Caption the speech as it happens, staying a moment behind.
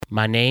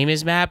My name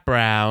is Matt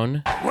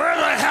Brown. Where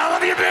the hell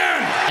have you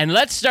been? And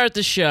let's start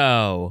the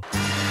show. What?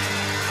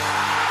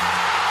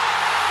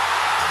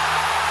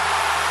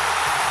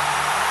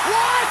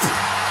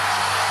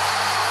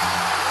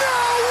 No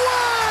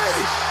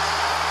way!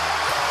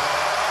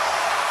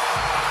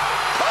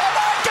 Oh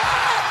my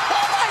God!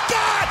 Oh my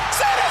God!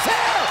 Santa's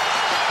here!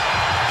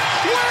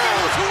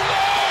 Wow! Too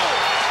low!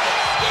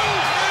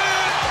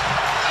 Stupid!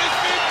 It's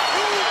been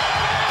too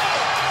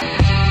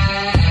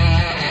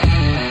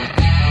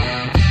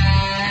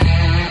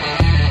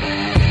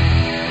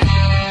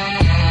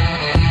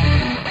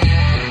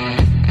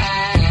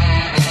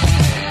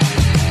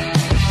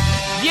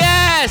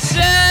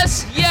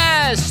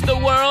Yes, the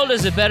world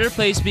is a better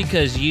place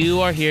because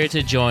you are here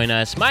to join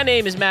us. My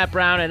name is Matt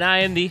Brown, and I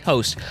am the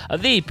host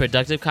of the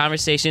Productive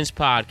Conversations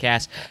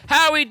podcast.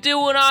 How are we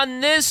doing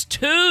on this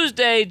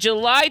Tuesday,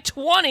 July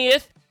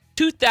 20th,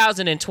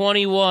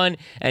 2021?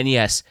 And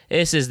yes,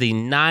 this is the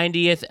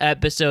 90th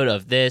episode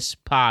of this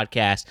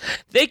podcast.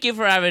 Thank you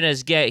for having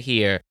us get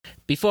here.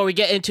 Before we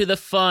get into the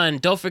fun,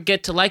 don't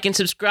forget to like and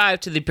subscribe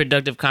to the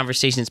Productive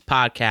Conversations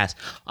podcast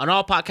on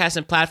all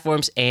podcasting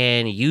platforms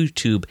and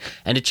YouTube.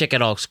 And to check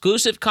out all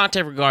exclusive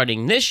content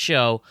regarding this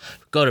show,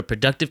 go to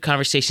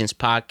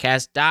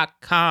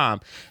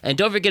productiveconversationspodcast.com. And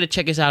don't forget to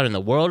check us out in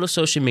the world of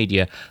social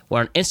media. We're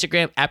on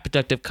Instagram at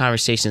Productive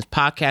Conversations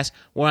Podcast.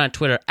 We're on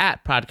Twitter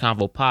at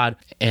ProdConvoPod.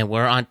 And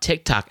we're on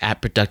TikTok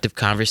at Productive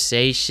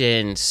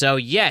Conversations. So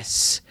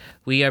yes,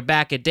 we are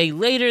back a day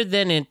later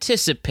than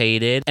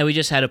anticipated, and we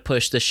just had to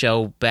push the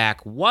show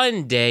back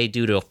one day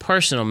due to a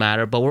personal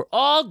matter, but we're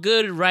all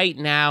good right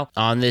now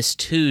on this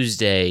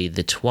Tuesday,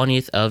 the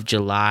 20th of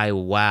July.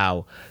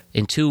 Wow.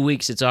 In 2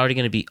 weeks, it's already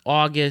going to be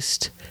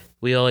August.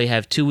 We only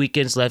have 2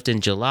 weekends left in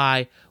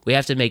July. We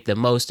have to make the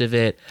most of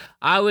it.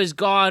 I was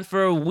gone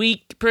for a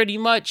week pretty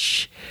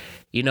much.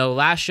 You know,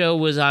 last show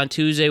was on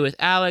Tuesday with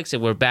Alex,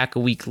 and we're back a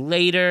week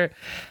later.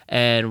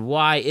 And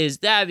why is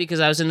that? Because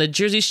I was in the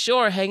Jersey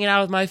Shore hanging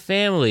out with my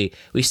family.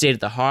 We stayed at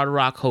the Hard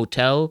Rock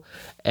Hotel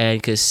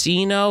and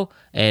Casino,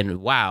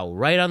 and wow,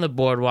 right on the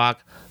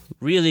boardwalk.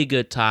 Really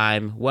good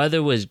time.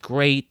 Weather was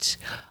great.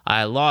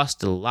 I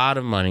lost a lot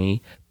of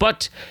money,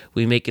 but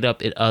we make it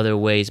up in other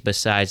ways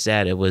besides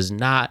that. It was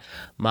not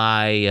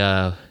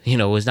my, it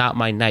was not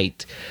my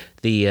night.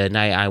 The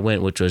night I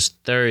went, which was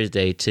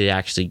Thursday, to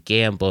actually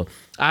gamble.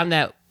 I'm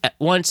that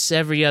once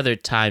every other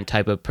time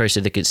type of person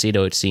at the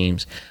casino, it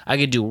seems. I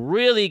could do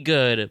really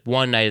good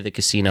one night at the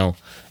casino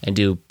and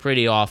do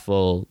pretty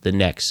awful the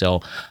next.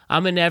 So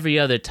I'm an every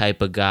other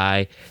type of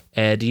guy,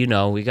 and,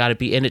 we got to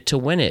be in it to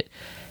win it.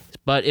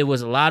 But it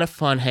was a lot of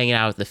fun hanging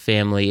out with the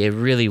family. It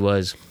really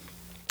was.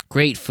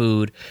 Great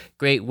food,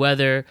 great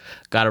weather,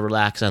 got to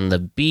relax on the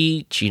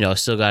beach,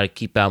 still got to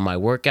keep out my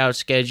workout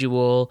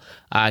schedule.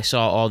 I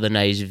saw all the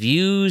nice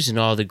views and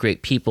all the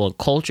great people and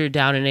culture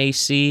down in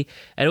AC,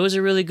 and it was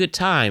a really good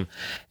time.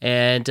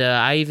 And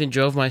I even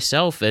drove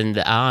myself, and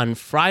on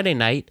Friday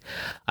night,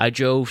 I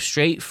drove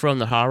straight from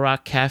the Hard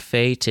Rock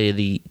Cafe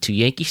to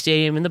Yankee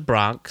Stadium in the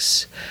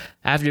Bronx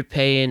after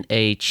paying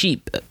a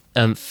cheap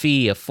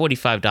fee of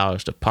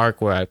 $45 to park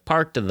where I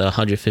parked in the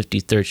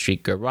 153rd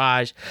Street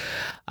garage.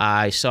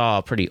 I saw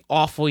a pretty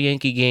awful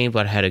Yankee game,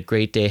 but I had a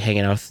great day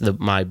hanging out with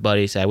my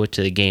buddies I went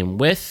to the game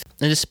with.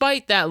 And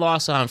despite that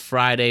loss on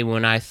Friday,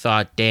 when I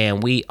thought,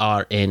 damn, we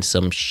are in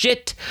some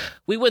shit,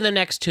 we win the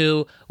next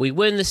two. We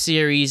win the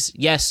series.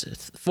 Yes,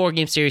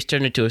 4-game series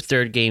turned into a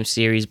 3rd-game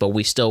series, but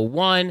we still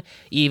won,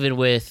 even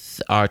with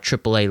our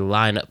AAA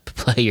lineup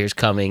players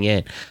coming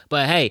in.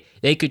 But hey,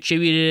 they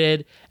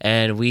contributed,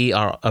 and we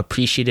are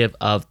appreciative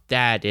of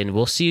that. And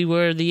we'll see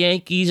where the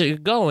Yankees are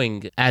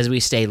going as we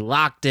stay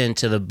locked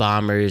into the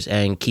Bombers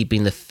and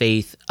keeping the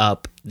faith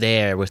up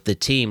there with the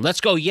team.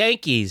 Let's go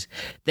Yankees.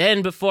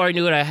 Then before I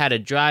knew it, I had to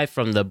drive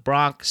from the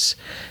Bronx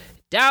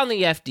down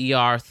the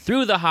FDR,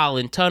 through the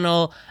Holland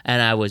Tunnel,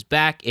 and I was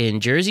back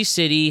in Jersey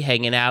City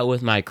hanging out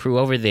with my crew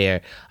over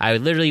there. I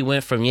literally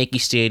went from Yankee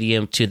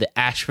Stadium to the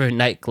Ashford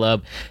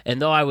nightclub,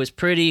 and though I was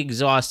pretty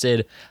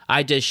exhausted,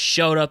 I just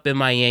showed up in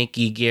my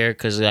Yankee gear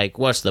because,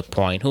 what's the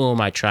point? Who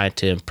am I trying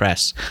to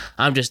impress?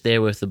 I'm just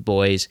there with the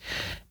boys.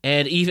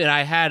 And even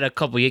I had a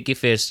couple Yankee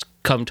fans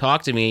come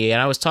talk to me,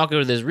 and I was talking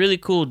with this really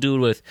cool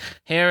dude with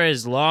hair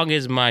as long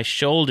as my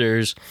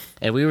shoulders,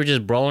 and we were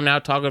just broing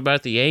out talking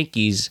about the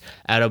Yankees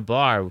at a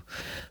bar.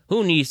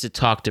 Who needs to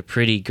talk to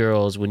pretty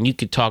girls when you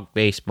could talk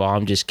baseball?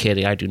 I'm just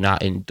kidding. I do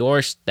not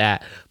endorse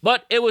that.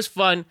 But it was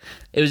fun.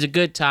 It was a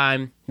good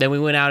time. Then we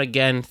went out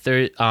again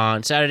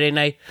on Saturday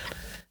night.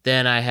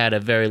 Then I had a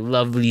very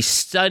lovely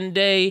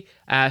Sunday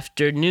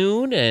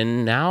afternoon,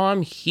 and now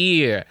I'm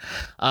here.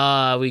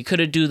 We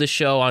couldn't do the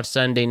show on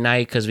Sunday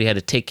night because we had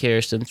to take care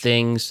of some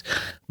things.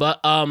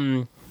 But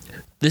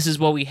this is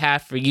what we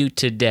have for you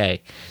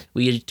today.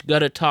 We're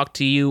going to talk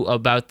to you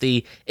about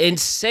the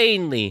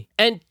insanely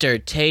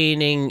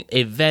entertaining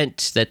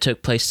event that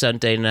took place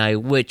Sunday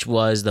night, which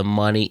was the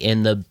Money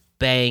in the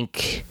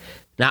Bank.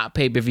 not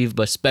pay-per-view,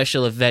 but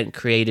special event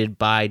created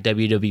by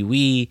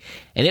WWE,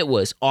 and it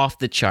was off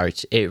the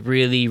charts. It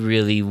really,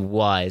 really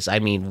was. I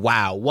mean,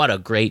 wow, what a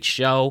great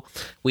show.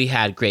 We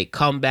had great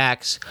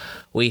comebacks.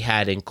 We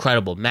had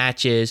incredible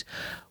matches.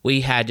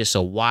 We had just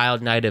a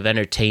wild night of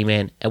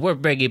entertainment, and we're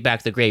bringing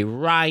back the great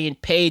Ryan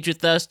Page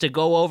with us to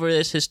go over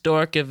this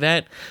historic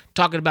event,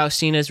 talking about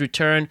Cena's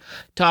return,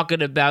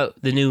 talking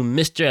about the new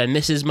Mr. and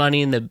Mrs.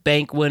 Money in the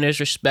Bank winners,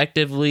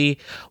 respectively.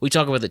 We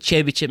talk about the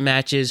championship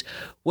matches,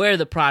 where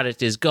the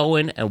product is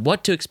going, and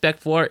what to expect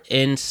for it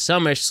in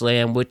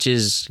SummerSlam, which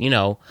is,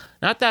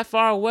 not that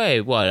far away.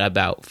 What,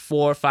 about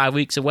 4 or 5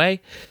 weeks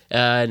away?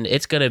 And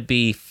it's going to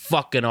be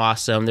fucking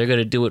awesome. They're going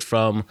to do it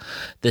from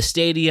the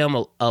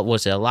stadium,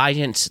 was it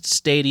Alliance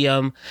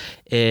Stadium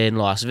in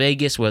Las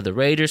Vegas, where the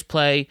Raiders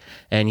play.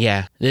 And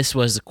yeah, this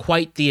was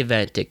quite the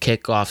event to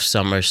kick off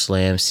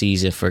SummerSlam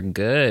season for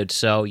good.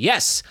 So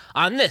yes,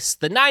 on this,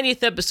 the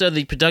 90th episode of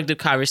the Productive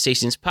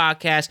Conversations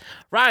podcast,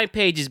 Ryan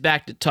Page is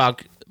back to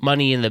talk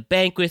Money in the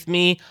Bank with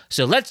me.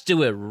 So let's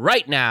do it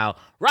right now.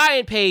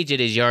 Ryan Page, it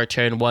is your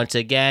turn once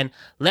again.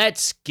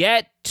 Let's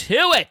get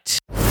to it.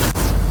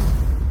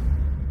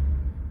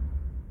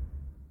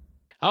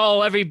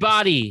 Oh,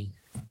 everybody.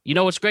 You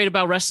know what's great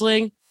about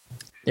wrestling?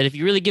 That if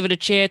you really give it a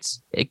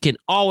chance, it can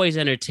always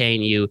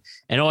entertain you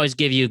and always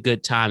give you a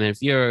good time. And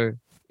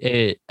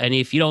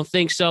if you don't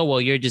think so,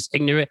 well, you're just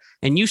ignorant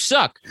and you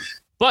suck.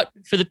 But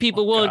for the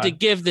people willing to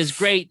give this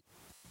great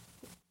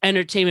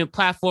entertainment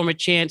platform a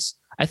chance,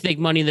 I think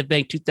Money in the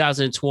Bank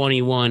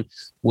 2021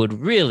 would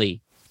really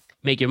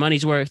make your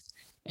money's worth,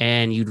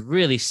 and you'd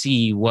really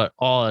see what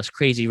all us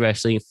crazy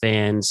wrestling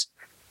fans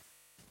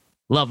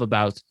love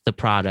about the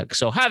product.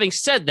 So having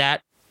said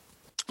that,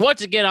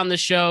 once again on the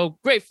show,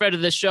 great friend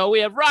of the show,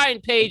 we have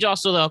Ryan Page,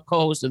 also the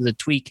co-host of the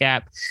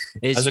Tweetcap,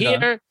 is here.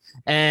 Going?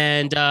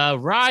 And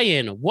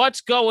Ryan,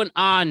 what's going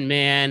on,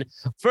 man?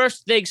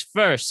 First things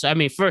first.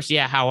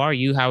 How are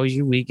you? How was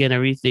your weekend?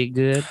 Everything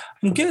good?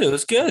 I'm good. It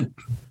was good.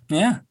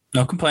 Yeah,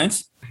 no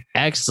complaints.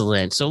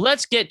 Excellent. So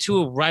let's get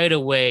to it right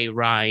away,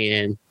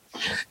 Ryan.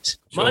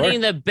 Sure. Money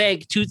in the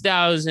Bank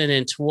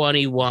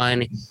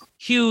 2021,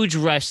 huge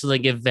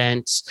wrestling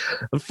events.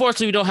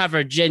 Unfortunately, we don't have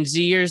our Gen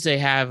Zers. They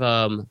have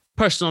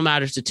personal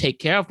matters to take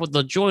care of, but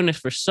they'll join us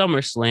for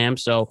SummerSlam.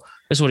 So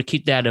I just want to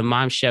keep that in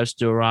mind. Shouts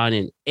to Ron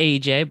and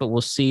AJ, but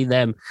we'll see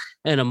them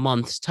in a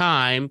month's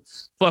time.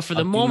 But for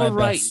the moment,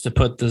 right, to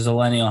put the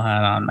Zillennial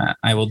hat on, Matt,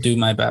 I will do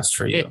my best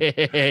for you.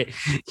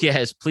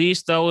 Yes,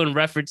 please throw in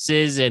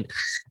references, and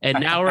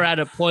now we're at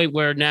a point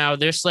where now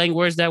they're slang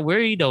words that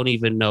we don't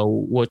even know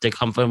what they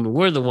come from.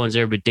 We're the ones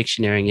that are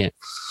dictionarying it.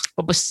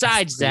 But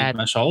besides that,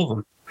 much all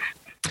of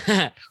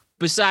them.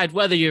 Besides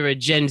whether you're a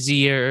Gen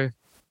Zer,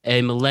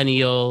 a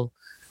millennial,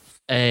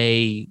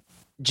 a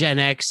Gen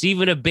X,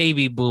 even a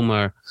baby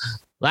boomer,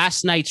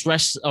 last night's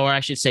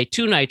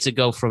 2 nights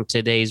ago from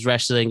today's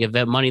wrestling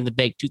event, Money in the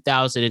Bank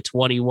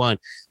 2021.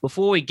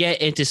 Before we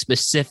get into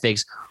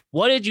specifics,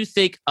 what did you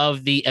think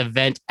of the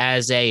event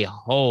as a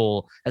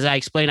whole? As I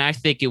explained, I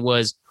think it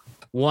was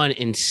one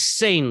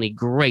insanely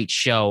great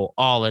show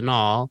all in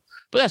all,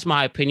 but that's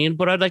my opinion,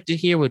 but I'd like to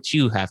hear what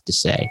you have to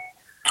say.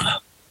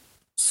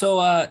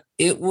 So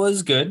it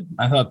was good.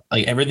 I thought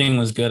everything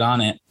was good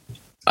on it.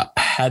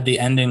 Had the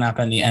ending not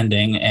been the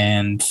ending,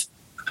 and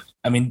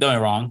don't get me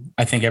wrong,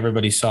 I think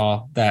everybody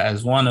saw that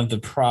as one of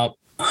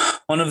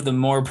the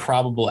more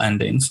probable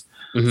endings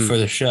for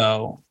the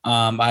show.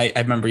 I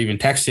remember even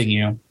texting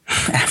you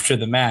after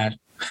the match.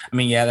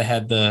 They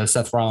had the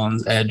Seth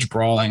Rollins Edge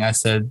brawling. I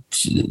said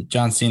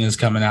John Cena's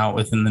coming out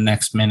within the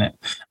next minute.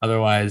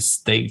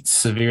 Otherwise, they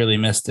severely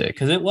missed it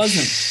because it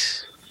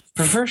wasn't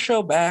for first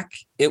show back.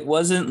 It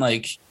wasn't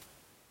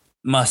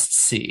must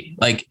see.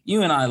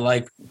 You and I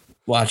like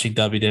watching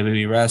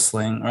WWE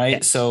wrestling, right?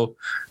 Yes. So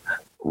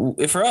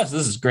for us,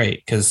 this is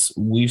great because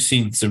we've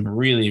seen some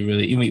really,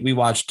 really. We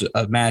watched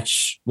a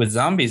match with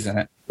zombies in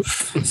it,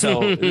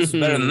 so this is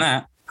better than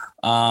that.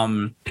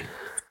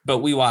 But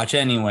we watch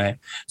anyway.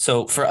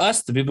 So for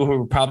us, the people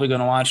who are probably going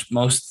to watch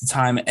most of the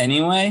time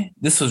anyway,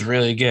 this was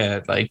really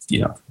good.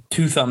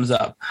 2 thumbs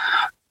up.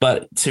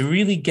 But to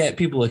really get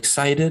people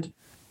excited,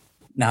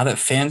 now that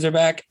fans are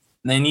back,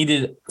 they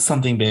needed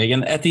something big.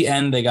 And at the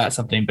end, they got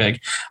something big.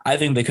 I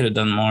think they could have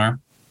done more,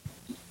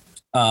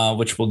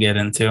 which we'll get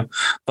into.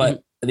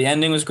 But the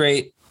ending was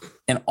great,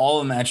 and all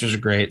the matches are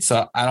great.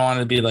 So I don't want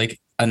to be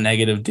a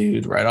negative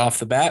dude right off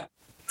the bat.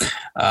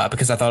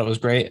 Because I thought it was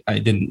great.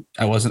 I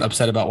wasn't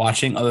upset about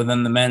watching other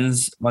than the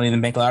men's Money in the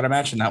Bank ladder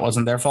match, and that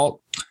wasn't their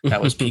fault.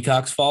 That was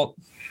Peacock's fault.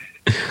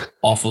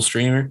 Awful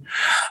streamer.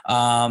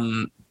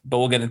 But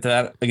we'll get into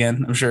that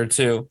again, I'm sure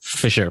too.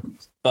 For sure.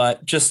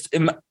 But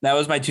that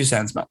was my 2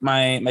 cents.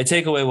 My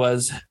takeaway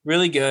was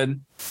really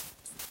good.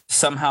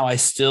 Somehow I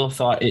still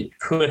thought it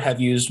could have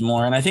used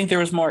more, and I think there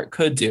was more it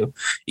could do,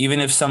 even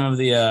if some of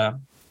the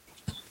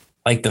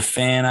the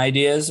fan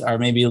ideas are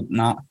maybe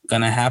not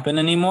going to happen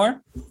anymore.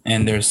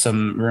 And there's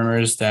some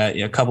rumors that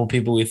a couple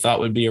people we thought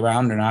would be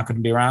around are not going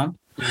to be around.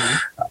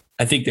 Mm-hmm.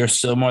 I think there's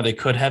still more they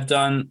could have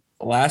done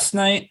last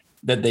night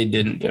that they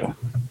didn't do.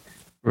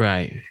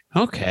 Right.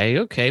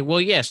 Okay.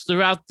 Well, yes,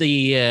 throughout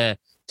the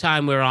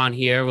time we're on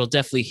here, we'll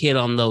definitely hit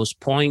on those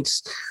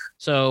points.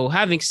 So,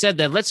 having said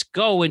that, let's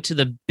go into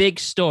the big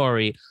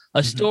story,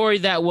 a story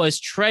that was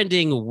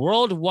trending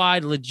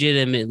worldwide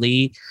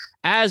legitimately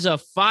as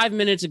of 5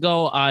 minutes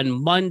ago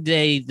on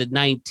Monday, the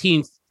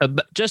 19th,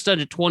 just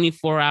under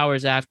 24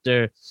 hours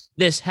after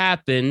this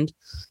happened.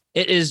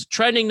 It is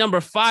trending number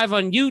 5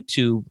 on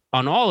YouTube,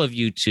 on all of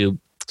YouTube.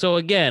 So,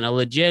 again, a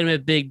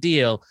legitimate big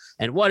deal.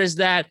 And what is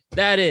that?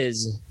 That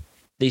is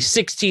the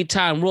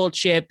 16-time world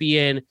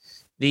champion,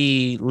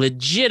 the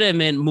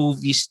legitimate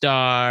movie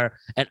star,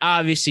 and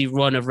obviously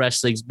one of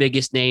wrestling's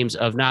biggest names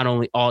of not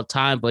only all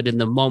time, but in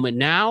the moment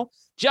now.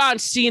 John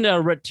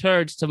Cena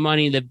returns to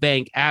Money in the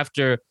Bank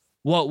after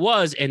what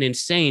was an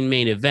insane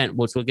main event,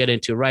 which we'll get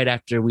into right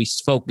after we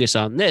focus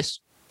on this.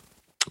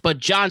 But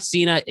John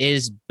Cena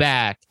is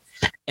back.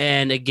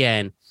 And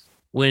again,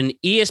 when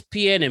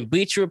ESPN and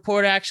Bleacher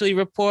Report actually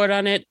report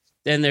on it,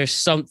 then there's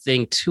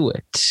something to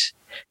it.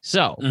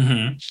 So,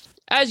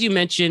 as you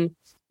mentioned,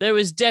 there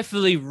was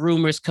definitely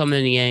rumors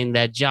coming in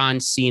that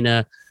John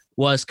Cena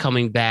was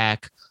coming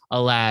back.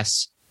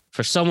 Alas,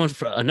 for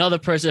another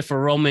person, for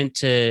Roman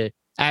to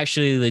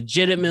actually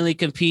legitimately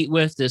compete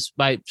with,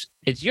 despite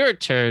it's your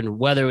turn,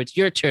 whether it's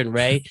your turn,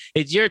 Ray,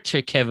 it's your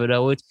turn, Kevin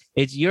Owens,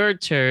 it's your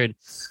turn,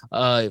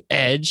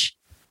 Edge.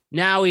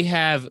 Now we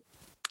have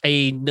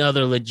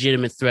another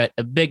legitimate threat,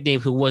 a big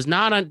name who was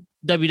not on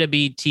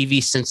WWE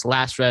TV since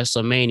last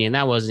WrestleMania, and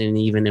that wasn't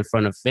even in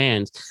front of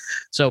fans.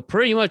 So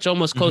pretty much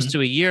almost close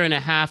to a year and a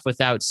half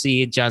without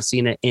seeing John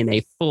Cena in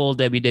a full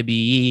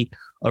WWE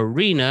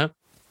arena.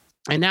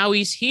 And now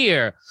he's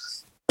here.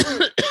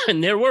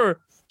 And there were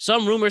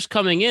some rumors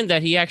coming in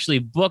that he actually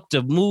booked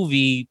a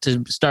movie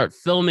to start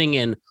filming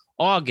in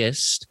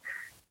August.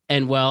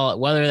 And well,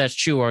 whether that's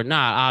true or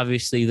not,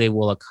 obviously they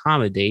will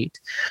accommodate.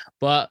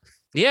 But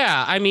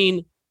yeah, I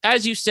mean,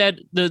 as you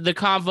said, the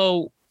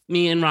convo,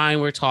 me and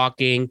Ryan were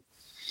talking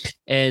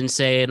and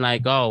saying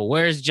like, oh,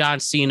 where's John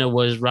Cena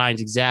was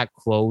Ryan's exact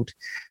quote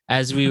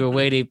as we were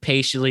waiting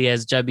patiently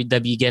as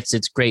WWE gets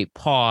its great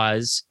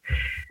pause.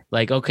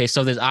 Like, okay,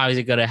 so there's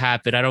obviously going to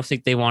happen. I don't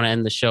think they want to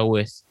end the show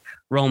with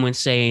Roman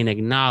saying,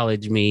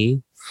 acknowledge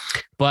me.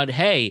 But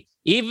hey,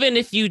 even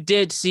if you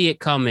did see it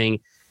coming,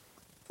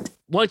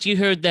 once you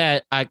heard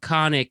that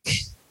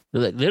iconic,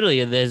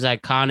 literally there's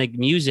iconic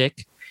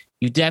music,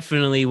 you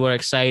definitely were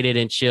excited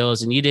and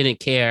chills, and you didn't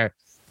care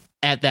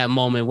at that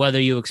moment whether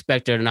you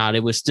expect it or not.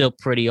 It was still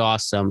pretty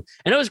awesome.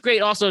 And it was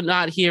great also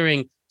not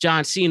hearing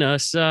John Cena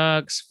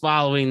sucks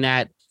following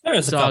that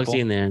song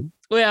in there.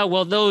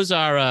 Well, those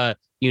are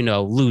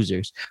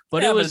losers.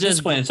 But it was at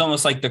this point, it's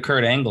almost like the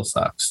Kurt Angle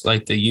sucks,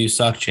 like the "you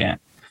suck"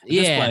 chant. At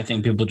this point, I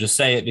think people just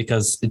say it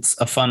because it's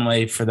a fun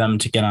way for them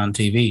to get on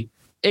TV.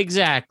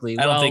 Exactly.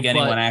 I don't think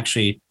anyone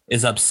actually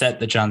is upset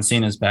that John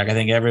Cena's back. I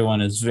think everyone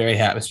is very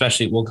happy,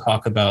 especially we'll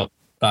talk about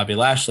Bobby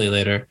Lashley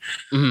later.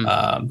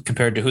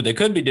 Compared to who they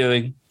could be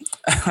doing,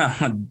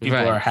 people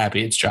are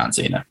happy it's John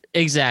Cena.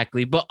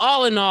 Exactly. But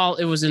all in all,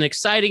 it was an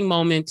exciting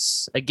moment,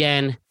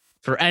 again,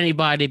 for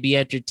anybody to be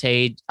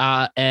entertained.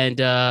 And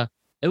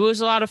it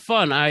was a lot of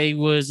fun. I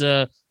was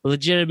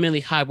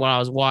legitimately hyped while I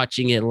was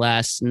watching it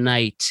last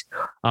night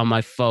on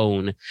my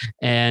phone.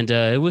 And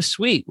it was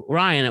sweet.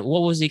 Ryan,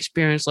 what was the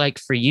experience like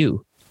for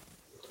you?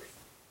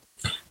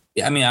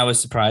 Yeah, I mean, I was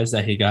surprised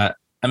that he got.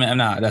 I mean, I'm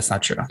not. That's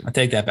not true. I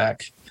take that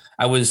back.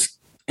 I was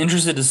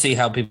interested to see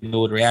how people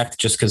would react,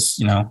 just because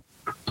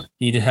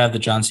he did have the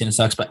John Cena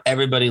sucks, but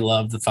everybody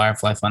loved the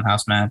Firefly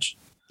Funhouse match.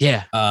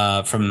 Yeah.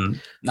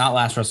 From not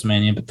last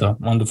WrestleMania, but the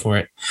one before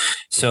it.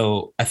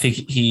 So I think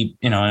he,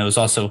 and it was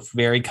also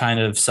very kind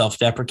of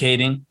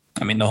self-deprecating.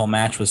 I mean, the whole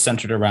match was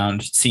centered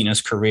around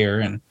Cena's career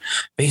and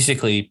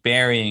basically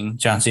burying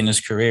John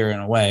Cena's career in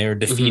a way, or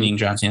defeating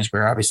John Cena's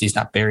career. Obviously, he's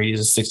not buried.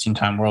 He's a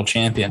 16-time world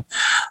champion.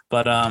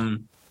 But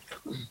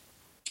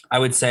I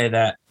would say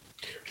that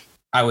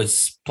I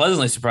was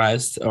pleasantly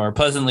surprised, or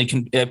pleasantly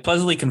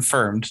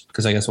confirmed,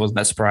 because I guess I wasn't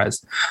that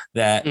surprised,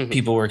 that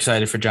people were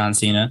excited for John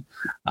Cena.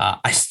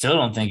 I still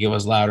don't think it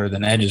was louder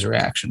than Edge's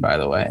reaction, by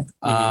the way.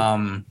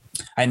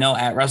 I know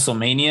at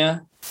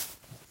WrestleMania,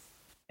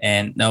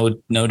 and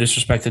no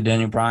disrespect to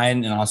Daniel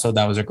Bryan, and also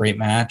that was a great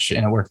match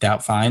and it worked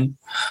out fine.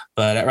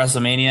 But at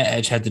WrestleMania,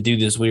 Edge had to do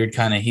this weird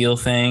kind of heel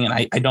thing, and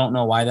I don't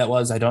know why that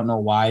was. I don't know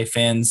why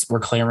fans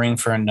were clamoring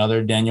for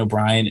another Daniel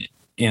Bryan,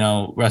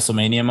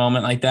 WrestleMania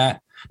moment like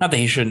that. Not that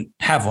he shouldn't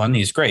have one,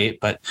 he's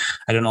great, but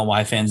I don't know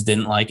why fans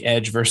didn't like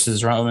Edge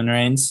versus Roman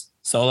Reigns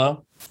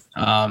solo.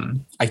 I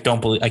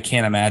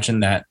can't imagine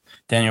that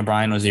Daniel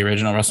Bryan was the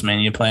original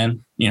WrestleMania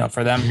plan,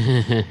 for them.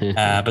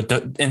 But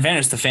in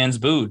fairness, the fans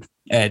booed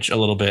Edge a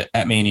little bit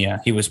at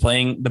Mania. He was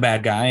playing the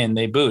bad guy and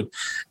they booed.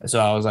 So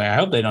I was like, I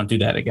hope they don't do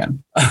that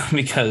again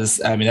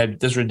because I mean,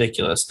 that's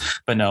ridiculous.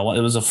 But no,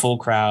 it was a full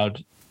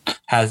crowd.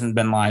 Hasn't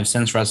been live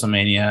since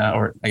WrestleMania,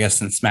 or I guess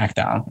since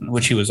SmackDown,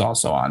 which he was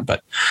also on.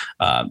 But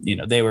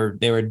they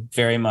were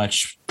very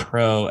much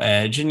pro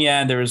Edge, and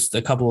yeah, there was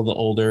a couple of the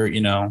older,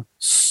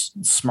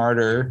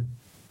 smarter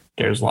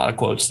there's a lot of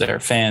quotes there,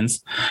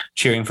 fans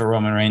cheering for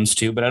Roman Reigns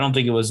too, but I don't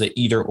think it was a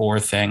either or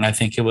thing. I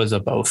think it was a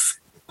both.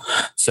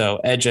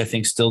 So Edge, I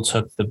think, still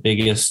took the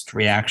biggest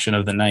reaction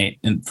of the night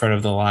in front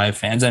of the live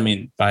fans. I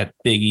mean, by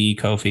Big E,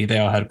 Kofi, they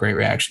all had a great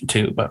reaction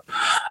too, but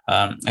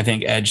I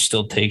think Edge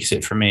still takes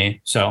it for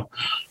me. So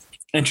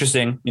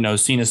interesting,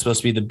 Cena's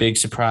supposed to be the big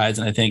surprise,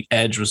 and I think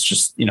Edge was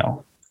just,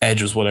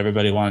 Edge was what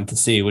everybody wanted to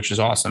see, which is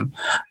awesome.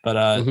 But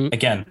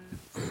again,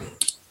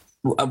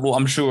 well,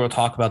 I'm sure we'll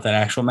talk about that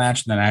actual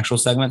match in that actual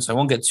segment, so I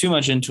won't get too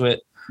much into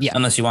it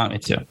unless you want me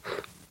to.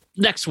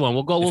 Next one,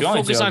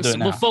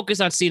 we'll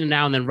focus on Cena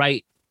now, and then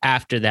right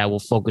after that, we'll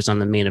focus on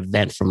the main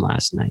event from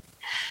last night.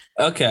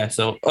 Okay,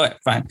 so all right,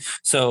 fine.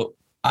 So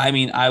I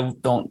mean, I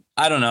don't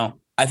know.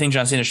 I think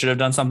John Cena should have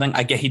done something.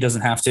 I get he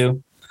doesn't have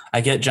to.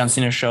 I get John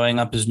Cena showing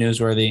up is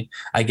newsworthy.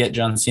 I get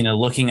John Cena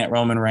looking at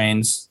Roman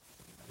Reigns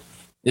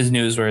is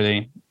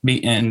newsworthy.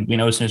 And we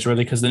know it's newsworthy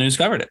because the news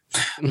covered it.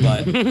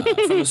 But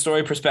from a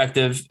story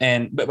perspective,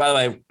 but by the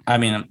way, I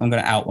mean, I'm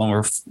going to out when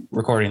we're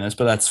recording this,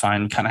 but that's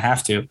fine. Kind of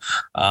have to.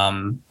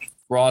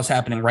 Raw is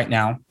happening right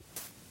now.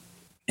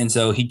 And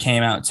so he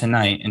came out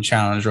tonight and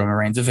challenged Roman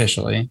Reigns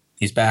officially.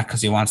 He's back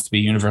because he wants to be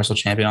Universal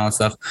Champion, all that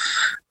stuff.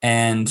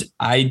 And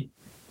I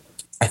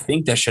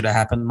think that should have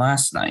happened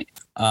last night.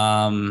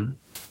 And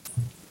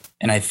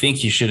I think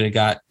he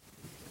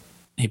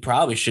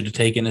probably should have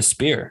taken a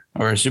spear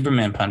or a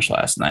Superman punch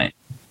last night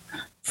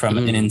from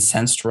an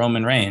incensed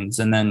Roman Reigns.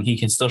 And then he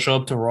can still show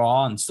up to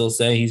Raw and still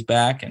say he's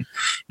back. And,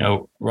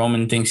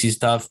 Roman thinks he's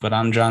tough, but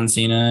I'm John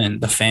Cena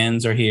and the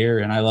fans are here.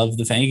 And I love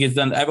the fan. He gets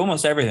done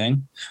almost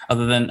everything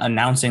other than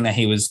announcing that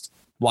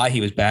why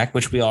he was back,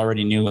 which we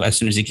already knew as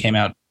soon as he came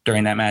out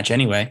during that match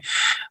anyway.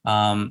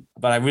 But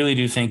I really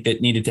do think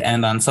that needed to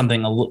end on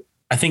something.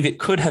 I think it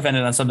could have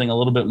ended on something a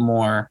little bit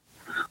more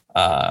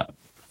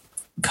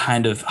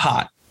kind of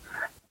hot.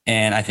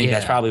 And I think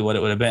that's probably what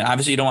it would have been.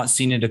 Obviously, you don't want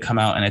Cena to come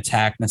out and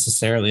attack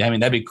necessarily. I mean,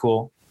 that'd be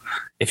cool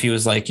if he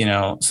was like,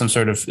 some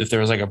sort of, if there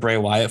was like a Bray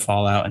Wyatt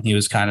fallout and he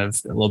was kind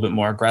of a little bit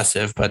more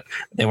aggressive, but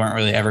they weren't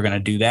really ever going to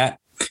do that.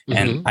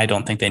 And I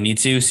don't think they need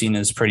to.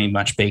 Cena's pretty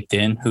much baked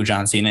in who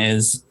John Cena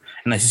is.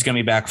 Unless he's going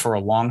to be back for a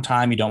long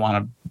time, you don't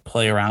want to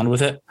play around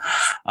with it.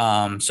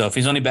 So if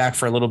he's only back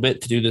for a little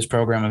bit to do this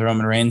program with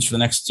Roman Reigns for the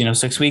next,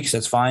 6 weeks,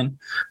 that's fine.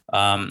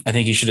 I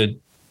think he should have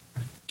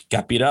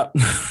got beat up.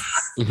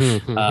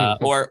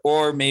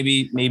 Or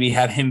maybe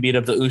have him beat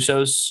up the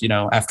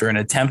Usos, after an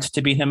attempt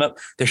to beat him up.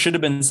 There should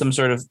have been some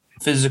sort of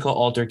physical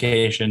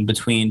altercation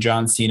between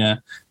John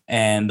Cena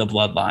and the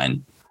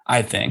Bloodline,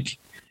 I think.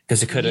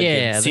 Because it could have.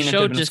 Yeah, the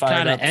show just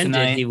kind of ended.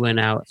 Tonight. He went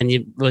out, and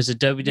it was a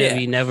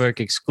WWE Network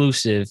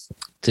exclusive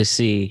to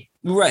see.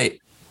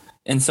 Right,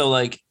 and so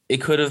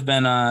it could have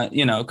been,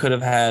 could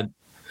have had.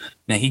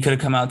 He could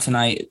have come out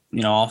tonight,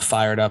 all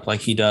fired up like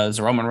he does.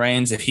 Roman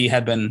Reigns, if he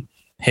had been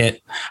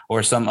hit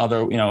or some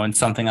other, and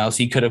something else,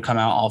 he could have come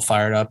out all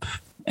fired up.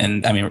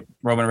 And I mean,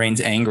 Roman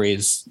Reigns angry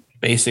is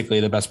basically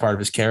the best part of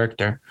his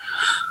character.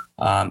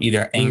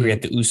 Either angry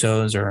at the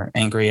Usos or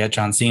angry at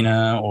John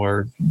Cena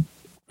or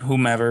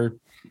whomever.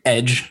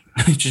 Edge,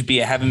 just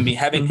having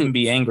him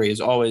be angry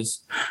is always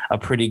a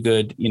pretty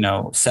good,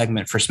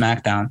 segment for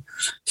SmackDown.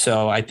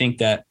 So I think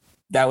that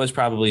was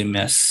probably a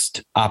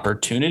missed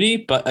opportunity.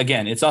 But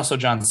again, it's also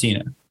John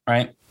Cena,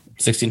 right?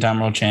 16-time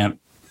world champ.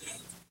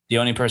 The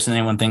only person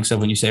anyone thinks of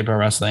when you say pro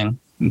wrestling,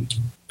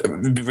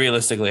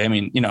 realistically, I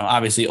mean,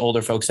 obviously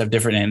older folks have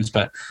different names,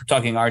 but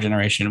talking our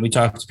generation, we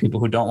talk to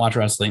people who don't watch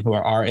wrestling, who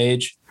are our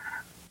age,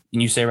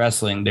 and you say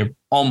wrestling, they're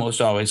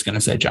almost always going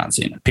to say John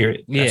Cena,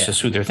 period. That's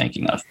just who they're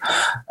thinking of.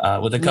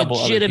 With a couple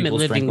legitimate other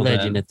living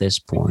legend at this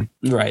point.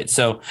 Right.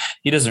 So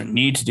he doesn't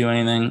need to do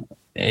anything.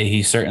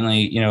 He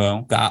certainly,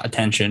 got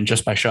attention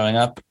just by showing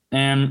up.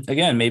 And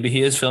again, maybe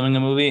he is filming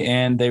a movie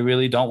and they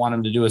really don't want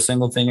him to do a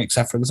single thing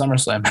except for the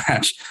SummerSlam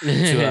match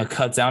to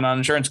cut down on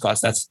insurance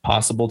costs. That's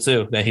possible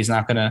too, that he's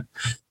not going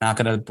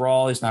to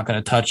brawl. He's not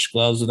going to touch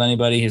gloves with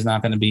anybody. He's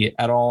not going to be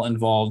at all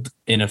involved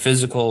in a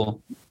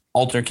physical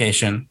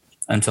altercation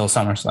until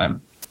SummerSlam.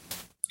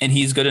 And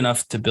he's good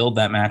enough to build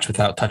that match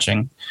without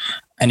touching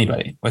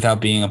anybody, without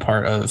being a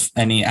part of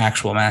any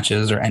actual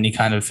matches or any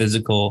kind of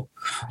physical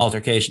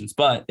altercations.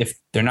 But if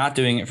they're not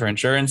doing it for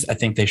insurance, I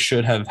think they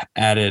should have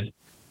added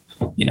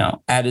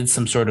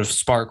some sort of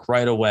spark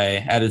right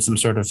away, added some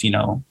sort of,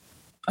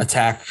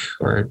 attack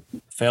or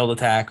failed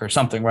attack or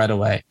something right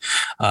away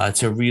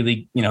to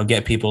really,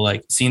 get people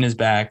like Cena's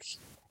back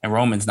and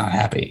Roman's not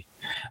happy.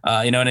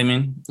 You know what I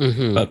mean?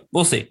 Mm-hmm. But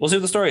we'll see. We'll see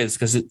what the story is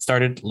because it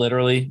started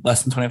literally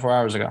less than 24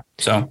 hours ago.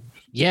 So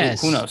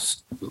yes, who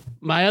knows?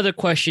 My other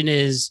question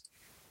is,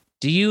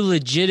 do you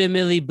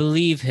legitimately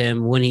believe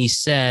him when he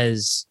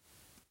says,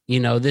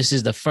 this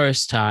is the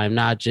first time,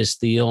 not just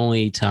the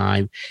only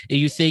time? Do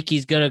you think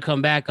he's going to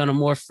come back on a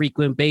more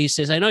frequent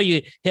basis? I know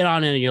you hit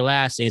on it in your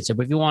last answer,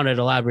 but if you wanted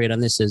to elaborate on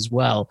this as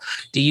well,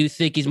 do you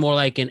think he's more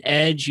like an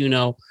Edge,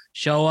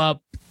 show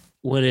up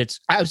when it's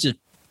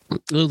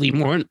absolutely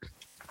more...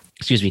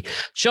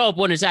 Show up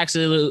when it's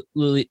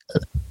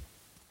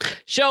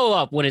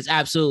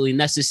absolutely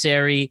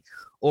necessary,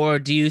 Or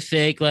do you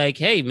think like,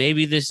 hey,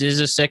 maybe this is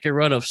a second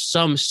run of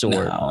some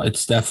sort? No,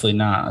 it's definitely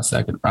not a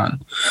second run.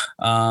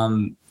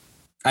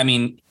 I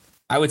mean,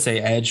 I would say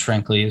Edge,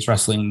 frankly, is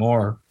wrestling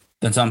more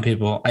than some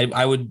people.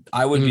 I would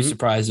be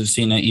surprised if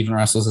Cena even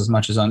wrestles as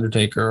much as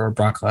Undertaker or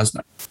Brock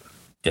Lesnar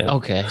did.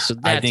 Okay, so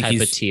that type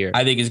of tier.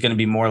 I think he's going to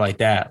be more like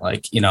that.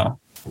 Like,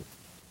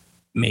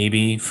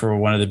 maybe for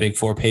one of the big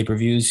 4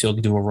 pay-per-views, he'll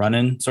do a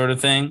run-in sort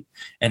of thing,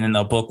 and then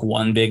they'll book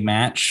one big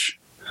match.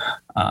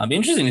 It'd be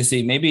interesting to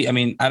see. Maybe, I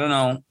mean, I don't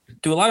know.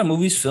 Do a lot of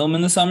movies film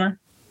in the summer?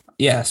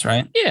 Yes,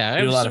 right? Yeah,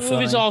 do a lot of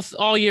movies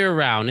all year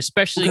round,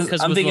 especially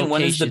because I'm thinking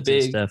when is the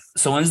big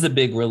when's the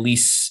big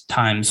release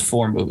times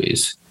for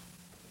movies?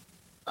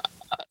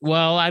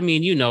 Well, I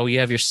mean, you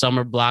have your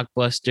summer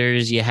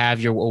blockbusters, you have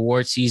your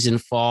award season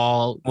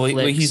fall. Well,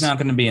 he's not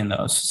going to be in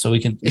those, so we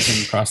can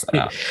cross that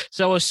out.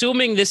 So,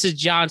 assuming this is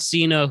John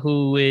Cena,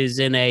 who's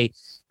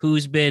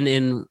been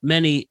in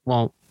many,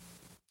 well,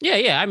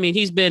 yeah. I mean,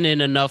 he's been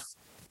in enough.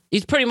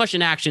 He's pretty much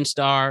an action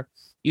star.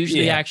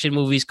 Usually, action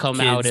movies come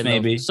out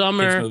in the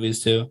summer. Kids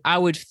movies too. I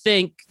would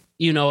think,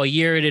 a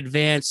year in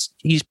advance,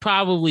 he's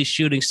probably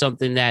shooting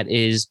something that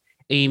is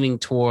aiming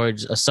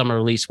towards a summer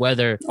release,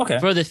 whether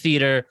for the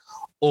theater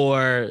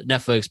or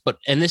Netflix.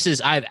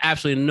 I have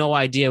absolutely no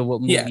idea what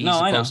movie he's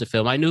supposed to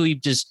film. I knew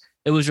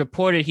it was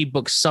reported he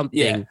booked something.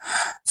 Yeah.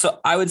 So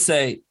I would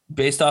say,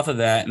 based off of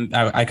that, and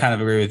I kind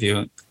of agree with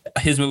you,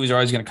 his movies are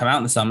always going to come out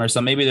in the summer.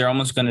 So maybe they're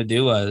almost going to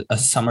do a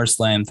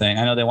SummerSlam thing.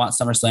 I know they want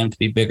SummerSlam to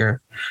be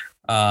bigger.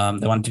 They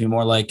want it to be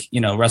more like,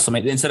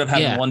 WrestleMania. Instead of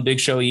having one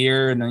big show a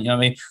year, and then,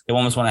 they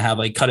almost want to have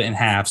cut it in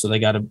half. So they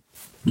got a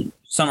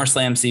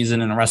SummerSlam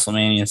season and a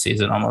WrestleMania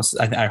season almost.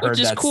 I heard which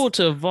is that's cool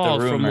to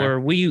evolve from where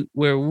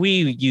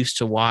we used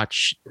to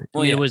watch.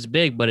 Well, it was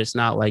big, but it's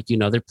not like,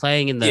 they're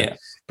playing in the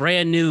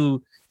brand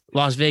new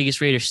Las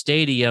Vegas Raiders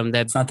Stadium.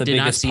 That's not the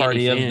biggest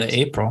party of the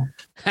April.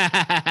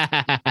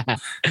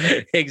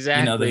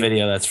 Exactly. The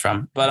video that's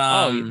from.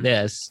 But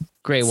yes,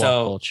 great walk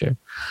culture.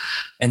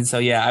 And so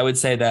I would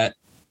say that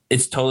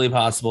it's totally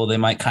possible they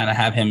might kind of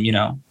have him,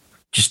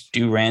 just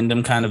do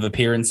random kind of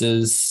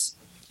appearances.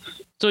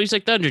 So he's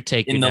like the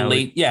Undertaker in the now,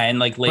 late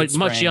but spring.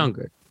 Much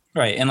younger.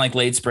 Right, in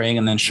late spring,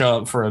 and then show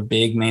up for a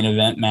big main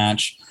event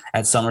match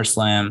at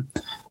SummerSlam,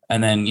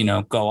 and then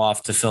go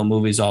off to film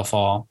movies all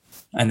fall.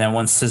 And then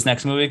once his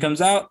next movie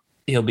comes out,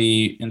 he'll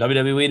be in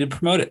WWE to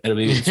promote it. It'll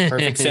be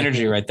perfect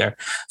synergy right there.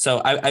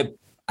 So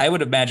I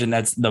would imagine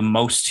that's the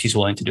most he's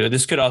willing to do.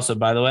 This could also,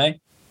 by the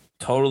way,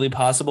 totally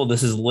possible.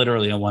 This is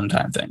literally a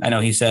one-time thing. I know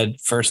he said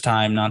first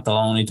time, not the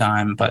only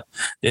time, but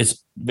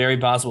it's very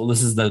possible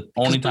this is the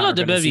only time.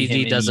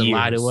 WWE doesn't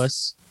lie to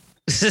us.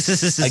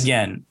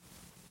 Again,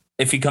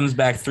 if he comes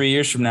back 3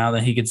 years from now,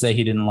 then he could say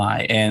he didn't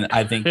lie. And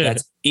I think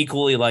that's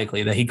equally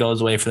likely that he goes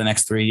away for the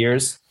next 3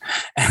 years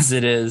as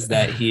it is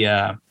that he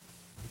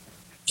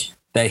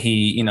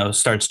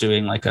starts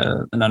doing like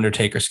an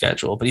Undertaker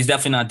schedule. But he's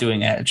definitely not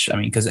doing Edge. I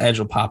mean, because Edge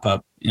will pop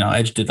up.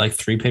 Edge did like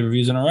 3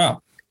 pay-per-views in a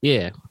row.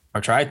 Yeah. Or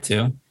tried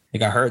to. He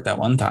got hurt that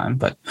one time,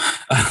 but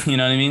you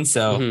know what I mean?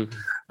 So,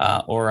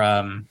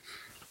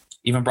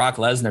 even Brock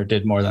Lesnar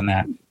did more than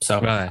that. So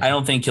right. I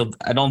don't think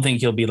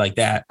he'll be like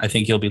that. I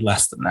think he'll be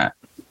less than that.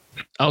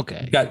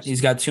 Okay.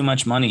 He's got too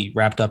much money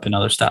wrapped up in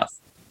other stuff.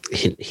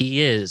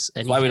 He is.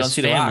 And that's why we don't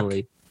see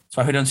family. The Rock. That's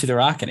why we don't see The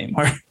Rock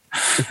anymore.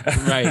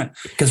 Right.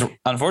 Because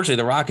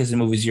unfortunately, The Rock is in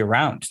movies year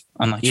round,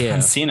 unlike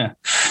John Cena.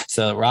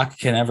 So The Rock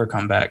can never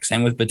come back.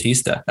 Same with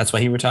Batista. That's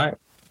why he retired.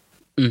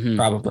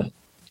 Probably.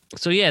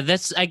 So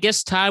I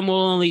guess time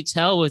will only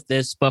tell with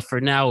this, but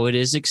for now it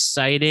is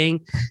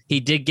exciting.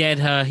 He did get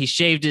he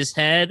shaved his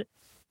head.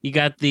 You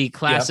got the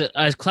classic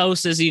as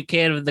close as you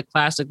can with the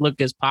classic look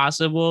as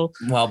possible.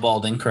 While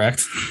balding,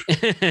 correct?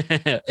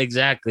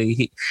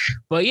 Exactly.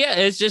 But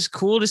it's just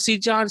cool to see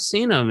John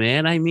Cena,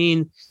 man. I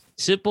mean,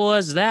 simple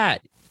as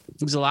that.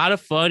 He's a lot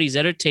of fun. He's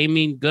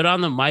entertaining, good on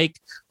the mic,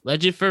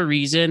 legend for a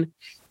reason.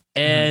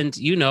 And,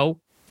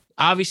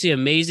 obviously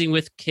amazing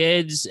with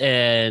kids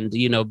and,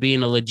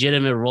 being a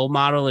legitimate role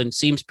model and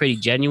seems pretty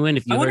genuine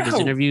if you heard his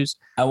interviews.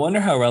 I wonder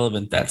how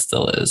relevant that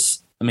still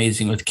is.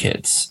 Amazing with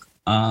kids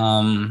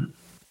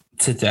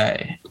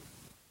today,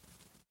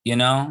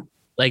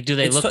 Like, do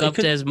they look up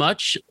to as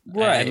much?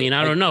 Right. I mean,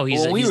 I don't know.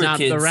 He's not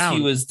kids, around.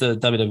 He was the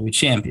WWE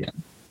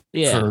champion.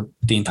 Yeah. For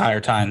the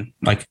entire time,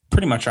 like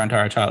pretty much our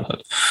entire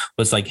childhood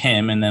was like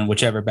him. And then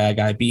whichever bad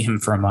guy beat him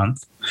for a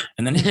month.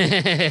 And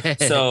then,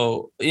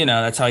 so,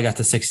 that's how I got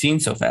to 16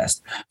 so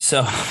fast.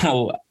 So,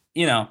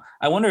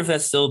 I wonder if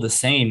that's still the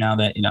same now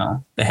that,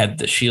 they had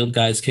the Shield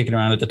guys kicking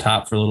around at the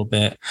top for a little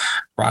bit.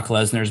 Brock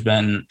Lesnar's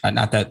been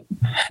not that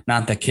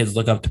kids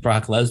look up to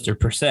Brock Lesnar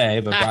per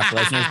se, but Brock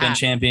Lesnar's been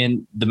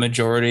champion the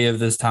majority of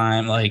this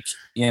time. Like,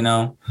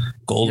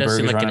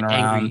 Goldberg is running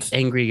around.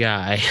 Angry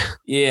guy.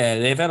 Yeah.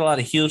 They've had a lot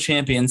of heel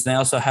champions. They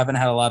also haven't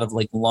had a lot of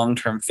like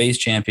long-term face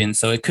champions.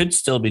 So it could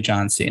still be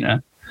John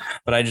Cena.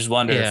 But I just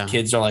wonder if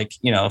kids are like,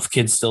 if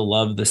kids still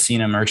love the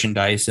Cena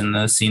merchandise and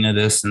the Cena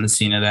this and the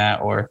Cena that,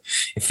 or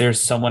if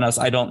there's someone else.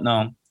 I don't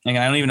know. And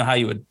I don't even know how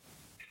you would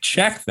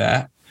check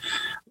that.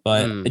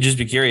 But I'd just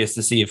be curious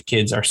to see if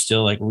kids are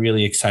still like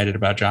really excited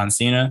about John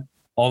Cena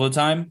all the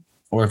time,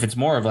 or if it's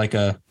more of like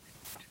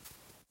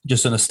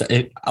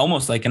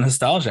almost like a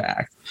nostalgia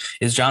act.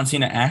 Is John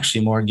Cena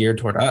actually more geared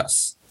toward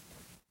us?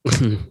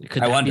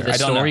 Could that be the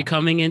story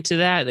coming into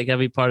that? They got to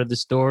be part of the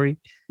story.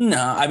 No,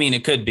 I mean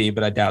it could be,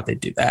 but I doubt they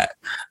do that.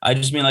 I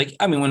just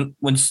mean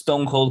when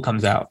Stone Cold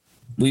comes out,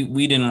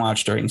 we didn't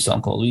watch during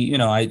Stone Cold.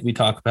 We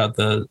talk about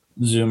the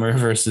Zoomer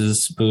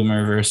versus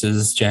Boomer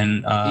versus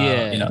Gen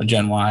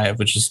Y,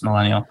 which is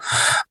millennial,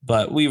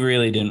 but we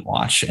really didn't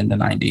watch in the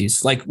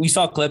 90s. Like we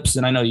saw clips,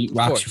 and I know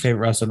Rock's your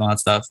favorite wrestler and all that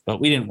stuff, but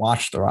we didn't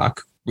watch The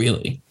Rock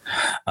really.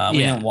 We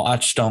didn't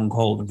watch Stone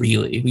Cold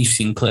really. We've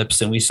seen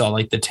clips and we saw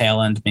like the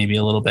tail end maybe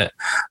a little bit,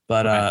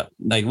 but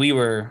like we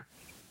were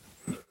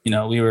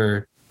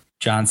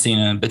John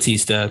Cena,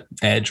 Batista,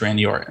 Edge,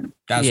 Randy Orton.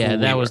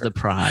 That was the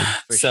prime.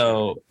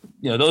 So,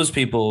 those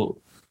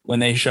people, when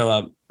they show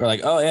up, are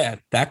like, oh, yeah,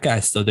 that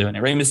guy's still doing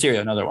it. Rey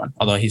Mysterio, another one,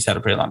 although he's had a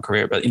pretty long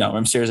career. But, Rey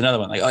Mysterio's another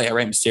one. Like, oh, yeah,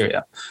 Rey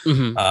Mysterio.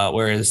 Mm-hmm.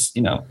 Whereas,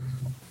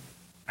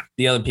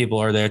 the other people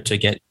are there to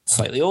get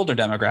slightly older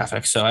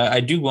demographics. So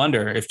I do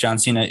wonder if John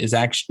Cena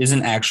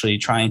isn't actually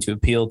trying to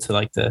appeal to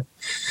like the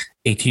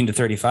 18 to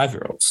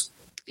 35-year-olds.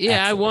 Yeah,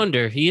 actually. I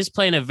wonder. He is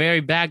playing a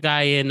very bad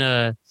guy in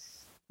the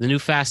new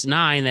Fast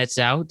 9 that's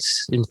out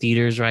in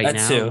theaters right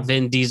now. Too.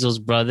 Vin Diesel's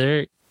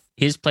brother.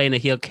 He's playing a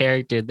heel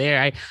character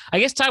there. I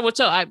guess, Ty, what's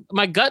up?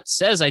 My gut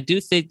says I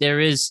do think there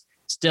is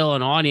still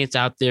an audience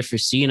out there for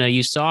Cena.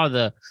 You saw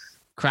the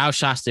crowd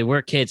shots. They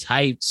were kids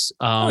hyped.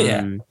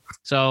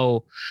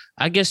 So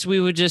I guess we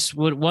would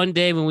one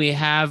day when we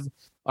have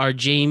our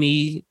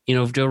Jamie,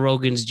 Joe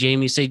Rogan's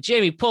Jamie, say,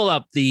 Jamie, pull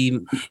up the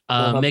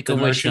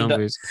Make-A-Wish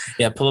numbers.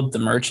 Yeah, pull up the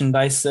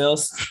merchandise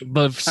sales.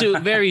 But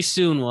very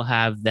soon we'll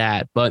have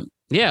that. But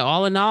yeah,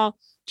 all in all,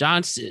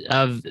 Vince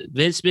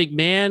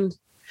McMahon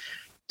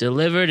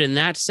delivered in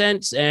that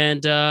sense, and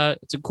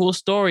it's a cool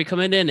story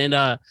coming in. And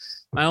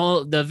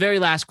the very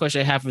last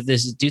question I have for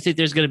this is: do you think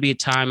there's going to be a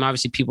time?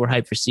 Obviously, people are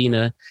hyped for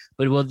Cena,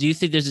 but do you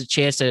think there's a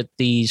chance that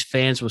these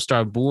fans will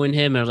start booing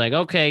him? And like,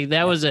 okay,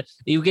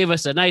 you gave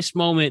us a nice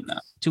moment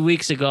 2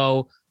 weeks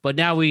ago, but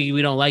now we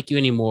don't like you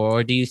anymore.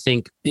 Or do you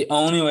think the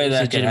only way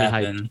that could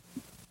happen?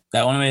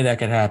 The only way that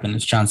could happen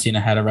is John Cena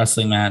had a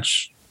wrestling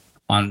match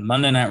on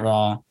Monday Night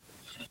Raw,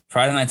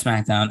 Friday Night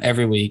SmackDown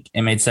every week,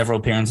 and made several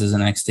appearances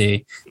in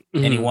NXT,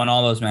 and he won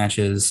all those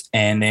matches,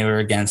 and they were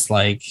against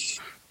like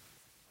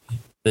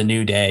the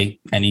New Day.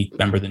 Any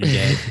member of the New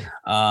Day?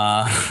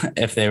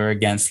 If they were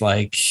against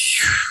like,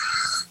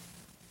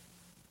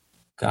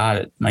 God,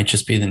 it might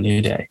just be the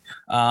New Day.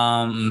 They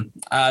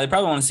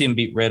probably want to see him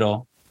beat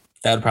Riddle.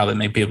 That would probably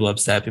make people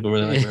upset. People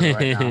really like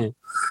Riddle right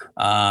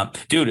now.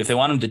 Dude, if they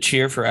want him to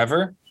cheer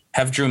forever,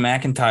 have Drew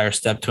McIntyre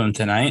step to him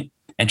tonight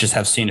and just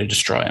have Cena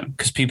destroy him,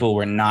 because people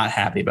were not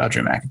happy about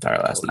Drew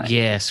McIntyre last night.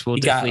 Yes, we'll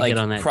definitely get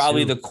on that.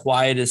 Probably the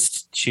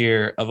quietest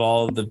cheer of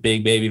all of the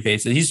big baby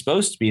faces. He's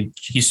supposed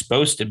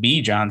to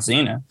be John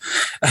Cena.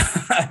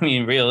 I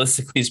mean,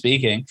 realistically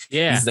speaking,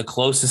 he's the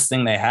closest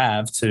thing they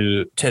have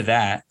to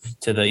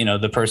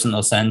the person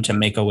they'll send to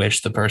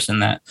Make-A-Wish, the person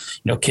that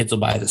kids will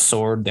buy the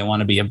sword. They want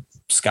to be a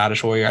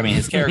Scottish warrior. I mean,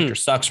 his character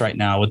sucks right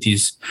now with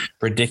these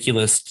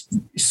ridiculous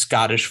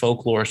Scottish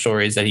folklore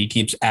stories that he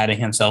keeps adding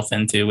himself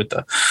into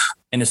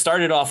and it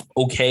started off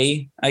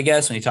okay, I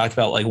guess, when he talked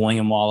about like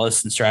William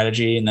Wallace and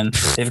strategy, and then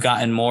they've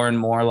gotten more and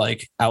more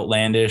like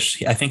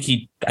outlandish. I think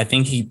he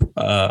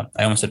I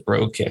almost said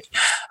brogue kick.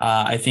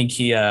 I think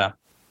he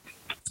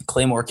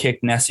Claymore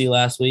kicked Nessie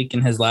last week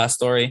in his last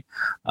story.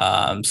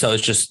 So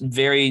it's just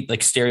very like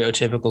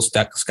stereotypical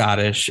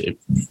Scottish,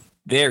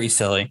 very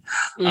silly.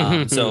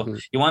 So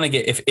you want to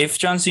get, if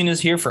John Cena is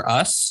here for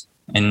us,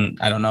 and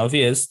I don't know if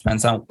he is,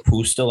 depends on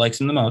who still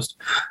likes him the most.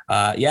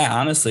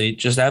 Honestly,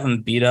 just have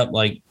him beat up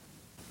like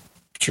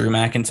Drew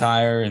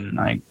McIntyre and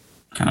like,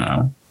 I don't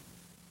know,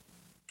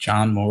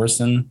 John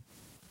Morrison,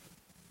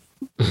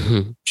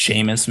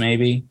 Sheamus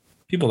maybe.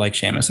 People like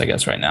Sheamus, I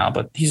guess, right now,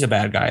 but he's a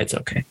bad guy. It's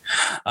okay.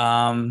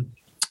 Have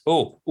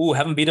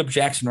him beat up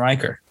Jackson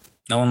Riker.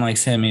 No one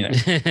likes him either.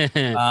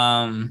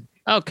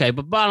 Okay,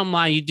 but bottom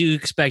line, you do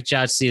expect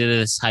John Cena to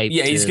this hype.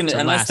 Yeah, he's gonna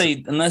unless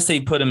they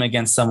put him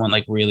against someone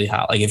like really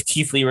hot. Like if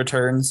Keith Lee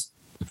returns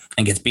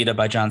and gets beat up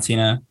by John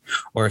Cena,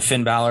 or if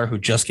Finn Balor, who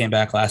just came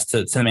back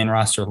to the main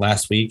roster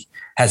last week,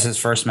 has his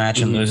first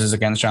match and loses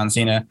against John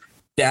Cena,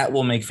 that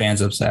will make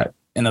fans upset.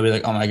 And they'll be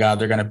like, oh my God,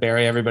 they're going to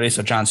bury everybody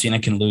so John Cena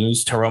can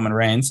lose to Roman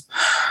Reigns.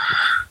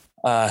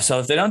 So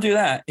if they don't do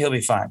that, he'll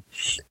be fine.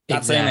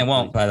 Not saying they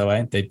won't, by the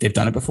way. They've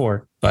done it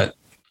before, but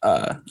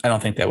I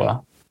don't think they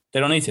will. They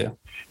don't need to.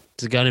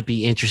 It's going to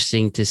be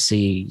interesting to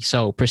see.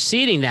 So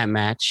preceding that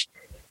match,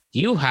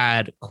 you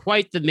had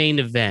quite the main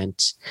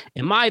event.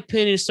 In my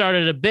opinion, it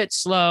started a bit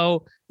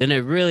slow. Then it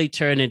really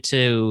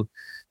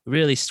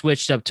really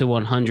switched up to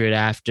 100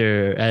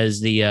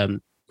 as the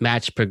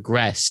match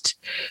progressed.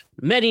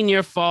 Many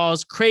near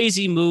falls,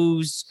 crazy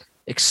moves,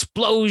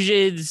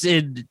 explosions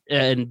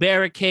and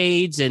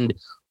barricades and,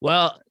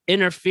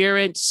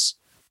 interference.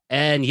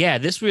 And yeah,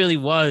 this really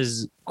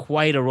was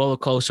quite a roller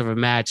coaster of a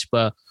match.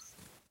 But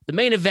the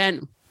main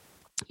event,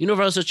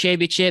 Universal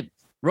Championship,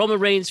 Roman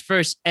Reigns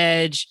first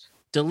Edge,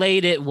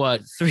 delayed it,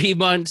 3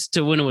 months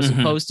to when it was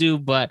supposed to,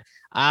 but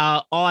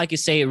all I could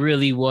say, it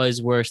really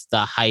was worth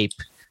the hype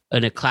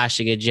in a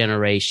clashing of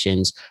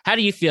generations. How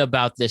do you feel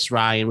about this,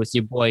 Ryan, with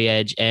your boy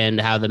Edge and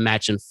how the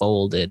match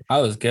unfolded? I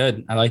was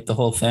good. I liked the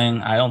whole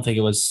thing. I don't think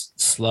it was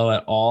slow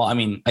at all. I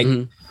mean,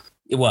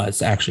 it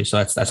was actually,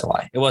 so that's a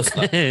lie. It was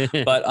slow.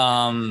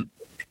 But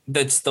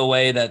that's the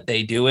way that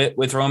they do it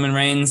with Roman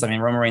Reigns. I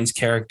mean, Roman Reigns'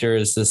 character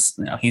is this,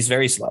 he's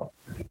very slow.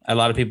 A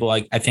lot of people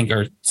I think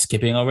are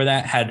skipping over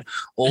that. Had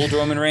old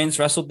Roman Reigns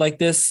wrestled like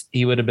this,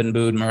 he would have been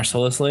booed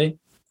mercilessly.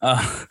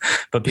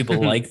 But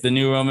people like the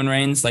new Roman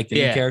Reigns, like the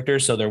new character,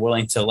 so they're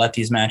willing to let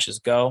these matches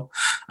go.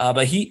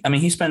 But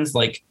he spends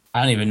like,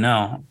 I don't even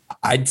know,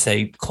 I'd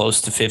say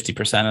close to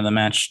 50% of the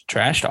match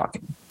trash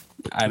talking.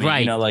 I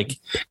mean, like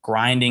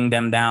grinding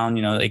them down,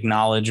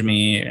 acknowledge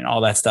me and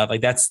all that stuff. Like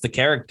that's the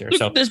character.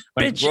 So this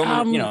bitch,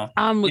 Roman,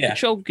 I'm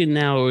choking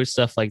now or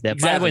stuff like that.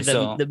 Exactly. By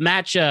the way, the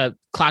match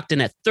clocked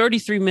in at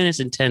 33 minutes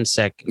and 10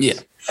 seconds. Yeah.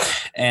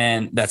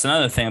 And that's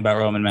another thing about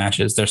Roman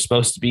matches. They're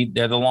supposed to be,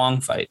 they're the long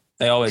fight.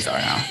 They always are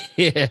now.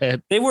 Yeah.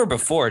 They were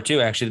before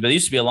too, actually, but it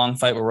used to be a long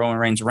fight where Roman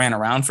Reigns ran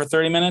around for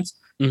 30 minutes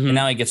and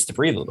now he gets to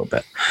breathe a little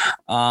bit.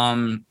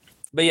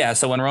 But yeah,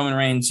 so when Roman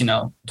Reigns,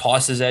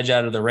 tosses Edge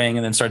out of the ring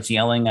and then starts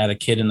yelling at a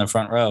kid in the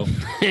front row,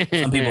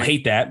 some people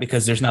hate that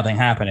because there's nothing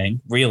happening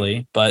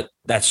really, but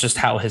that's just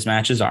how his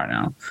matches are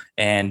now.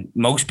 And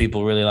most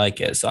people really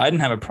like it. So I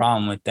didn't have a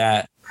problem with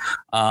that.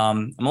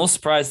 I'm a little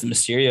surprised the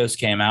Mysterios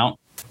came out,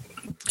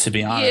 to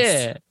be honest.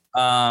 Yeah.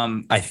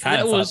 I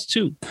kind of was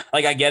too.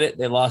 Like, I get it.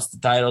 They lost the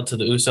title to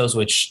the Usos,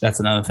 which that's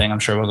another thing. I'm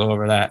sure we'll go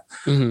over that.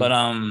 But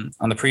on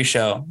the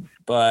pre-show,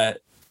 but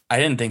I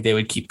didn't think they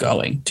would keep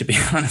going, to be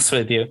honest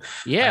with you.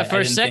 Yeah,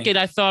 for a second,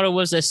 I thought it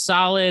was a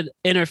solid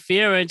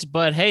interference,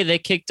 but hey, they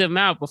kicked him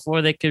out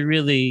before they could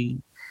really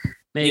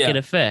make it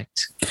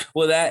effect.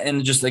 Well, that,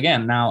 and just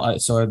again, now,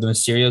 so are the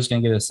Mysterios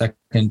going to get a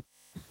second,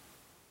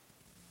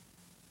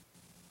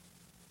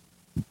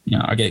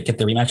 or get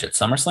the rematch at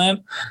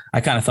SummerSlam?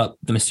 I kind of thought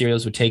the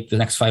Mysterios would take the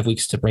next 5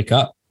 weeks to break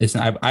up.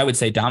 I would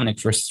say Dominic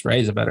versus Rey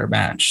is a better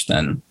match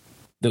than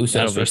the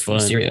Usos versus the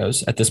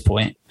Mysterios at this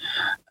point.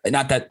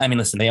 Not that, I mean,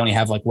 listen, they only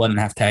have like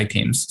 1.5 tag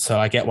teams, so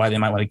I get why they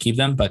might want to keep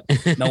them, but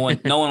no one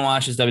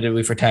watches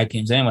WWE for tag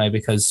teams anyway,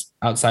 because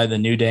outside the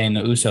New Day and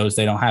the Usos,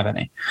 they don't have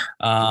any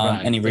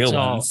real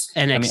ones.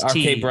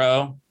 NXT. I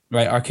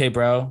mean, RK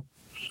Bro,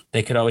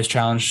 they could always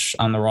challenge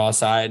on the Raw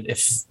side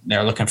if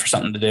they're looking for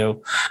something to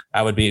do.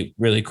 That would be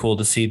really cool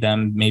to see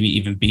them maybe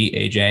even beat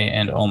AJ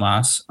and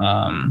Omos.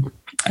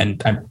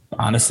 And I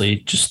honestly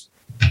just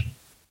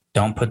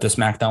don't put the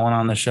SmackDown one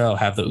on the show.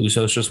 Have the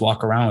Usos just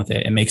walk around with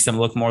it. It makes them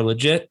look more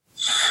legit.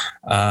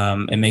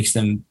 It makes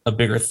them a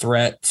bigger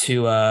threat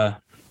to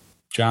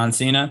John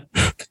Cena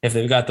if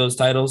they've got those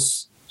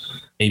titles.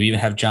 Maybe even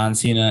have John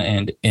Cena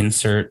and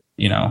insert,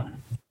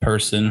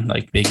 person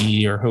like Big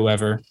E or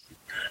whoever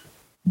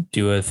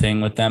do a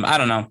thing with them. I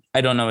don't know.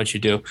 I don't know what you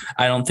do.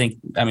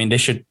 They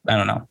should, I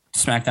don't know.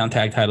 SmackDown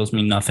tag titles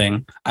mean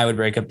nothing. I would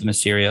break up the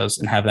Mysterios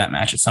and have that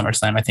match at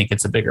SummerSlam. I think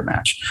it's a bigger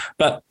match,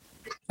 but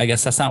I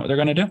guess that's not what they're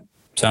going to do.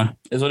 So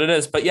is what it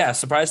is. But yeah,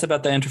 surprised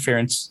about the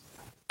interference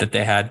that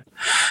they had.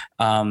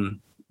 But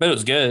it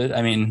was good.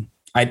 I mean,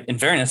 in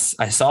fairness,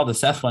 I saw the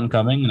Seth one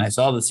coming and I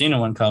saw the Cena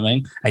one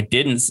coming. I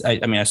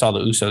saw the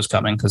Usos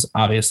coming because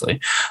obviously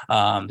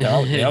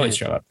they always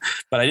show up.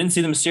 But I didn't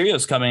see the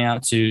Mysterios coming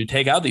out to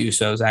take out the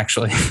Usos,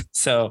 actually.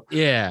 So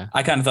yeah,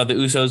 I kind of thought the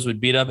Usos would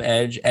beat up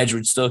Edge. Edge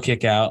would still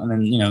kick out and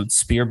then,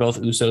 spear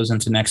both Usos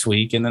into next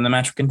week and then the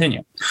match would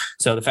continue.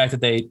 So the fact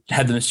that they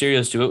had the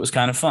Mysterios do it was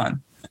kind of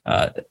fun.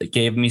 It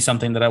gave me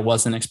something that I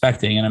wasn't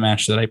expecting in a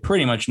match that I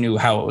pretty much knew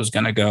how it was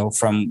going to go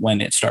from when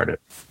it started.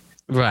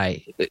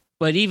 Right.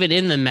 But even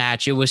in the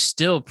match, it was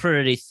still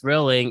pretty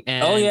thrilling.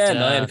 And, I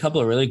had a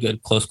couple of really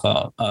good close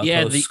calls.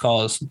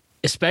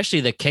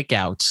 Especially the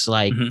kickouts.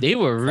 Like they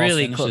were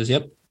really close.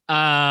 Yep.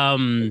 By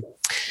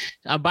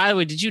the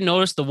way, did you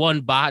notice the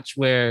one botch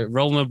where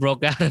Roman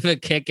broke out of a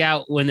kick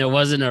out when there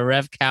wasn't a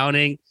ref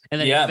counting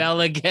and then he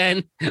fell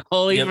again?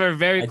 Only for a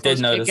very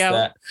close kick out.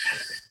 That.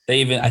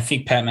 I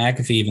think Pat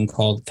McAfee even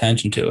called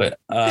attention to it,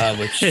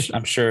 which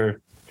I'm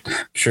sure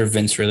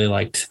Vince really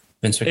liked.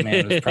 Vince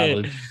McMahon was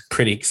probably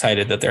pretty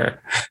excited that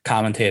their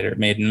commentator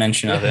made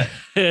mention of it.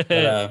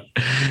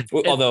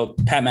 But, although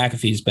Pat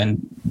McAfee's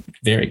been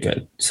very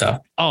good, so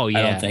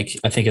I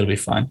think it'll be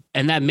fun.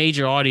 And that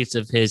major audience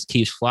of his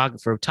keeps flocking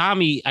for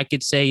Tommy. I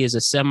could say is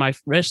a semi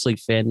wrestling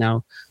fan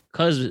now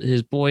because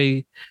his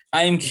boy.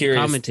 I am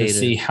curious to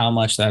see how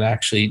much of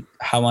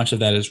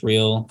that is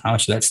real, how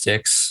much of that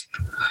sticks.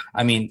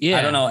 I mean,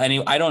 I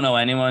don't know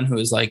anyone who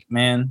is like,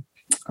 man,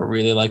 I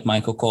really like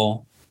Michael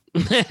Cole.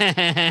 You know what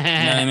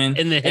I mean?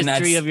 In the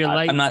history of your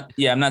life.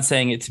 I'm not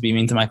saying it to be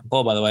mean to Michael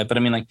Cole, by the way, but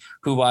I mean, like,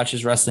 who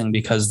watches wrestling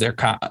because they're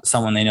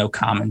someone they know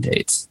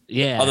commentates.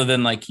 Yeah. Other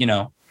than like,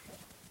 Mrs.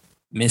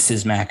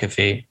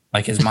 McAfee,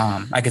 like his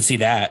mom. I could see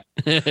that.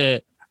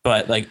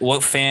 But like,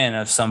 what fan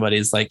of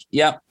somebody's like,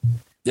 yep,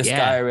 this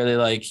guy I really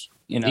like,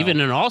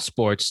 even in all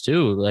sports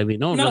too. I mean,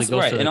 no one really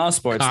goes to in all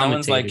sports. No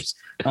one's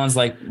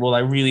like, well, I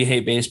really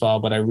hate baseball,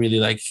 but I really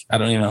like, I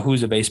don't even know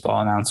who's a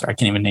baseball announcer. I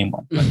can't even name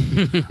one. But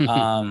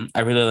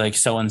I really like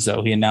so and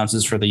so. He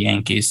announces for the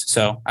Yankees,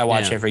 so I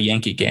watch every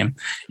Yankee game.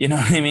 You know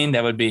what I mean?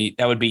 That would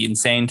be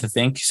insane to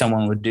think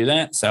someone would do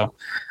that. So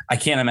I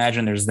can't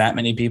imagine there's that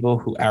many people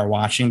who are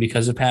watching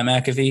because of Pat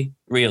McAfee,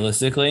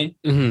 realistically.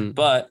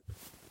 But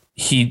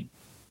he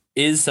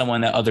is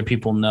someone that other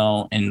people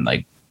know and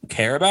like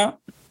care about.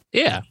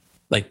 Yeah.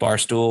 Like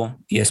Barstool,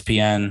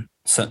 ESPN,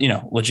 so,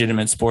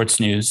 legitimate sports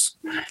news.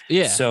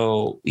 Yeah.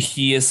 So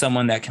he is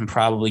someone that can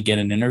probably get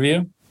an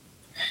interview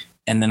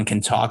and then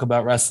can talk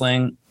about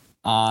wrestling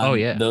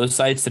on those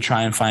sites to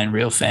try and find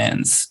real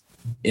fans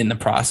in the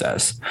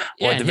process.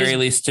 Or at the very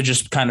least to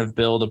just kind of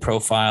build a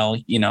profile,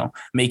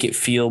 make it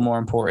feel more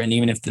important,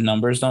 even if the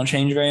numbers don't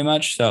change very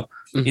much. So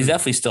he's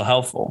definitely still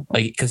helpful,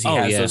 like, because he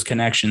has those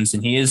connections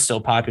and he is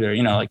still popular.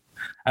 Like,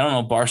 I don't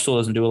know, Barstool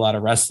doesn't do a lot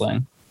of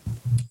wrestling.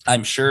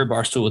 I'm sure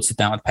Barstool would sit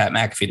down with Pat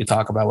McAfee to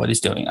talk about what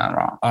he's doing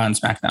on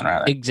SmackDown,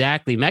 rather.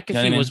 Exactly.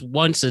 McAfee was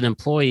once an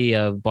employee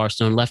of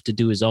Barstool and left to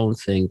do his own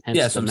thing. Hence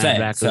that's what I'm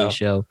saying. So,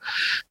 show.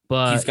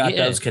 But he's got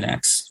those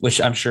connects, which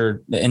I'm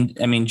sure. And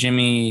I mean,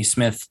 Jimmy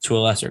Smith to a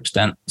lesser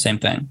extent, same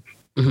thing.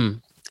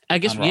 I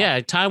guess,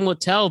 time will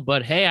tell.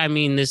 But hey, I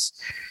mean, his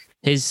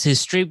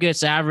stream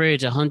gets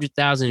average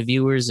 100,000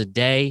 viewers a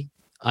day.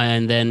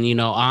 And then,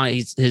 on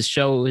his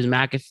show, his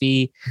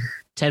McAfee,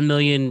 10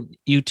 million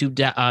 10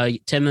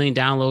 million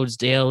downloads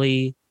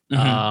daily. His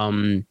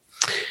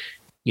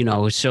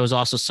show's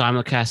also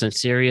simulcast on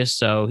Sirius.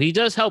 So he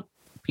does help.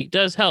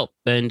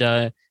 And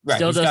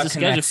still does the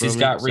schedule for him. He's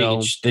got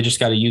reach. They just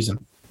got to use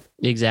him.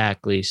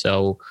 Exactly.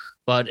 So,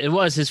 but it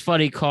was his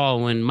funny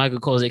call when Michael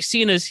Cole's like,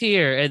 Cena's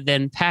here. And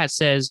then Pat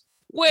says,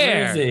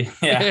 where is he?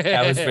 Yeah,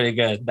 that was pretty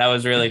good. That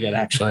was really good,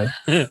 actually.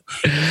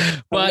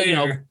 But,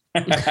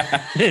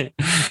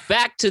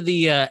 back to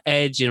the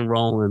Edge and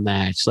Roman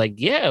match.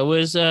 Like, it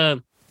was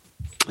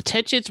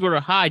tensions were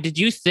high. Did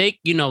you think,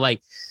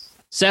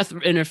 Seth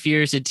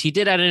interferes? He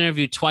did that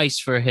interview twice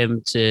for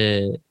him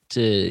to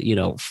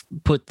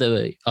put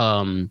the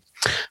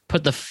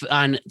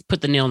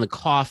nail in the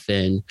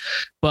coffin.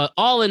 But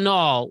all in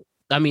all,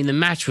 I mean, the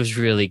match was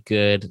really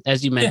good.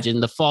 As you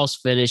mentioned, the false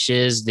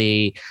finishes,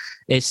 the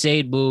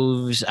insane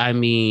moves. I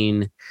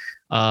mean,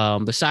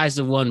 besides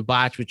the one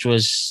botch, which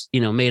was,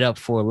 made up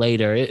for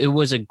later, it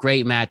was a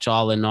great match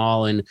all in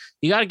all. And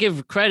you got to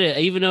give credit,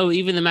 even though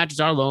the matches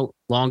are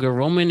longer,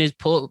 Roman is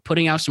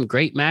putting out some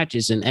great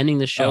matches and ending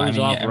the shows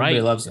off right.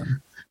 Everybody loves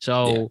him.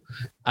 So,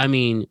 I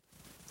mean,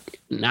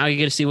 now you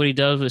get to see what he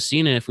does with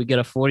Cena if we get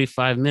a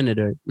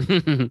 45-minute.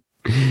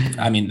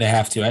 I mean, they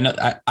have to. I know.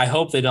 I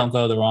hope they don't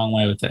go the wrong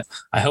way with it.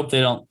 I hope they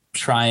don't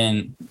try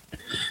and.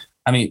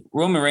 I mean,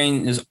 Roman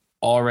Reigns is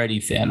already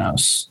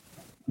Thanos,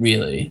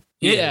 really.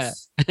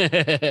 He's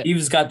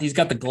got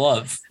the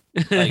glove.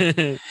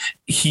 Like,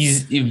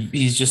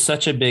 he's just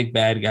such a big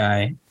bad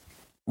guy.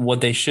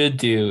 What they should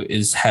do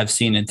is have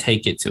Cena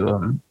take it to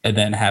him and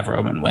then have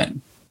Roman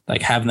win.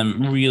 Like, have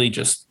them really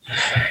just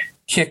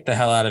kick the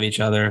hell out of each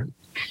other.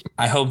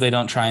 I hope they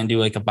don't try and do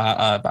like a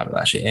Bobby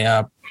Lashley,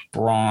 a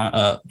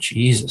Brock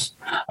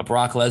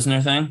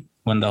Lesnar thing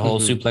when the whole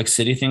Suplex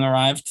City thing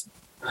arrived.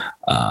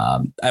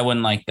 I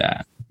wouldn't like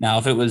that. Now,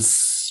 if it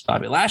was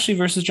Bobby Lashley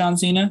versus John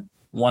Cena,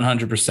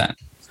 100%.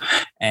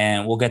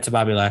 And we'll get to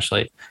Bobby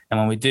Lashley. And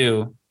when we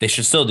do, they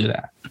should still do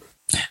that.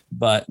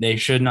 But they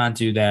should not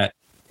do that.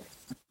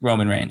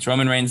 Roman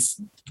Reigns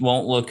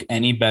won't look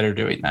any better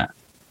doing that.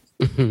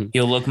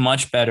 He'll look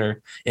much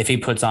better if he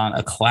puts on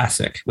a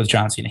classic with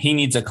John Cena. He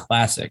needs a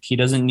classic. He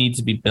doesn't need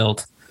to be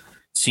built.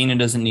 Cena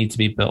doesn't need to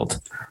be built.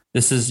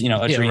 This is,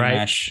 a dream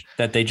match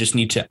that they just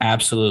need to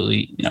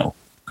absolutely,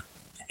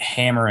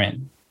 hammer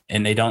in.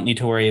 And they don't need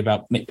to worry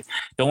about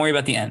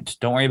the end.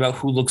 Don't worry about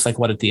who looks like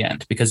what at the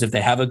end, because if they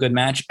have a good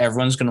match,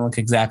 everyone's going to look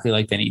exactly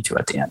like they need to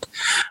at the end.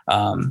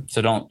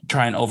 So don't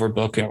try and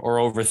overbook or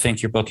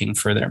overthink your booking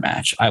for their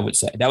match. I would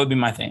say that would be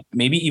my thing.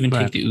 Maybe even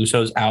take the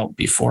Usos out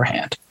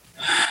beforehand.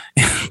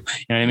 You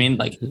know what I mean?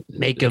 Like,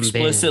 make them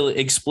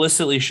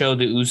explicitly show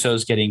the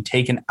Usos getting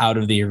taken out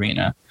of the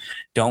arena.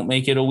 Don't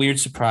make it a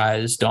weird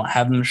surprise. Don't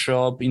have them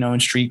show up, in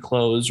street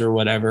clothes or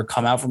whatever,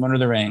 come out from under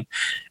the ring.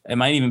 It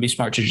might even be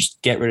smart to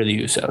just get rid of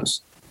the Usos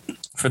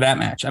for that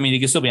match. I mean, he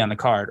can still be on the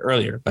card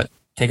earlier, but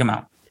take them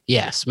out.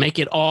 Yes. Make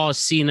it all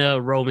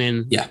Cena,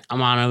 Roman,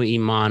 Mano y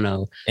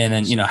Mano. And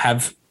then,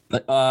 have, I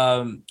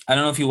don't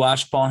know if you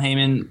watched Paul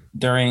Heyman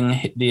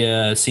during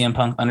the CM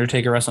Punk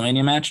Undertaker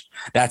WrestleMania match.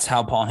 That's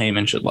how Paul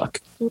Heyman should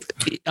look.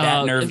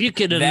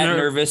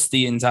 Nervous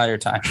the entire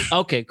time.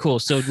 Okay, cool.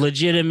 So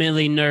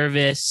legitimately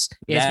nervous.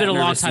 Yeah, it's been a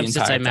long time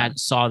since I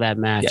saw that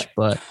match,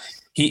 but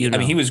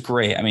he was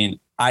great. I mean,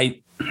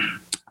 I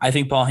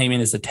think Paul Heyman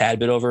is a tad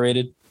bit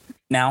overrated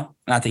now.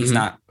 Not that he's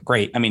not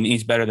great. I mean,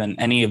 he's better than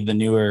any of the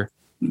newer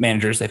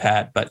managers they've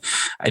had, but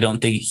I don't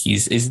think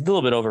he's a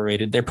little bit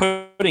overrated. They're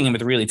putting him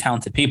with really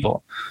talented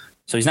people,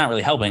 so he's not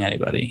really helping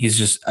anybody. He's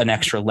just an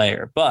extra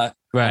layer. But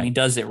when he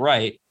does it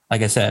right,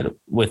 like I said,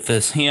 with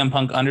this CM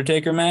Punk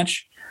Undertaker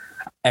match,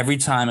 every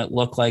time it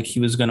looked like he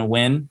was going to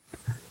win.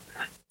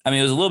 I mean,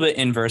 it was a little bit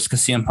inverse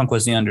because CM Punk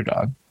was the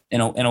underdog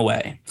in a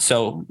way.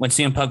 So when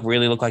CM Punk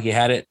really looked like he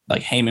had it,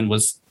 like Heyman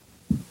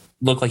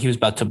looked like he was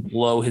about to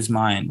blow his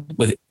mind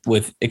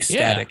with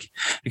ecstatic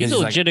because he's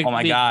like, oh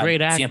my God,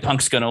 CM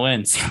Punk's going to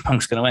win. CM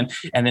Punk's going to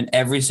win. And then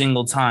every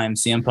single time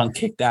CM Punk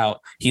kicked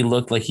out, he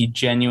looked like he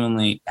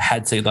genuinely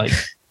had to like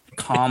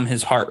calm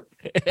his heart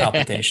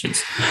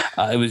palpitations.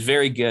 It was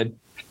very good.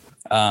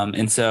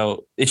 And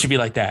so it should be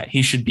like that.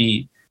 He should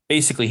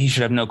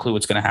have no clue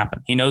what's going to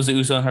happen. He knows the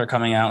Usos are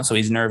coming out, so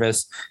he's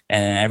nervous.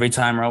 And every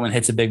time Roman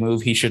hits a big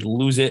move, he should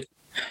lose it.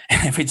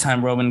 And every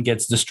time Roman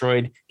gets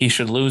destroyed, he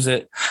should lose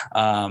it.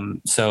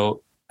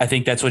 So I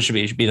think that's what it should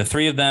be. It should be the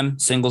three of them,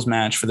 singles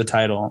match for the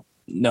title.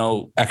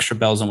 No extra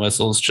bells and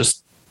whistles.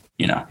 Just,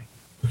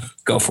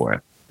 go for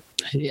it.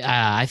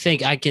 I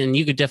think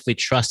you could definitely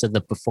trust that the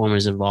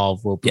performers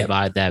involved will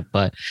provide that.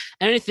 But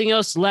anything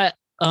else left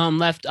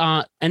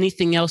on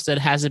anything else that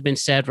hasn't been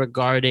said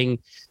regarding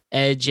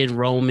Edge and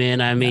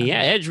Roman? I mean,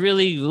 Edge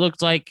really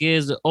looked like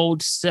his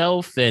old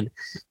self, and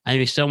I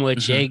mean,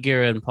 somewhat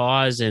Jaeger and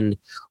Pause, and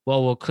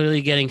we're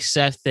clearly getting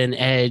Seth and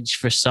Edge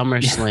for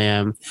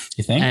SummerSlam.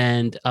 You think?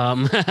 And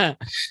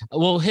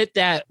we'll hit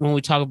that when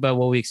we talk about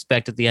what we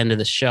expect at the end of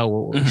the show.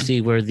 We'll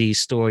see where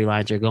these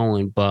storylines are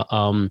going. But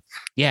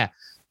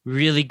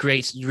really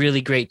great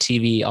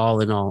TV all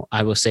in all.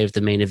 I will say, with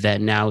the main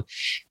event. Now,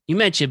 you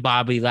mentioned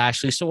Bobby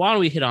Lashley, so why don't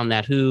we hit on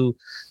that? Who,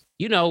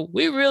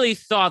 we really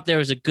thought there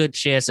was a good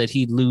chance that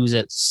he'd lose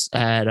at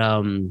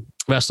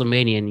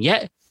WrestleMania, and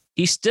yet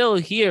he's still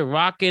here,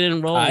 rocking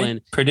and rolling.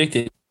 I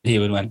predicted he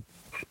would win.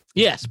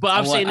 Yes, but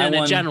I'm saying in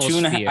a general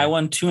sphere. I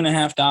won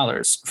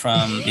 $2.50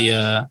 from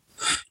the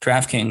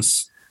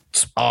DraftKings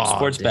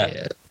sports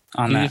bet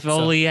on that. If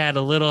only had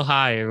a little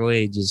higher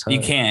wages. You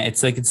can't.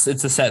 It's like it's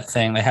a set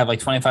thing. They have like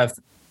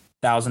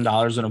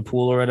 $25,000 in a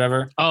pool or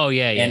whatever. Oh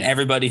yeah. And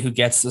everybody who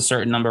gets a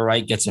certain number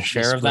right gets a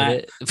share of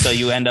that. So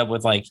you end up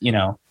with like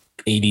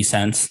 80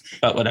 cents,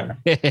 but whatever.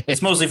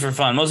 It's mostly for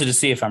fun, mostly to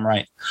see if I'm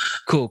right.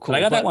 Cool. But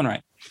I got that one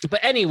right.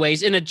 But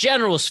anyways, in a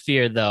general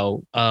sphere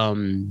though,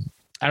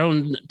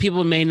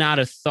 people may not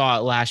have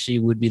thought Lashley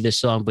would be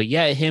this long, but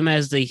yeah, him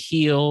as the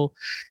heel,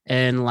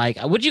 and like,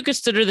 would you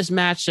consider this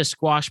match a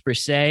squash per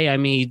se? I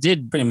mean, he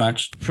did pretty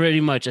much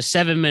a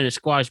 7-minute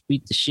squash,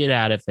 beat the shit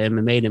out of him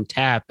and made him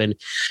tap. And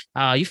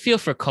you feel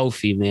for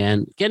Kofi,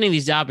 man, getting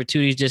these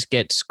opportunities just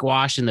get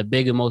squashed in the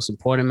big and most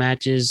important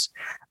matches.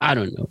 I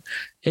don't know.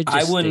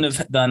 I wouldn't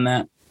have done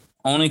that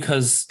only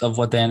because of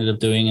what they ended up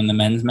doing in the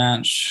men's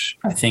match.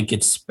 I think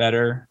it's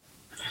better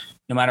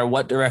no matter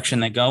what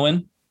direction they go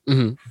in.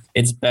 Mm-hmm.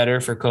 It's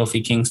better for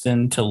Kofi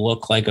Kingston to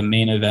look like a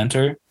main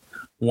eventer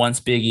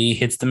once Big E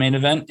hits the main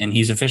event, and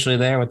he's officially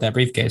there with that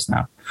briefcase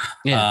now.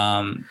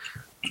 Yeah. And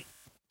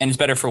it's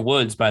better for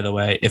Woods, by the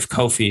way, if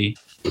Kofi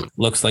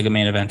looks like a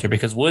main eventer,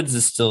 because Woods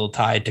is still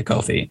tied to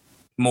Kofi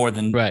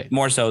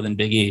more so than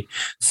Big E.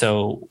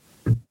 So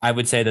I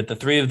would say that the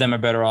three of them are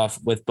better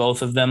off with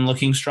both of them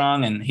looking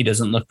strong, and he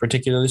doesn't look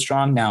particularly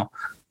strong. Now,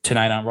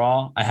 tonight on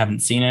Raw, I haven't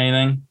seen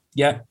anything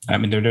yet. I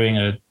mean, they're doing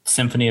a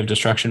Symphony of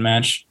Destruction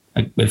match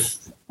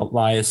with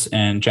Elias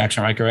and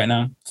Jackson Riker right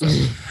now, so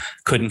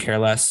couldn't care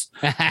less.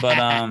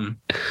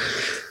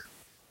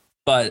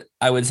 But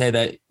I would say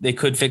that they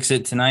could fix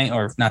it tonight,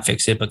 or not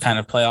fix it, but kind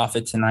of play off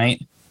it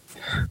tonight.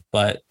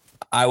 But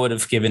I would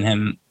have given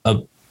him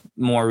a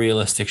more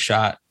realistic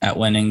shot at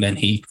winning than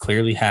he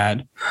clearly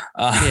had.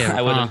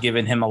 I would have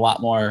given him a lot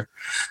more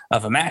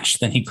of a match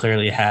than he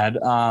clearly had.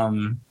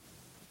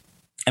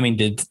 I mean,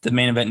 did the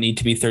main event need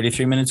to be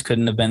 33 minutes?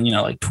 Couldn't have been,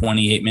 like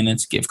 28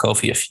 minutes. Give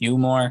Kofi a few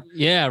more.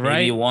 Yeah, right.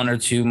 Maybe one or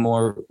two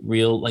more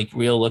real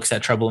looks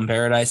at Trouble in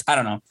Paradise. I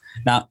don't know.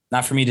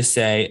 Not for me to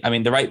say. I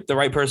mean, the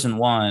right person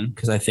won,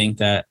 because I think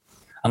that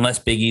unless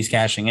Big E's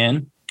cashing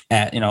in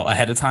at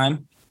ahead of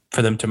time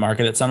for them to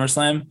market at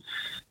SummerSlam,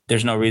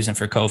 there's no reason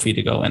for Kofi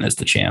to go in as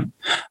the champ.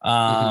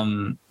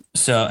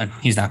 So, and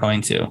he's not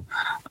going to.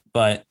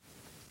 But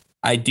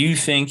I do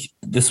think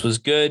this was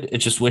good. I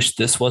just wish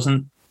this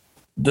wasn't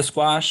the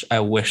squash. I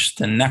wish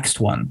the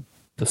next one,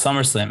 the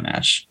SummerSlam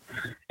match,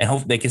 and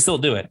hope they can still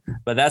do it,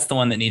 but that's the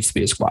one that needs to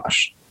be a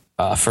squash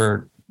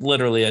for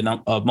literally a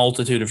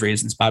multitude of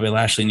reasons. Bobby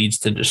Lashley needs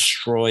to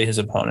destroy his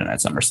opponent at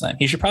SummerSlam.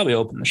 He should probably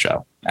open the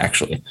show,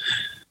 actually,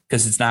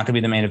 because it's not going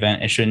to be the main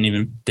event. They shouldn't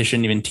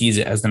even tease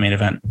it as the main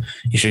event.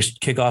 He should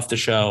kick off the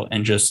show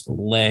and just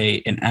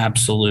lay an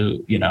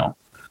absolute,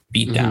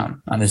 beat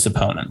down on his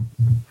opponent.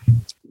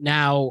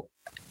 Now,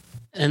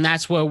 and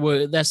that's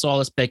that's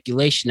all a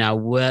speculation now.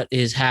 What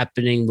is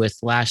happening with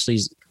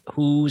Lashley's?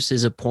 Who's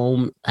his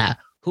opponent?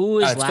 Who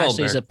is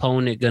Lashley's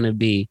opponent going to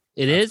be?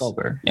 That's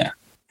Goldberg. Yeah,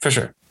 for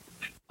sure.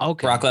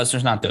 Okay. Brock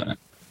Lesnar's not doing it.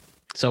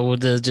 So we'll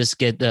just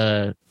get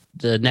the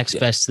next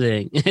best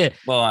thing.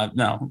 Well,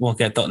 no, we'll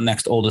get the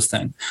next oldest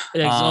thing.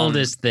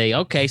 Oldest thing.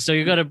 Okay, so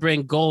you're going to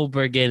bring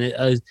Goldberg in,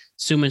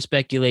 assuming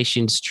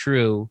speculation's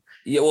true.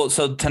 Yeah, well,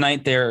 so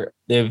tonight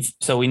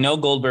so we know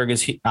Goldberg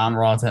is on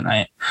Raw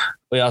tonight.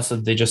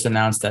 they just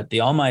announced that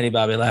the almighty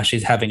Bobby Lashley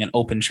is having an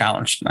open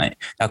challenge tonight.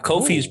 Now,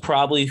 Kofi is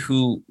probably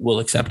who will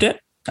accept it.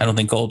 I don't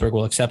think Goldberg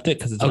will accept it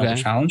because it's an open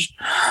challenge,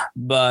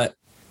 but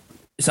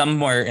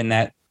somewhere in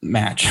that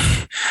match,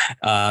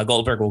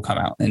 Goldberg will come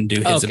out and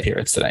do his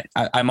appearance tonight.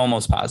 I'm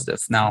almost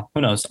positive. Now,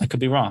 who knows? I could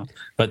be wrong,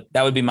 but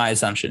that would be my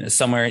assumption, is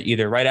somewhere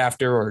either right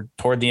after or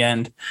toward the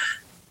end,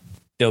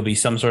 there'll be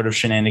some sort of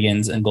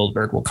shenanigans and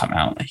Goldberg will come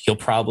out. He'll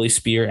probably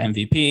spear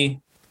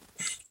MVP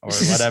or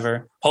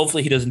whatever.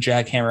 Hopefully he doesn't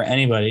jackhammer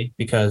anybody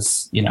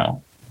because,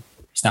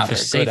 he's not for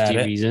very good at it.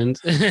 safety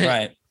reasons.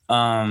 Right.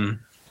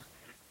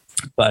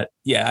 But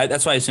yeah,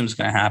 that's what I assume is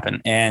going to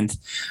happen. And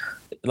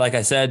like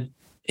I said,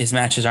 his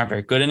matches aren't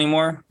very good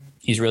anymore.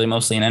 He's really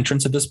mostly an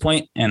entrance at this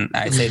point. And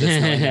I say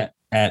this knowing that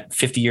at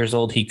 50 years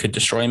old, he could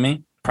destroy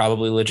me,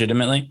 probably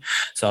legitimately.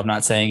 So I'm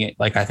not saying it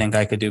like I think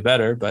I could do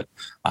better, but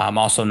I'm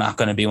also not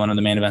going to be one of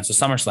the main events of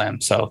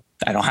SummerSlam. So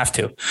I don't have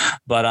to.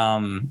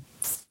 But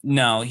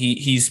no,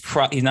 he's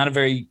not a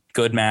very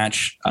good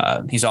match.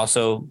 He's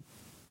also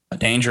a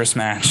dangerous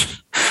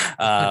match.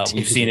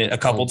 We've seen it a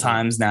couple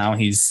times now.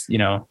 He's,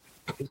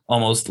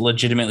 almost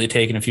legitimately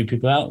taken a few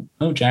people out.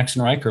 Oh,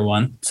 Jackson Riker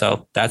won.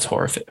 So that's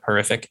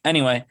horrific.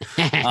 Anyway,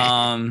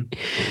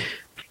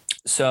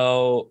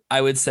 so I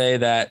would say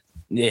that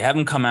they have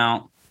him come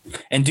out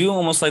and do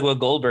almost like what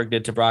Goldberg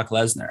did to Brock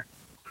Lesnar,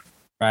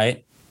 right?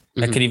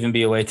 Mm-hmm. That could even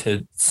be a way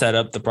to set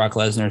up the Brock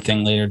Lesnar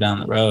thing later down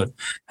the road.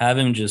 Have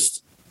him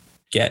just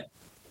get,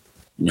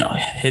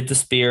 hit the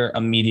spear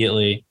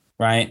immediately,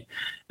 right?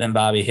 Then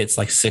Bobby hits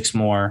like 6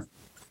 more.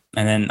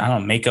 And then, I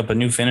don't know, make up a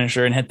new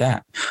finisher and hit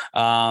that.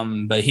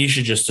 But he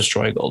should just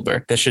destroy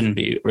Goldberg. That shouldn't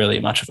be really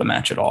much of a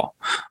match at all.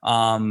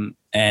 And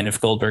if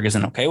Goldberg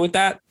isn't okay with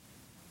that,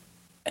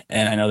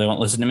 and I know they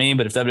won't listen to me,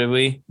 but if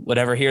WWE would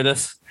ever hear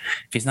this,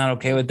 if he's not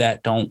okay with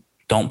that, don't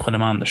put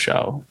him on the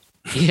show.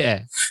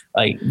 Yeah.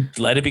 Like,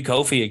 let it be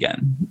Kofi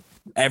again.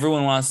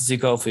 Everyone wants to see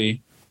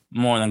Kofi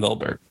more than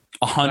Goldberg.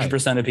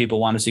 100% of people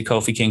want to see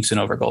Kofi Kingston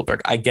over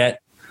Goldberg. I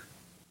get,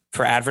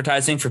 for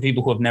advertising, for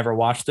people who have never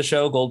watched the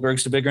show,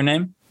 Goldberg's the bigger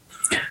name.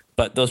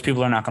 But those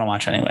people are not going to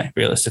watch anyway,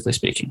 realistically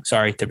speaking.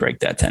 Sorry to break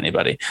that to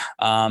anybody.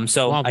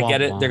 So I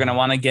get it. They're going to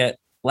want to get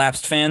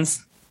lapsed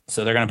fans.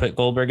 So they're going to put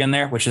Goldberg in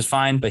there, which is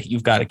fine. But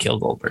you've got to kill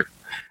Goldberg.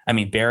 I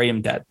mean, bury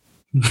him dead.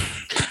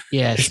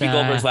 Yes. It should be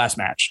Goldberg's last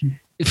match.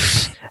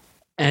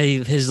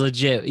 His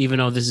legit, even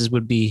though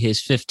would be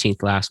his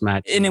 15th last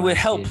match. And it would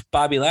help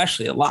Bobby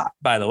Lashley a lot,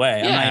 by the way.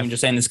 Yeah. I'm not even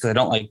just saying this because I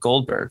don't like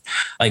Goldberg.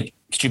 Like,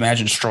 could you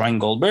imagine destroying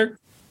Goldberg?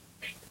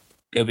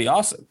 It would be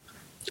awesome.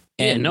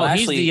 And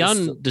Lashley, he's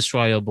the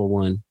undestroyable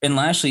one. And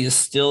Lashley is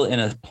still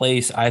in a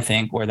place, I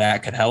think, where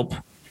that could help.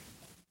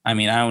 I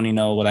mean, I only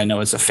know what I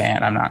know as a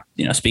fan. I'm not,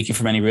 speaking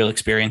from any real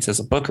experience as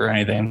a booker or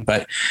anything,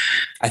 but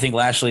I think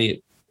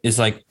Lashley is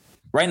like,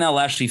 right now,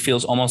 Lashley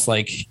feels almost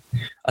like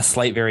a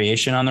slight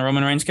variation on the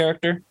Roman Reigns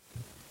character.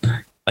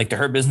 Like, the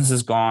Hurt Business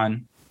is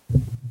gone,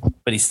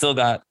 but he's still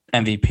got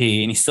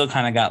MVP and he still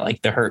kind of got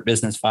like the Hurt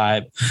Business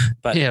vibe,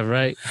 but yeah,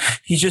 right.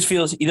 He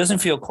doesn't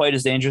feel quite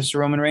as dangerous to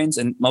Roman Reigns,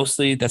 and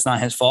mostly that's not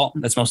his fault.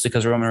 That's mostly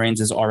because Roman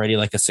Reigns is already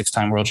like a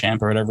 6-time world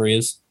champ or whatever he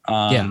is.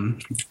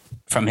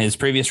 From his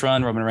previous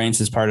run, Roman Reigns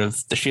is part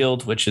of the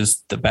Shield, which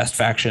is the best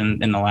faction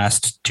in the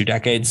last 2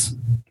 decades,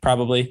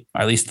 probably,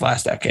 or at least the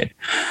last decade.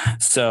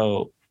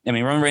 So, I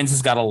mean, Roman Reigns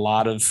has got a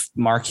lot of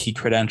marquee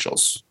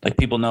credentials. Like,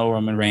 people know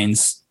Roman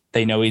Reigns.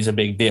 They know he's a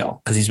big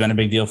deal because he's been a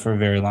big deal for a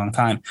very long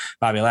time.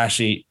 Bobby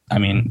Lashley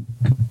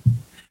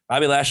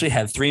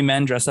had 3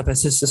 men dressed up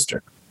as his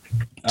sister.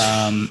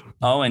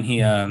 And he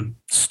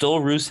stole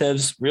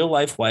Rusev's real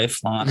life wife,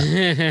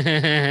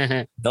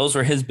 Lana. Those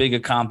were his big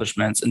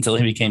accomplishments until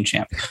he became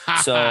champ.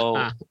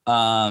 So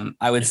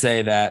I would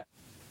say that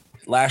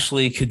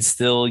Lashley could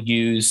still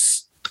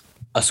use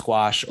a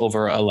squash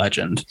over a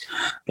legend,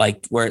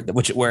 like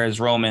whereas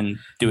Roman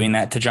doing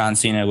that to John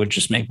Cena would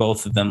just make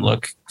both of them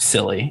look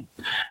silly.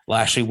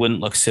 Lashley wouldn't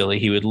look silly;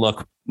 he would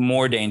look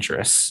more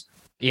dangerous.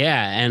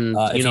 Yeah, and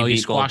he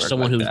squashed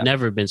someone who's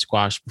never been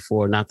squashed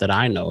before, not that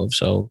I know of.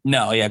 So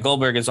no, yeah,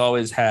 Goldberg has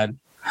always been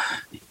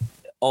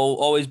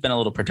a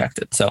little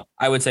protected. So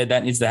I would say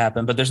that needs to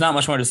happen. But there's not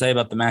much more to say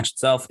about the match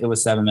itself. It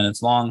was 7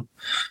 minutes long;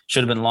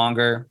 should have been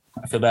longer.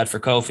 I feel bad for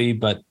Kofi,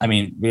 but I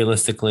mean,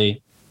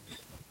 realistically,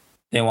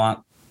 they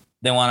want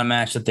a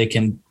match that they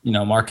can,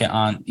 market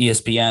on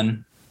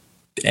ESPN,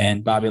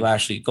 and Bobby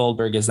Lashley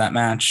Goldberg is that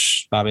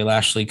match. Bobby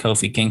Lashley,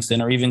 Kofi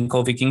Kingston, or even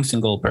Kofi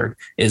Kingston Goldberg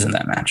is in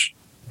that match.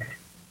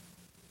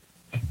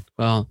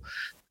 Well,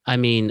 I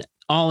mean,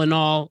 all in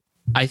all,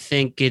 I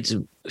think it's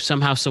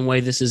somehow, some way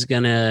this is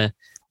going to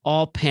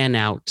all pan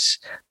out.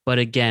 But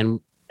again,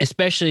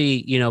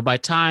 especially, by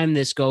time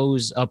this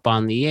goes up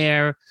on the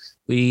air,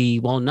 we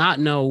will not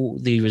know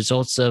the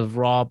results of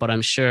Raw, but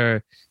I'm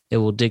sure it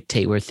will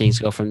dictate where things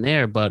go from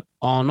there. But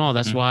all in all,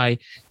 that's why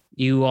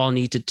you all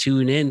need to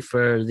tune in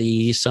for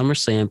the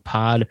SummerSlam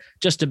pod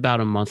just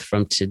about a month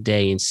from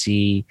today and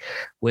see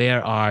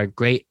where our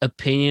great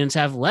opinions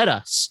have led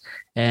us.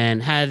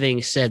 And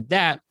having said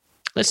that,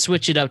 let's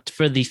switch it up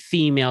for the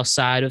female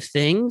side of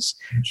things.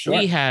 Sure.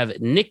 We have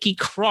Nikki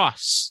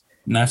Cross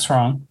And that's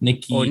wrong.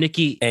 Nikki Or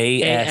Nikki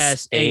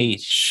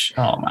ASH.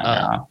 Oh my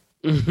god.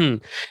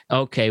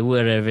 Okay,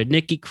 whatever.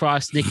 Nikki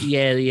Cross, Nikki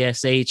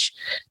ASH,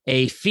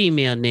 a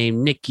female named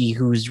Nikki,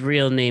 whose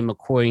real name,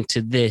 according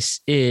to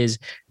this, is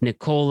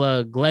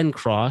Nicola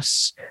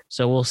Glencross.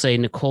 So we'll say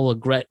Nicola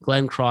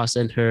Glencross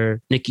and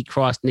her Nikki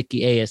Cross,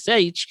 Nikki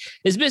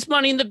ASH, is Miss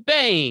Money in the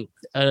Bank,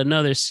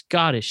 another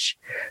Scottish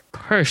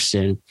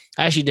person.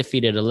 I actually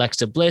defeated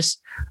Alexa Bliss.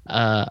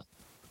 I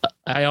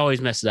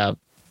always mess it up.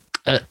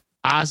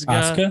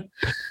 Asuka.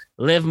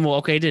 Liv Morgan.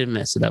 Okay, didn't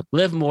mess it up.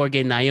 Liv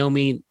Morgan,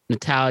 Naomi,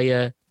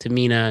 Natalia,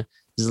 Tamina,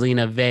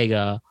 Zelina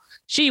Vega.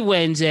 She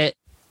wins it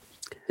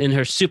in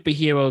her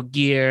superhero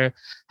gear.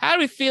 How do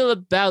we feel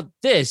about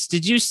this?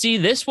 Did you see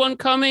this one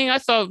coming? I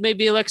thought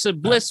maybe Alexa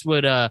Bliss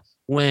would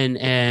win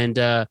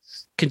and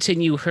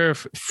continue her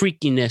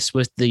freakiness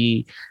with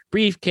the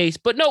briefcase,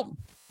 but nope.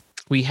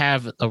 We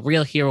have a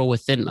real hero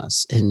within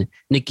us in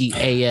Nikki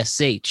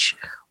ASH.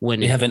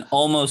 Winning. We have an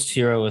almost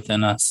hero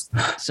within us.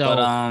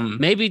 So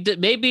maybe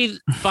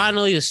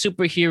finally the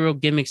superhero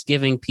gimmick's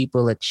giving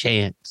people a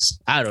chance.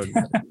 I don't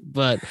know.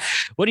 But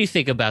what do you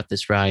think about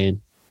this,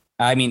 Ryan?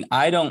 I mean,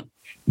 I don't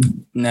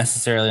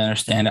necessarily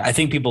understand it. I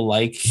think people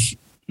like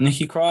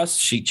Nikki Cross.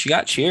 She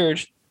got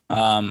cheered,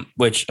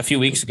 which a few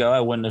weeks ago I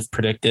wouldn't have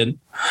predicted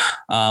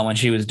when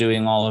she was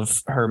doing all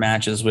of her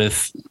matches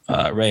with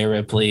Rhea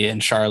Ripley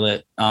and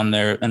Charlotte in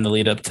the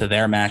lead up to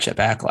their match at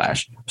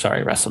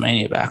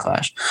WrestleMania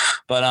Backlash.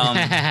 But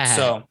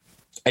so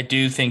I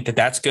do think that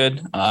that's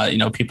good.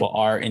 People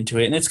are into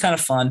it and it's kind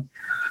of fun.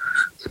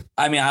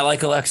 I mean, I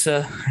like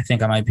Alexa. I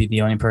think I might be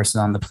the only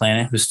person on the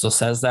planet who still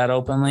says that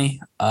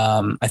openly.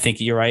 I think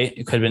you're right.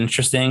 It could have been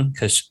interesting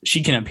because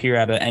she can appear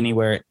out of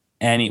anywhere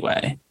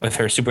anyway with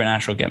her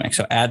supernatural gimmick.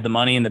 So add the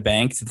Money in the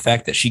Bank to the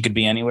fact that she could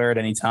be anywhere at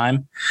any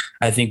time,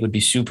 I think would be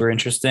super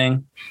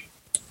interesting.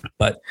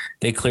 But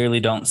they clearly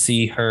don't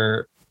see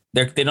her.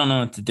 They don't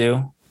know what to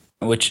do,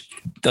 which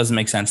doesn't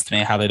make sense to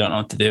me how they don't know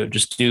what to do.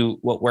 Just do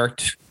what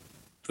worked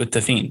with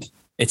The Fiend.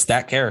 It's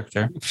that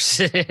character.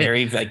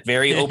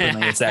 very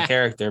openly, it's that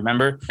character.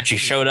 Remember, she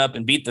showed up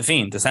and beat The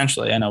Fiend,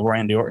 essentially. I know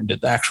Randy Orton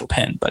did the actual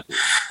pin, but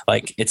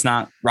it's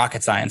not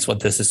rocket science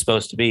what this is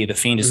supposed to be. The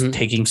Fiend is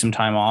taking some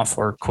time off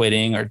or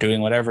quitting or doing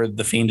whatever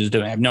The Fiend is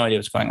doing. I have no idea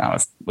what's going on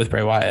with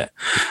Bray Wyatt.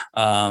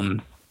 But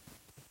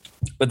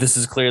this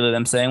is clearly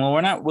them saying, well,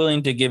 we're not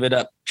willing to give it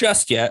up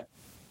just yet.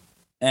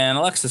 And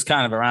Alexa's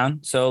kind of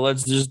around, so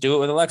let's just do it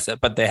with Alexa.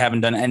 But they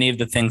haven't done any of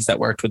the things that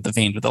worked with The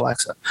Fiend with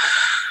Alexa.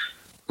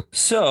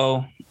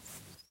 So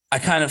I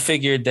kind of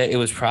figured that it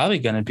was probably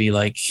going to be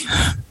I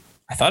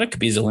thought it could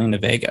be Zelina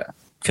Vega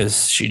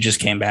because she just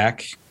came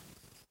back.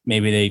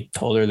 Maybe they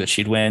told her that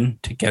she'd win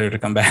to get her to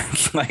come back.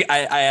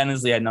 I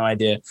honestly had no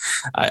idea.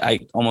 I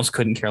almost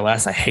couldn't care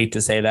less. I hate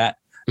to say that.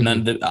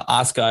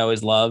 Asuka I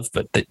always loved,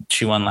 but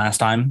she won last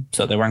time,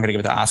 so they weren't going to give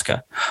it to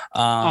Asuka.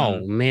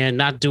 Oh man,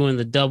 not doing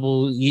the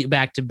double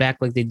back to back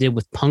like they did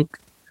with Punk.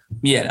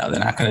 Yeah, no, they're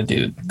not going to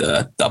do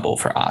the double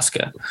for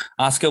Asuka.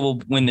 Asuka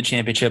will win the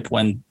championship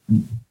when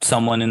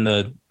someone in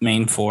the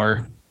main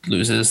four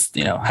loses,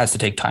 has to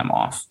take time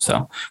off.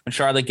 So when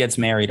Charlotte gets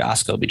married,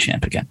 Asuka will be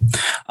champ again.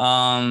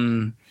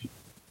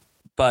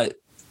 But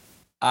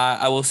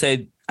I will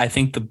say, I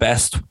think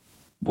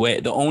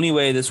the only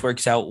way this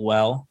works out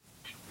well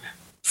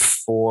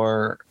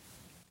for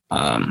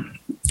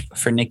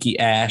Nikki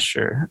Ash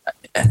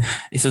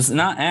it's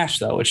not Ash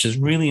though, which is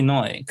really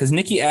annoying because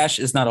Nikki Ash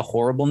is not a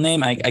horrible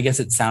name. I guess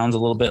it sounds a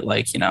little bit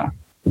like,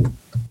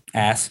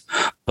 ass,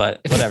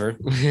 but whatever.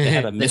 They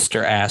had a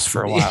Mr. Ass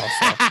for a while.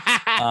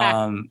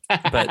 So.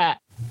 But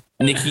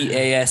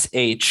Nikki ASH,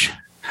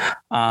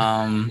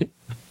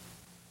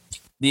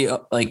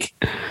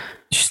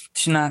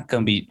 she's not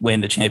going to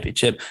win the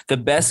championship. The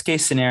best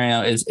case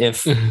scenario is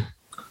if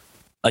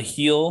a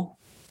heel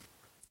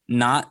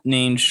not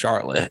named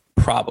Charlotte,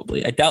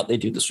 probably. I doubt they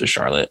do this with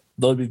Charlotte,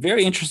 though it'd be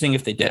very interesting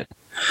if they did.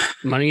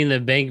 Money in the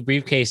Bank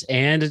briefcase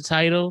and a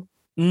title?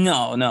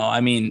 No.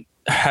 I mean,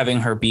 having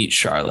her beat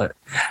Charlotte.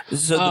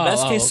 So the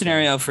best case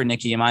scenario for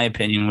Nikki, in my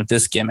opinion, with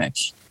this gimmick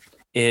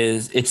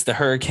is it's the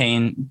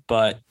Hurricane,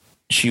 but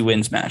she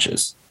wins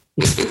matches.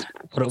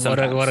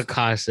 What a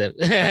concept.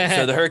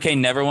 So the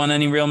Hurricane never won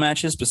any real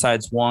matches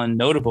besides one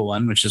notable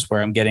one, which is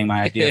where I'm getting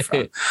my idea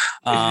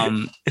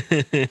from.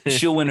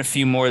 She'll win a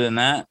few more than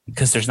that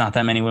because there's not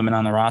that many women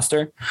on the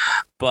roster.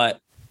 But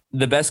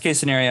the best case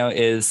scenario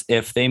is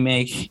if they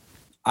make,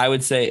 I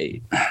would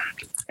say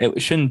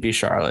it shouldn't be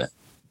Charlotte,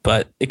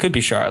 but it could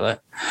be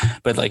Charlotte.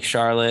 But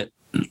Charlotte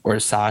or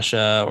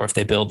Sasha, or if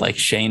they build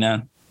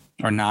Shayna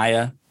or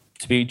Nia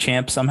to be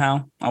champ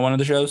somehow on one of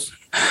the shows.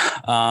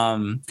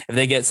 If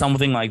they get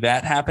something like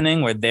that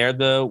happening where they're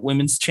the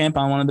women's champ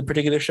on one of the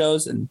particular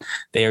shows and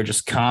they are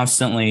just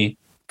constantly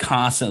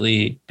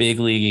big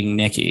leaguing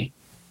Nikki,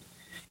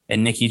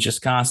 and Nikki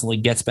just constantly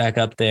gets back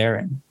up there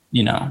and,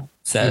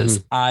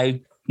 says,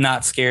 I'm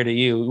not scared of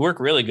you. We work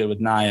really good with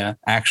Nia,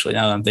 actually,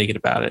 now that I'm thinking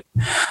about it.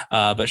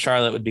 But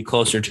Charlotte would be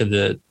closer to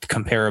the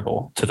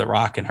comparable to The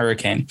Rock and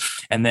Hurricane.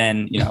 And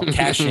then,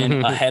 cash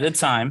in ahead of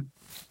time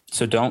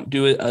So don't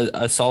do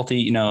a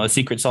salty, a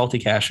secret salty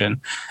cash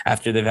in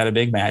after they've had a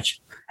big match.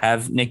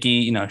 Have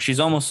Nikki, she's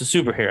almost a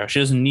superhero. She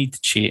doesn't need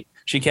to cheat.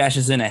 She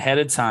cashes in ahead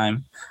of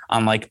time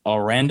on like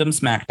a random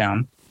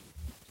SmackDown.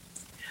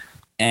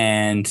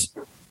 And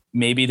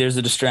maybe there's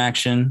a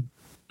distraction,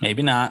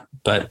 maybe not,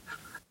 but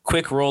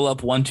quick roll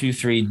up 1, 2,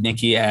 3,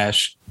 Nikki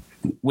Ash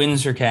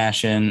wins her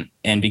cash in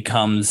and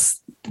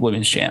becomes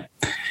women's champ.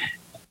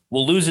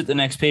 We'll lose it the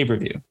next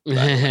pay-per-view.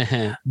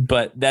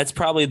 But that's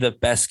probably the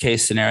best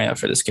case scenario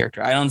for this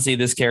character. I don't see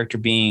this character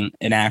being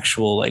an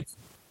actual like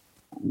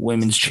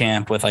women's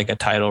champ with like a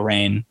title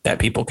reign that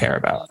people care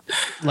about.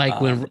 Like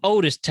when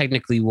Otis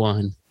technically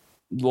won.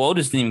 Well,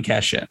 Otis didn't even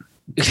cash in.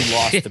 He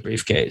lost the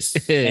briefcase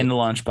and the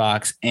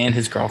lunchbox and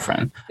his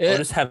girlfriend.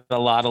 Otis had a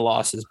lot of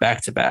losses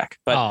back to back.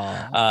 But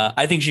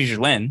I think she should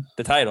win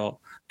the title.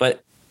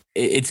 But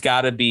it's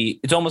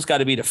almost got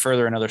to be to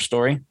further another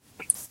story.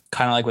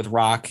 Kind of like with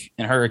Rock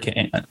and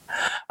Hurricane.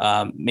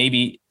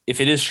 Maybe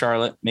if it is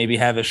Charlotte, maybe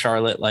have a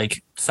Charlotte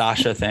like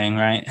Sasha thing,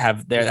 right?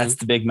 That's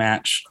the big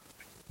match.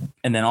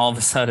 And then all of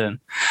a sudden,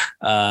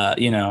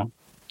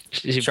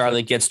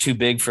 Charlotte gets too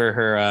big for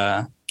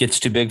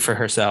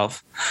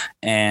herself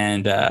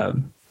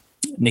and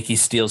Nikki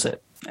steals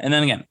it. And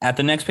then again, at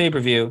the next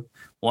pay-per-view,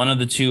 one of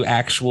the two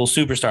actual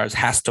superstars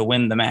has to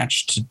win the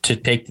match to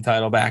take the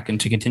title back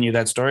and to continue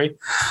that story.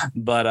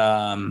 But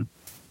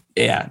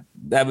yeah,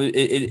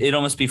 it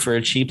almost be for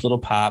a cheap little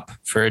pop,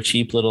 for a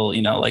cheap little,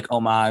 like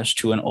homage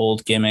to an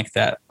old gimmick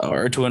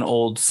or to an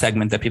old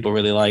segment that people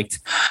really liked.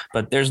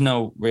 But there's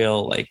no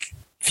real like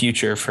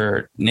future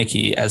for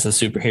Nikki as a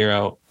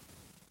superhero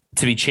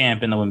to be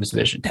champ in the women's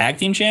division. Tag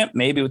team champ,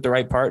 maybe with the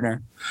right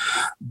partner.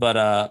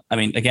 But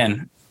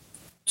again,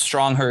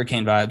 strong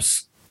Hurricane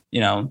vibes.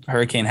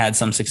 Hurricane had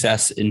some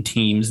success in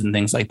teams and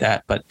things like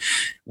that, but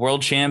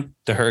world champ,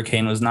 the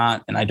Hurricane was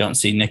not. And I don't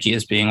see Nikki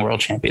as being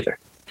world champ either.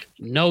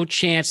 No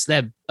chance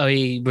that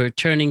a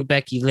returning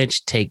Becky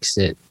Lynch takes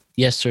it.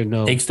 Yes or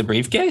no? Takes the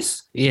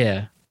briefcase?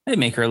 Yeah. That'd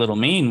make her a little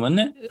mean,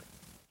 wouldn't it?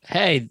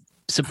 Hey,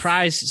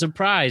 surprise,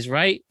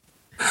 right?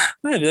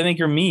 That'd make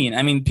her mean.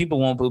 I mean, people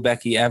won't boo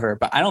Becky ever,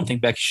 but I don't think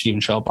Becky should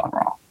even show up on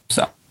Raw.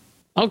 So.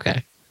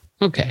 Okay.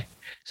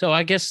 So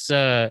I guess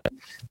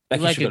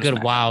like a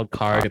good wild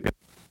card.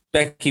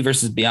 Becky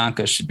versus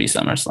Bianca should be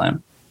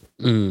SummerSlam.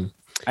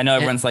 I know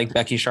everyone's like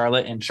Becky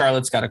Charlotte, and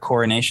Charlotte's got a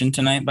coronation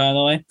tonight, by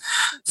the way.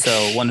 So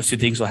one of two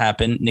things will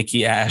happen.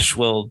 Nikki Ash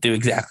will do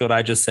exactly what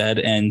I just said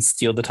and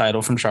steal the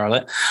title from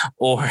Charlotte,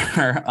 or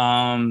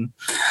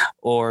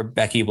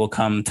Becky will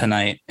come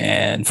tonight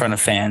in front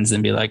of fans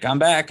and be like, I'm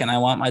back and I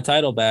want my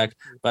title back.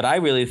 But I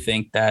really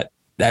think that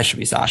should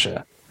be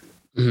Sasha.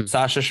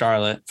 Sasha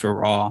Charlotte for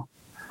Raw.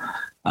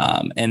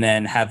 And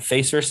then have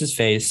face versus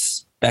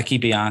face, Becky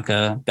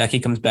Bianca.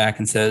 Becky comes back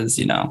and says,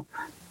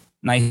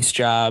 nice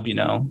job,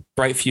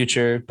 bright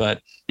future,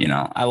 but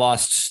I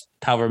lost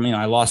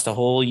I lost a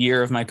whole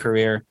year of my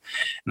career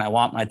and I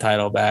want my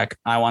title back.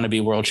 I want to be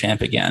world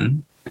champ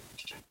again.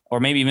 Or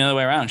maybe the other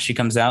way around. She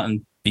comes out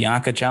and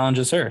Bianca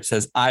challenges her,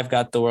 says, I've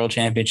got the world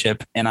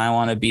championship and I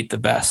want to beat the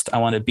best. I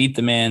want to beat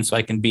the man so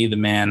I can be the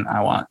man.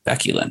 I want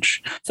Becky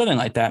Lynch. Something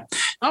like that.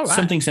 All right.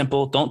 Something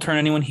simple. Don't turn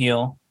anyone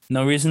heel.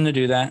 No reason to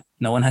do that.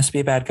 No one has to be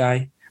a bad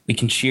guy. We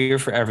can cheer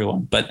for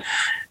everyone. But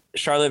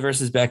Charlotte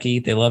versus Becky,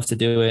 they love to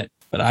do it.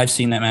 But I've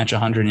seen that match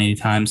 180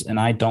 times and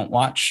I don't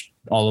watch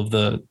all of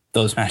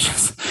those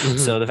matches.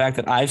 So the fact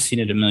that I've seen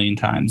it 1 million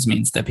times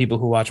means that people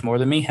who watch more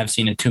than me have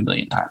seen it 2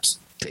 million times.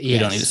 Yes. You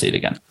don't need to see it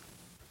again.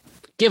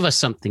 Give us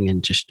something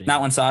interesting.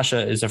 Not when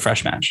Sasha is a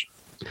fresh match.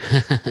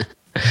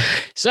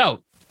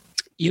 So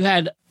you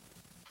had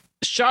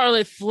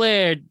Charlotte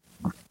Flair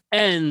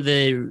and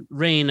the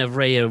reign of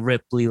Rhea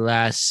Ripley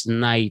last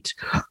night.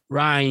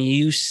 Ryan,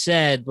 you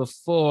said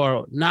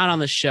before, not on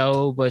the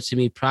show, but to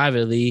me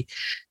privately,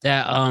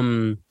 that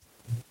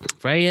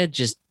Rhea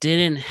just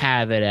didn't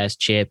have it as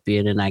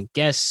champion, and I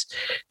guess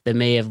that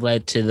may have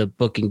led to the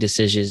booking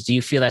decisions. Do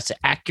you feel that's an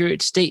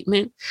accurate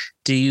statement?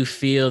 Do you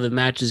feel the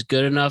match is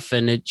good enough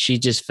and she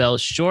just fell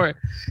short?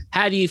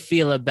 How do you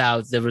feel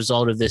about the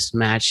result of this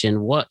match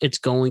and what it's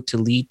going to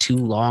lead to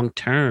long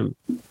term?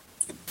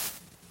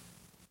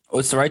 Well,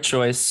 it's the right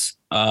choice.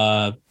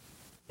 They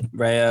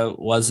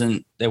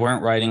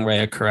weren't writing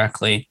Rhea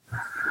correctly.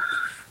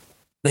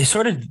 They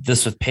sort of did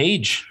this with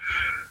Paige.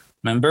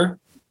 Remember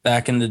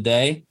back in the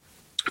day?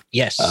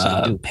 Yes.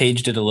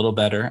 Paige did a little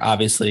better,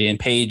 obviously. And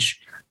Paige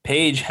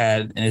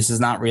had, and this is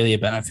not really a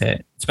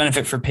benefit. It's a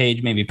benefit for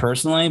Paige, maybe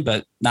personally,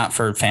 but not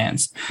for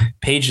fans.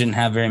 Paige didn't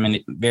have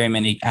very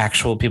many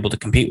actual people to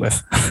compete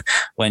with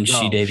when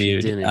she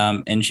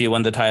debuted. And she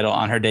won the title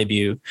on her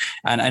debut.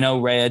 And I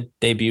know Rhea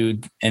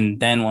debuted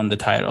and then won the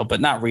title, but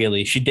not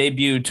really. She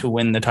debuted to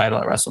win the title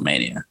at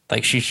WrestleMania.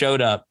 Like she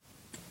showed up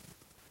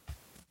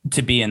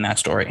to be in that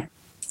story.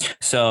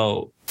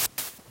 So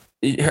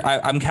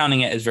I'm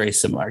counting it as very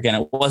similar. Again,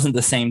 it wasn't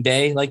the same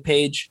day like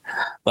Paige,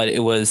 but it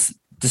was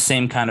the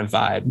same kind of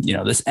vibe.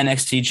 This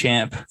NXT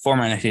champ,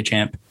 former NXT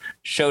champ,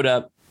 showed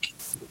up,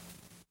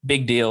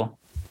 big deal,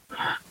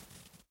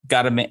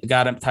 got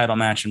a title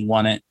match and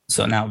won it.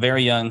 So now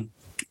very young,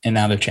 and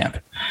now they're champ.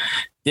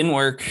 Didn't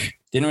work.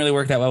 Didn't really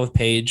work that well with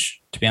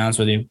Paige, to be honest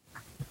with you.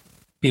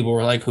 People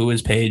were like, who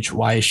is Paige?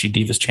 Why is she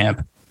Divas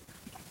champ?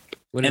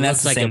 When And it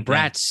that's looks the like a same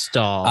Brat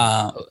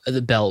stall,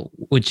 the belt,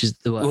 which is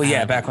the Well,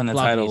 yeah, back when the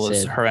title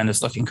was said.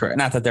 horrendous looking. Correct.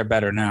 Not that they're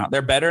better now.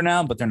 They're better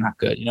now, but they're not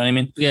good. You know what I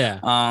mean? Yeah.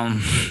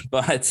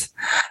 But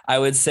I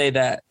would say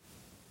that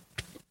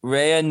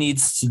Rhea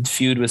needs to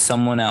feud with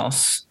someone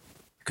else.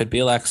 Could be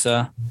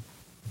Alexa.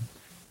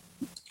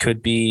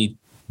 Could be,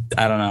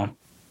 I don't know.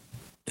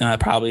 It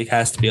probably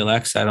has to be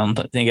Alexa. I don't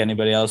think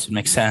anybody else would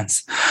make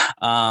sense.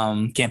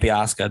 Can't be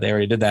Asuka. They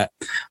already did that.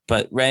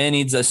 But Rhea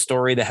needs a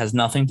story that has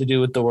nothing to do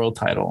with the world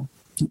title.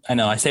 I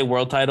know I say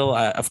world title.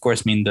 I, of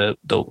course, mean the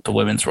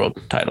women's world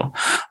title.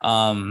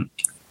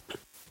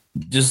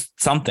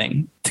 Just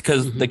something,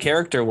 because the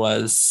character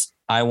was,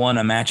 I won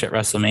a match at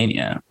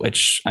WrestleMania,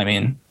 which, I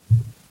mean,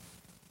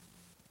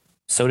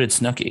 so did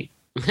Snooki.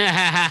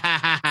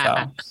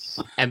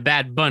 So, and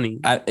Bad Bunny.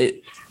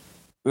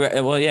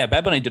 Well, yeah,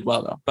 Bad Bunny did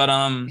well though, but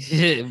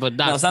but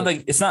not no, it's not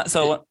like it's not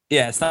so.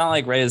 Yeah, it's not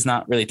like Rhea is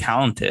not really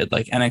talented.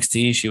 Like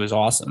NXT, she was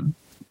awesome,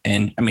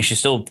 and I mean, she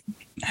still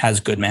has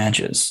good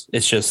matches.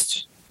 It's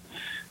just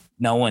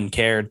no one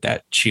cared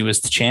that she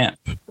was the champ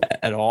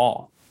at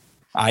all.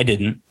 I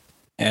didn't.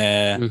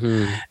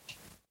 And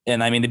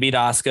I mean, to beat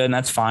Asuka, and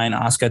that's fine.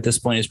 Asuka at this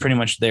point is pretty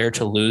much there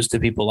to lose to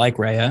people like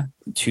Rhea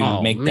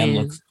to make them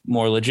look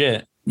more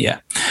legit.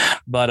 Yeah.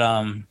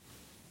 But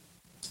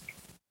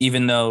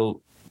even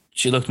though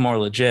she looked more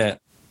legit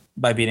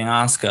by beating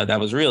Asuka, that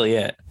was really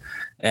it.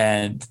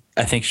 And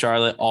I think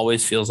Charlotte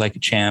always feels like a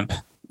champ.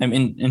 I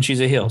mean, and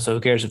she's a heel, so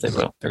who cares if they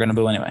boo? They're going to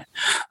boo anyway.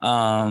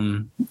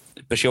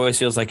 But she always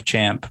feels like a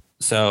champ.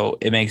 So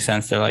it makes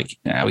sense. They're like,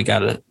 yeah, we got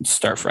to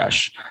start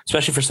fresh,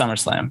 especially for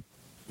SummerSlam.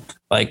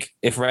 Like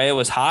if Rhea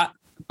was hot,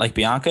 like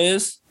Bianca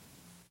is,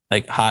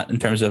 like hot in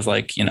terms of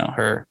like, you know,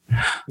 her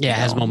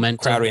has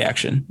momentum, crowd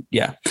reaction.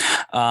 Yeah.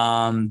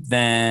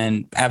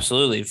 Then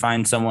absolutely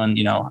find someone,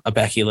 you know, a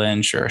Becky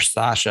Lynch or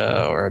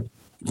Sasha or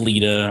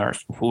Lita or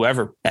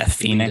whoever, Beth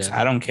Phoenix. Lita.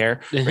 I don't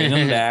care. Bring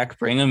them back,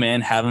 bring them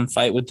in, have them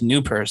fight with the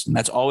new person.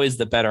 That's always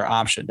the better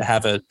option, to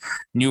have a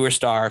newer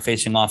star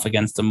facing off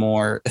against a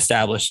more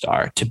established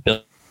star to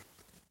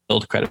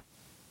build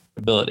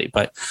credibility.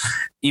 But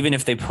even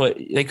if they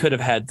could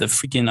have had the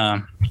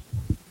freaking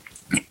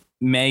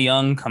Mae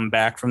Young come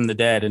back from the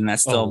dead, and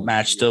that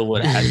match still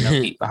would have had no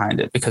heat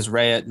behind it, because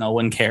Rhea, no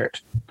one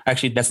cared.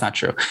 Actually, that's not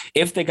true.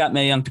 If they got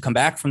Mae Young to come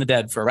back from the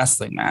dead for a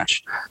wrestling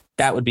match,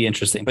 that would be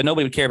interesting. But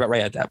nobody would care about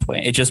Rhea at that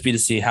point. It'd just be to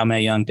see how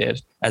Mae Young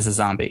did as a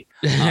zombie.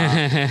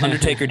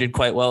 Undertaker did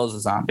quite well as a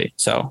zombie.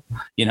 So,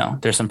 you know,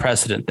 there's some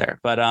precedent there.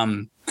 But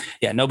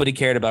yeah, nobody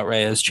cared about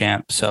Rhea as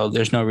champ. So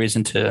there's no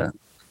reason to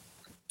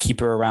keep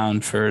her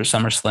around for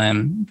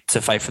SummerSlam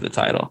to fight for the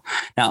title.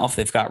 Now, if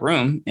they've got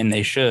room, and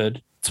they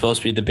should, it's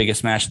supposed to be the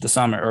biggest match of the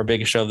summer, or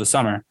biggest show of the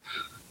summer,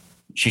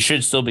 she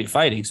should still be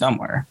fighting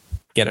somewhere.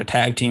 Get a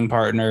tag team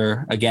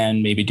partner,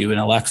 again, maybe do an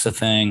Alexa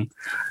thing,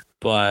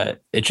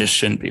 but it just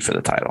shouldn't be for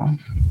the title.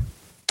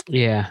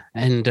 Yeah.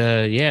 And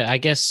I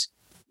guess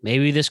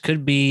maybe this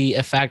could be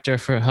a factor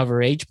for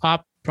her age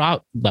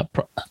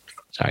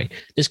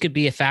this could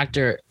be a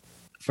factor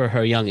for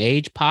her young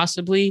age,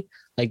 possibly.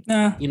 Like,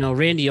 you know,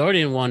 Randy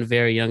Orton won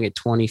very young at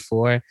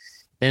 24.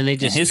 Then they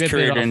just, his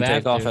career didn't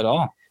take off at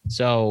all.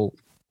 So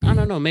I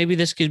don't know. Maybe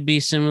this could be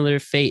similar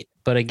fate.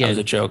 But again, that was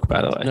a joke,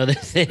 by the way. Another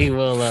thing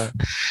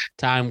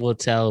time will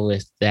tell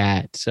with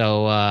that.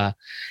 So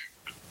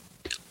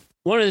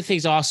one of the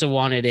things I also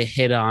wanted to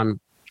hit on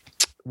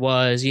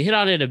was, you hit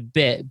on it a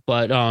bit,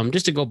 but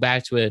just to go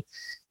back to it,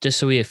 just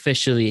so we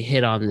officially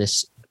hit on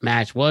this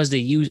match, was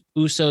the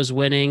Usos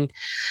winning.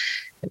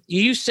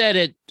 You said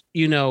it,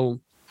 you know,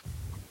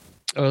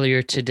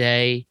 earlier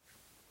today.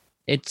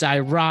 It's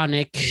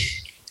ironic,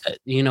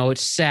 you know,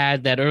 it's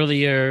sad that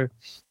earlier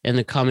in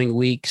the coming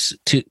weeks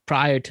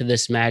prior to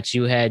this match,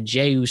 you had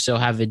Jey Uso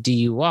have a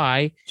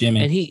DUI.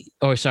 Jimmy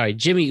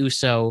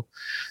Uso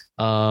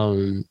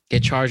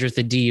get charged with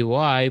a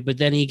DUI, but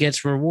then he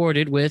gets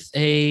rewarded with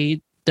a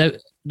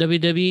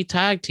WWE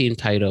tag team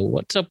title.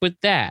 What's up with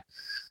that?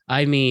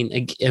 I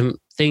mean,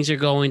 things are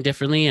going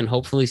differently, and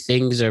hopefully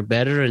things are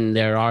better. And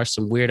there are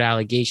some weird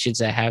allegations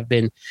that have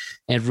been,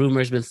 and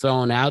rumors been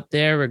thrown out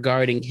there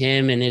regarding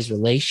him and his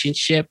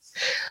relationship.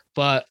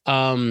 But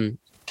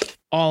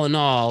all in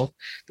all,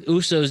 the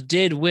Usos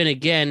did win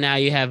again. Now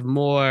you have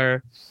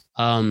more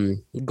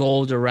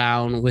gold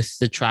around with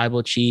the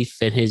tribal chief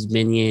and his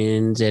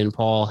minions and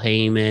Paul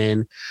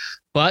Heyman.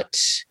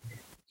 But,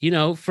 you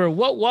know, for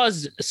what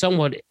was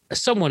somewhat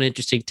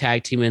interesting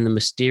tag team in the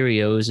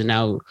Mysterios, and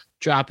now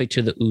dropping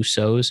to the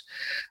Usos.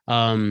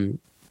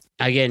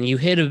 Again, you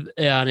hit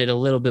on it a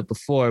little bit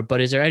before, but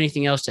is there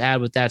anything else to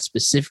add with that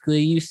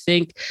specifically, you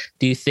think?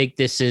 Do you think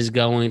this is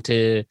going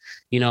to,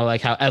 you know,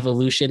 like how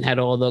Evolution had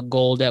all the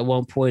gold at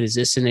one point? Is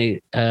this an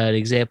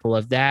example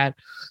of that?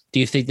 Do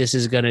you think this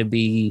is going to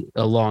be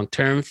a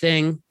long-term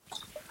thing?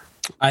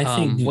 I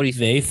think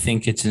they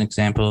think it's an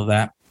example of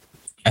that.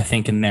 I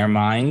think in their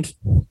mind,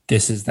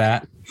 this is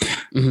that.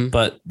 Mm-hmm.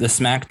 But the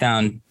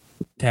SmackDown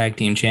Tag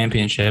Team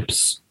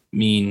Championships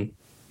mean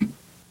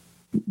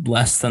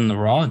less than the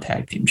Raw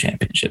Tag Team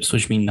Championships,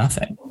 which mean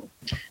nothing.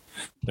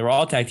 The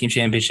Raw Tag Team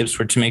Championships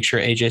were to make sure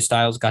AJ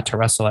Styles got to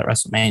wrestle at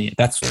WrestleMania.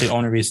 That's the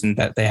only reason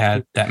that they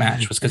had that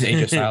match, was because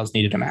AJ Styles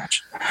needed a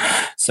match.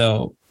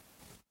 So,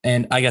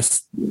 and I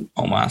guess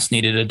Omos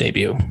needed a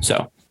debut.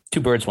 So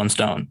 2 birds, 1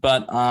 stone.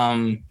 But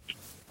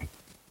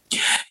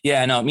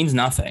yeah, no, it means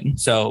nothing.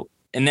 So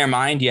in their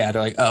mind, yeah,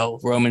 they're like, oh,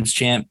 Roman's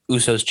champ,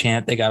 Usos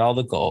champ, they got all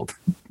the gold.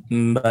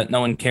 But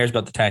no one cares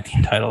about the tag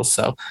team titles.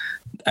 So,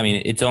 I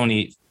mean, it's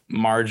only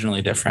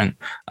marginally different.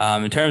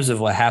 In terms of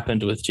what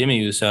happened with Jimmy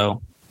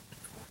Uso,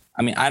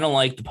 I mean, I don't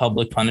like the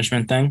public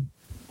punishment thing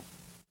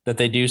that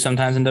they do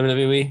sometimes in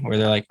WWE, where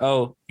they're like,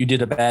 oh, you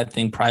did a bad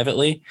thing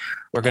privately.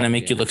 We're going to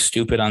make you look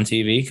stupid on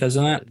TV because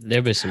of that.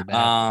 There was some bad.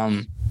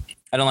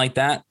 I don't like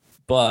that,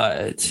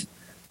 but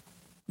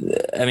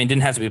I mean, it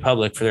didn't have to be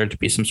public for there to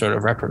be some sort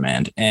of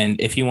reprimand. And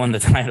if he won the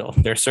title,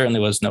 there certainly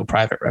was no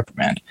private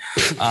reprimand.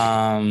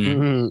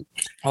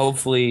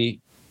 Hopefully,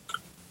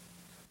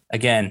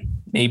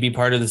 again, maybe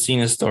part of the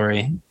Cena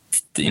story,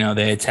 you know,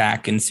 they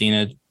attack and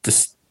Cena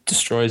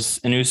destroys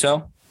an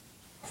Uso.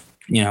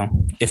 You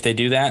know, if they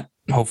do that,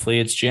 hopefully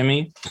it's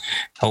Jimmy.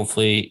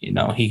 Hopefully, you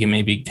know, he can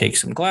maybe take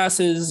some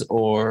classes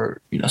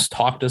or, you know,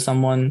 talk to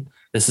someone.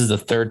 This is the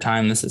 3rd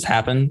time this has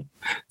happened.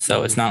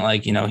 So it's not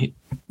like, you know,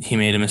 he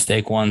made a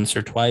mistake once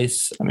or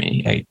twice. I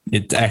mean,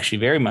 it's actually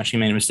very much he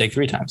made a mistake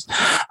 3 times.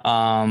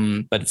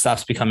 But it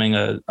stops becoming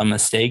a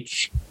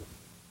mistake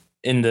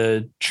in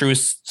the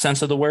truest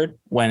sense of the word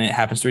when it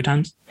happens 3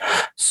 times.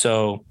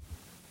 So,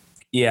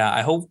 yeah,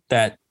 I hope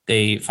that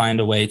they find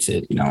a way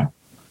to, you know,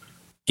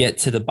 get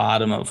to the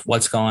bottom of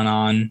what's going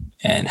on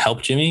and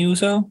help Jimmy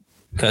Uso.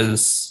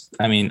 Because,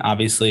 I mean,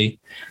 obviously,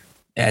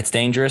 it's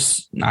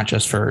dangerous, not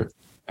just for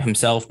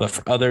himself, but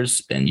for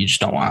others. And you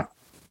just don't want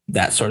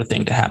that sort of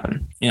thing to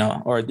happen, you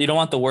know, or you don't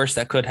want the worst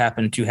that could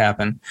happen to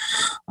happen.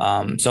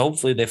 So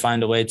hopefully they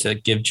find a way to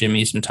give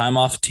Jimmy some time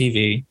off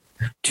TV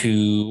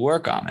to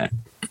work on it.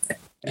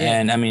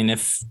 And I mean,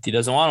 if he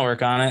doesn't want to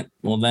work on it,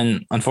 well,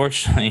 then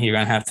unfortunately you're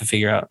going to have to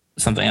figure out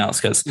something else,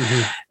 because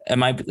it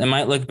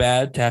might look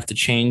bad to have to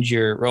change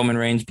your Roman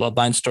Reigns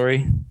bloodline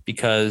story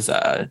because,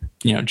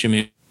 you know,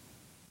 Jimmy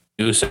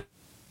Uso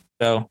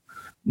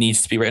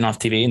needs to be written off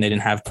TV and they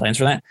didn't have plans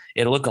for that.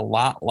 It'll look a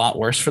lot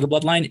worse for the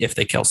bloodline if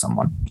they kill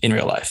someone in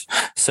real life.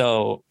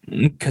 So,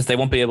 because they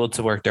won't be able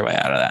to work their way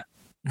out of that.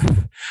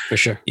 For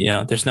sure. You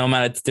know, there's no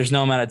amount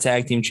of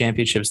tag team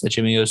championships that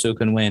Jimmy Uso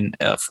can win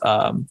if,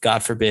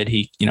 God forbid,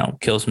 he, you know,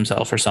 kills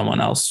himself or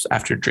someone else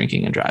after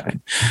drinking and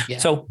driving. Yeah.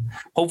 So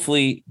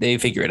hopefully they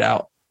figure it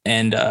out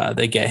and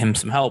they get him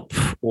some help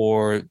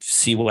or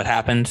see what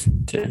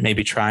happened to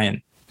maybe try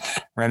and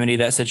remedy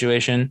that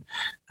situation.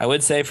 I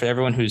would say for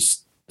everyone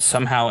who's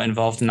somehow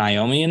involved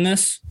Naomi in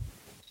this,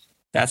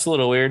 that's a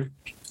little weird.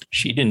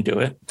 She didn't do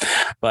it,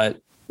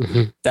 but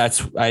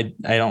that's I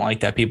don't like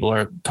that people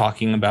are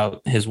talking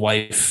about his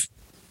wife.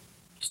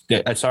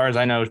 As far as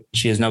I know,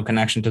 she has no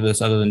connection to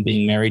this other than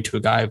being married to a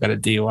guy who got a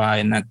DUI,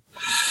 and that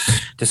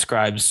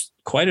describes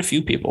quite a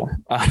few people.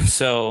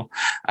 So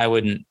I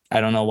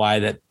don't know why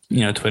that, you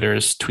know, Twitter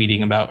is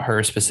tweeting about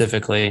her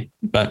specifically,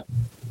 but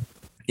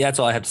yeah, that's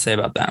all I have to say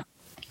about that.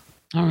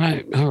 All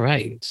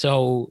right.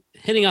 So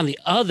hitting on the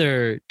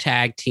other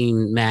tag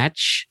team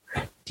match,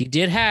 he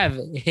did have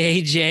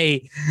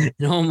AJ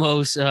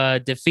almost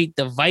defeat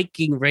the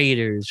Viking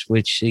Raiders,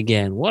 which,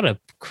 again, what a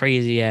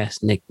crazy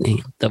ass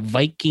nickname, the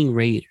Viking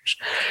Raiders.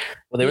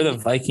 Well, they were the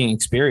Viking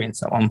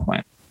Experience at one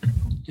point.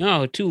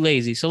 Oh, too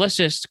lazy. So let's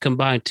just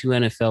combine 2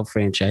 NFL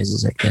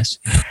franchises, I guess.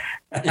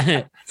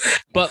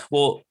 But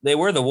well, they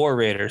were the War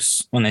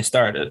Raiders when they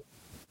started.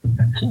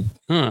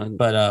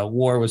 But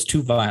war was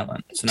too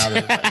violent. So now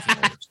they're the Viking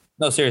Raiders.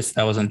 No, seriously,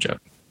 that wasn't a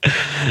joke.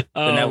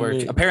 The network,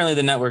 man. Apparently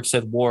the network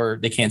said war.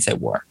 They can't say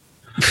war.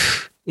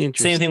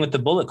 Same thing with the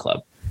Bullet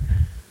Club.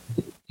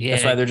 Yeah,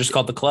 that's why they're just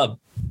called the club,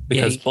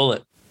 because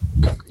Bullet.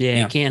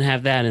 Yeah, you can't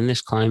have that in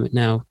this climate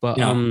now. But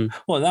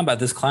well, not about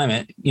this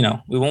climate. You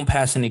know, we won't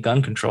pass any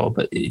gun control,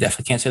 but you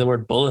definitely can't say the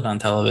word bullet on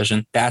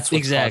television. That's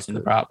what's causing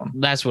the problem.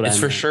 That's what it's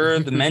for sure.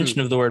 The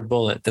mention of the word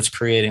bullet that's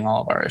creating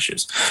all of our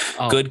issues.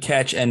 Good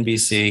catch,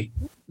 NBC.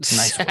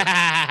 Nice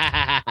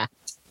work.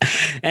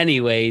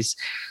 Anyways,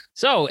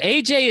 so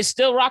AJ is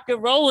still rock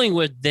and rolling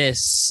with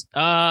this.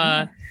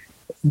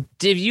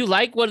 Did you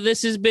like what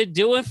this has been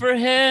doing for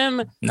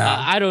him? No,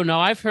 I don't know.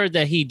 I've heard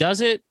that he does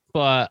it.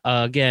 But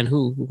again,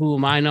 who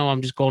am I know?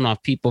 I'm just going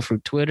off people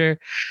from Twitter.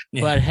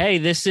 Yeah. But hey,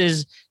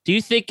 do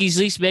you think he's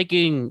at least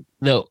making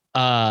the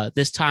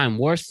this time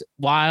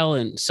worthwhile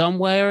in some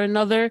way or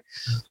another?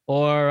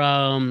 Or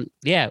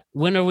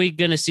when are we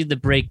gonna see the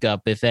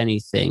breakup, if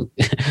anything?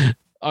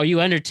 Are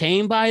you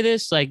entertained by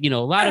this? Like, you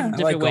know, a lot of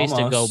different ways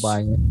to go by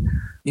it.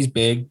 He's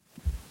big.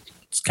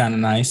 It's kind of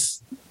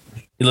nice.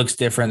 He looks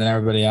different than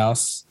everybody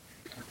else.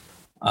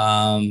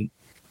 I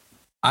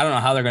don't know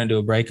how they're gonna do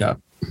a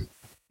breakup,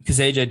 because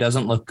AJ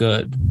doesn't look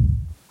good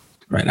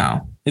right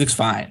now. He looks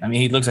fine. I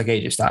mean, he looks like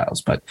AJ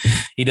Styles, but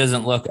he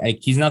doesn't look like,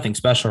 he's nothing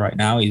special right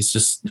now. He's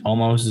just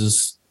almost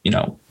his, you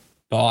know,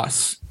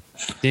 boss.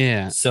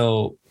 Yeah.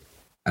 So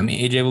I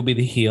mean, AJ will be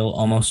the heel,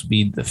 almost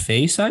be the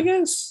face, I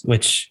guess,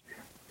 which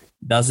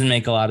doesn't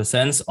make a lot of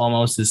sense.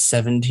 Almost is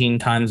 17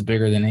 times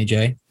bigger than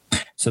AJ.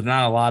 So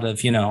not a lot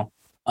of,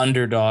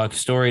 underdog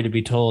story to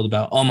be told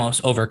about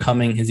almost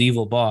overcoming his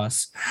evil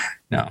boss.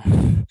 No,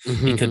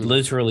 he could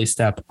literally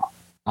step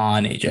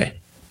on AJ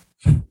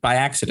by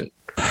accident.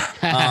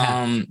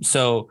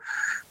 So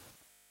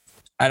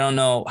I don't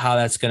know how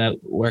that's going to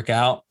work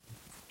out.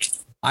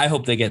 I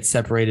hope they get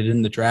separated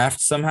in the draft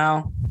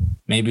somehow.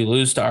 Maybe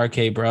lose to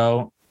RK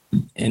Bro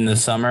in the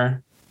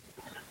summer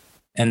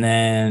and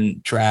then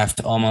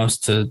draft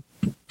almost to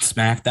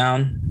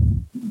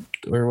SmackDown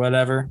or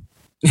whatever.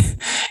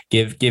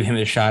 give him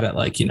a shot at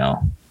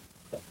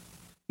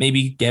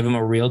maybe give him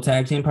a real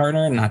tag team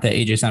partner. Not that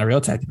AJ's not a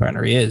real tag team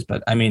partner. He is.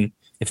 But I mean,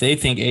 if they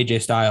think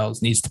AJ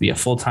Styles needs to be a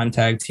full-time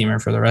tag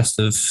teamer for the rest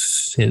of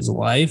his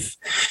life,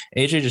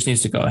 AJ just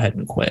needs to go ahead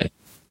and quit.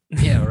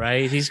 Yeah,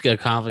 right. He's got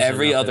confidence.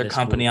 Every other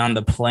company on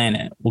the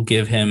planet will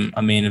give him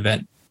a main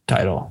event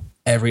title.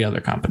 Every other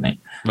company.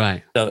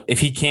 Right. So if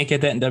he can't get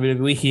that in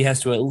WWE, he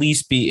has to at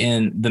least be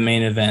in the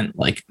main event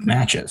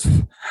matches.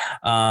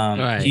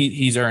 Right.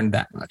 He's earned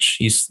that much.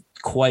 He's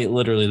quite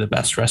literally the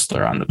best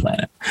wrestler on the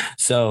planet.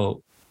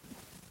 So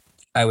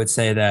I would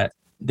say that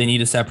they need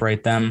to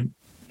separate them.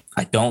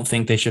 I don't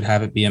think they should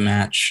have it be a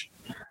match.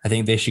 I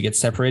think they should get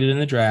separated in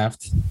the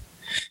draft.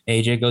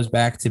 AJ goes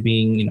back to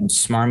being,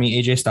 smarmy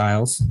AJ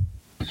Styles.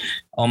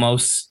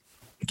 Almost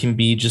can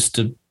be just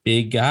a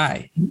big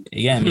guy.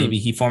 Again, maybe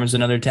he forms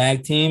another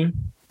tag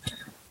team.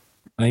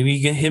 Maybe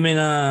you get him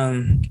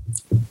in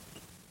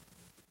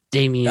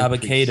Damian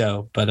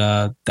Dabba-Kato,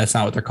 but that's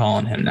not what they're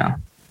calling him now.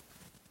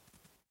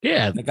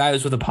 Yeah. The guy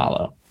was with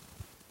Apollo.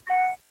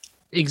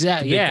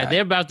 Exactly. Yeah,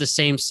 they're about the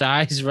same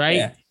size, right?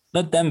 Yeah.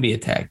 Let them be a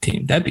tag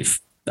team. That'd be,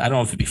 I don't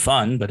know if it'd be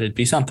fun, but it'd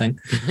be something.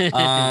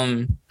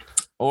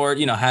 Or,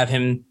 have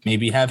him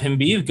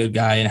be a good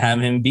guy and have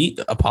him beat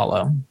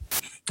Apollo.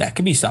 That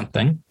could be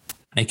something.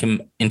 Make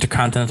him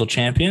Intercontinental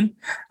Champion.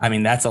 I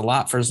mean, that's a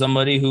lot for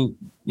somebody who,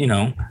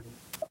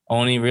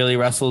 only really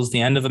wrestles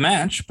the end of a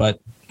match, but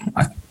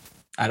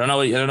I don't know.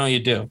 I don't know what you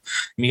do.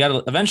 You got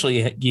to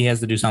eventually he has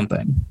to do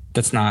something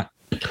that's not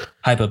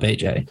hype up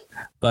AJ,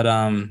 but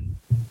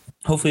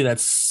hopefully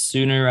that's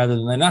sooner rather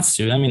than not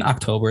soon. I mean,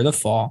 October, the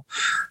fall.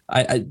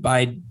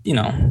 By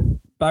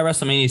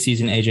WrestleMania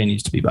season, AJ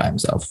needs to be by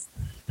himself,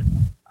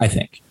 I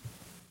think.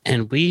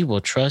 And we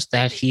will trust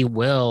that he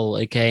will.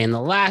 Okay. And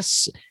the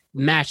last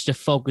match to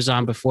focus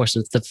on before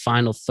the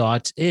final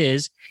thoughts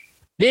is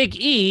Big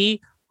E,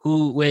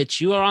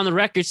 which you are on the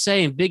record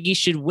saying Big E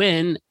should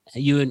win.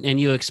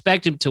 You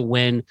expect him to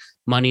win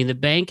Money in the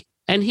Bank,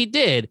 and he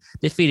did,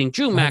 defeating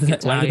Drew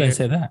McIntyre. Why did I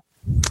say that?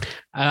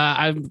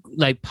 I'm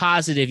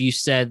positive you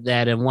said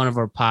that in one of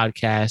our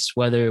podcasts,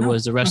 whether it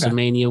was the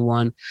WrestleMania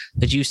one,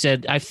 that you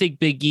said, I think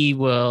Big E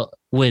will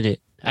win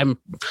it. I'm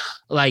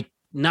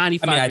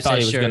 95%. I thought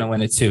he was going to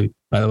win it too,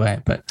 by the way,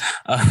 but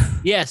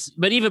yes,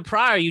 but even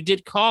prior you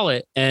did call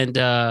it. And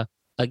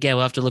again,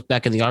 we'll have to look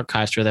back in the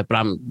archives for that, but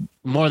I'm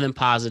more than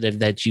positive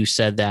that you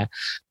said that.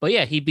 But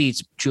yeah, he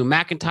beats Drew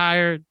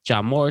McIntyre,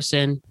 John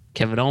Morrison,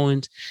 Kevin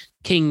Owens,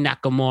 King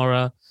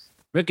Nakamura,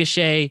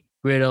 Ricochet,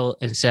 Riddle,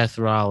 and Seth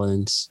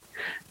Rollins.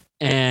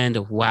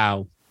 And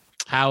wow,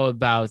 how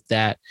about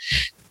that?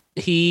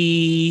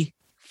 He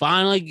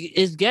finally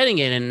is getting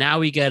it, and now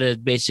we got to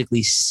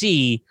basically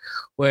see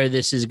where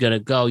this is going to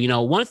go.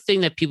 One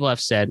thing that people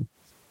have said,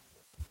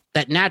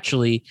 that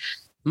naturally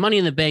Money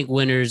in the Bank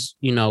winners,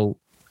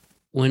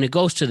 when it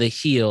goes to the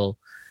heel,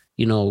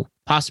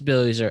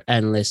 possibilities are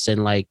endless,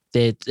 and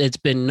it's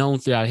been known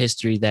throughout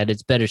history that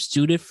it's better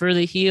suited for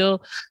the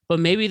heel. But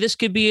maybe this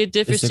could be a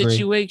different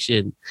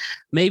situation.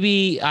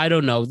 Maybe, I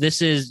don't know.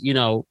 This is,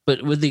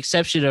 but with the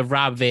exception of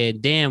Rob Van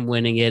Dam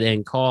winning it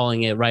and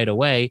calling it right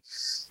away,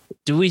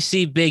 do we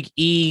see Big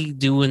E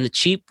doing the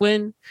cheap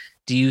win?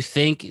 Do you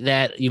think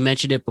that, you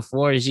mentioned it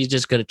before, is he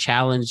just going to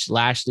challenge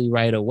Lashley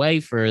right away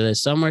for the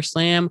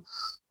SummerSlam?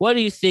 What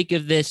do you think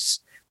of this?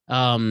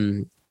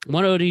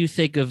 What do you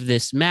think of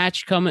this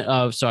match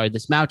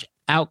this match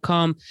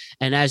outcome?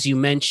 And as you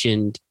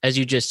mentioned, as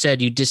you just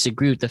said, you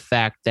disagree with the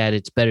fact that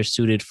it's better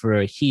suited for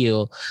a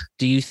heel.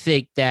 Do you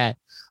think that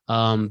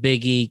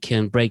Big E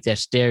can break that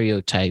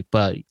stereotype?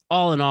 But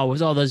all in all,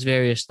 with all those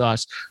various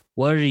thoughts,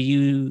 where do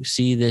you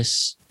see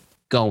this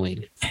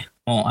going?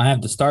 Well, I have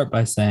to start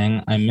by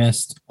saying I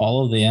missed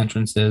all of the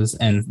entrances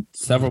and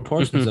several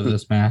portions of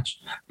this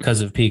match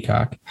because of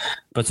Peacock,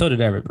 but so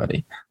did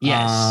everybody.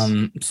 Yes.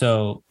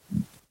 So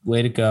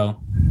way to go.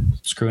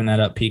 Screwing that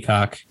up,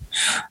 Peacock.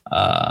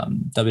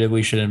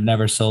 WWE should have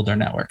never sold their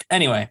network.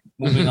 Anyway,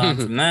 moving on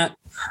from that.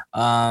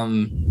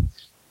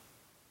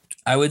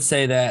 I would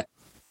say that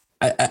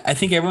I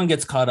think everyone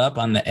gets caught up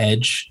on the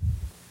Edge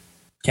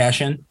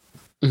cash-in,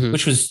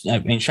 which was,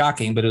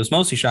 shocking, but it was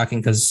mostly shocking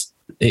because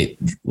it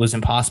was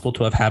impossible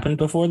to have happened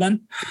before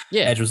then.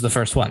 Yeah. Edge was the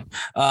first one.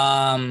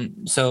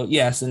 So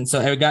yes. And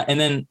so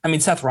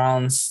Seth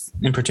Rollins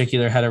in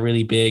particular had a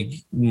really big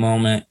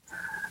moment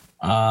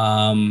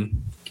when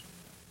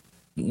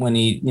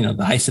he,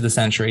 the heist of the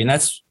century. And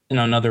that's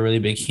another really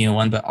big heel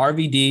one. But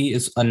RVD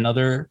is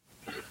another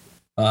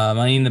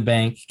Money in the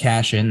Bank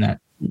cash in that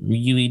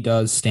really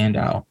does stand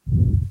out.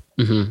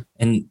 Mm-hmm.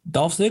 And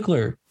Dolph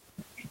Ziggler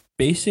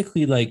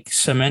basically like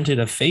cemented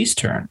a face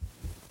turn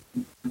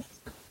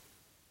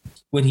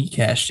when he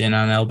cashed in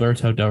on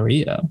Alberto Del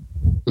Rio.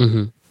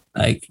 Mm-hmm.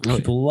 Like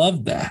people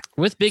loved that.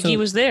 With Big E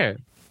was there.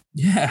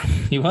 Yeah,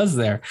 he was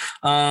there.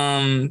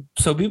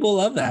 So people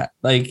love that.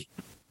 Like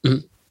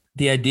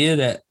the idea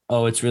that,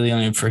 oh, it's really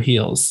only for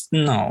heels.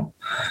 No.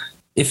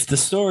 If the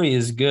story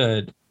is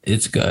good,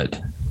 it's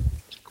good.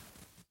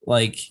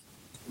 Like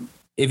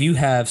if you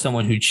have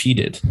someone who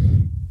cheated,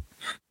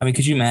 I mean,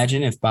 could you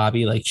imagine if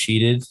Bobby like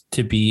cheated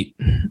to beat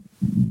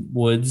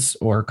Woods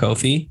or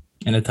Kofi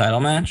in a title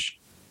match?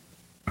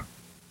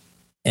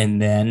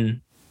 And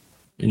then,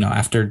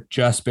 after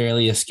just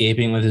barely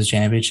escaping with his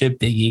championship,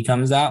 Big E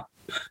comes out.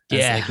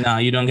 Yeah. It's like, no,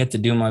 you don't get to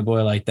do my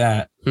boy like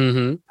that.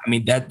 Mm-hmm. I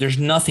mean, there's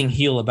nothing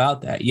heel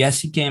about that. Yes,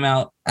 he came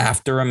out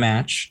after a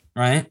match,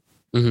 right?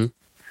 Mm-hmm.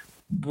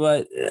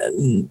 But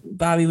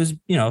Bobby was,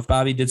 if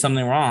Bobby did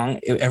something wrong,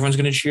 everyone's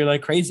going to cheer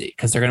like crazy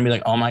because they're going to be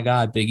like, oh my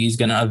God, Big E's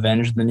going to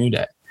avenge the New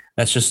Day.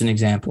 That's just an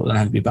example. It doesn't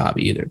have to be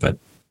Bobby either, but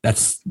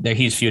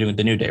he's feuding with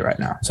the New Day right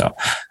now. So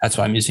that's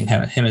why I'm using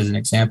him as an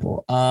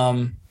example.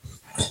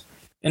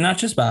 And not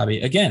just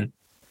Bobby. Again,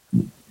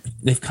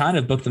 they've kind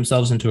of booked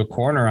themselves into a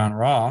corner on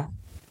Raw.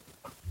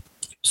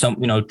 So,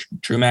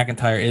 Drew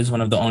McIntyre is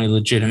one of the only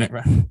legitimate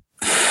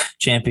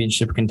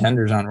championship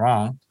contenders on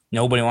Raw.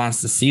 Nobody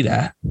wants to see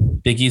that.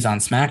 Big E's on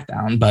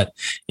SmackDown. But,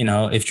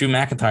 if Drew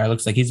McIntyre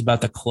looks like he's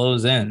about to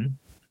close in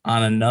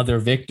on another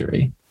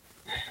victory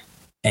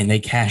and they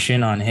cash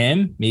in on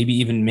him, maybe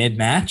even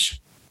mid-match,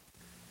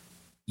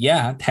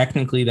 yeah,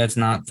 technically that's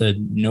not the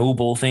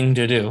noble thing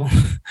to do.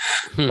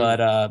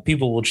 But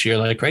people will cheer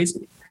like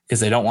crazy because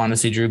they don't want to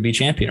see Drew be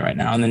champion right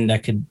now. And then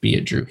that could be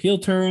a Drew heel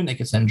turn. They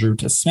could send Drew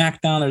to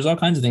SmackDown. There's all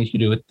kinds of things you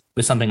can do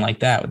with something like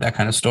that, with that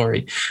kind of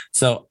story.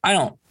 So I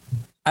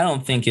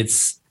don't think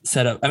it's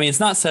set up. I mean, it's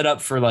not set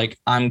up for like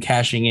I'm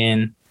cashing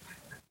in.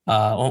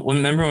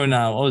 Remember when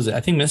what was it?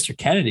 I think Mr.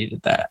 Kennedy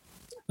did that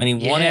when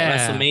he won at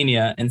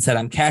WrestleMania and said,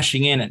 I'm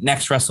cashing in at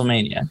next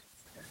WrestleMania.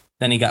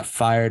 Then he got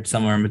fired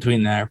somewhere in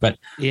between there. But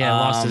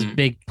lost his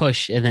big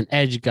push, and then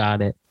Edge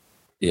got it.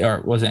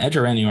 Or was it Edge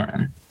or Randy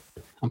Orton?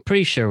 I'm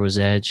pretty sure it was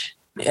Edge.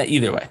 Yeah,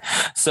 either way.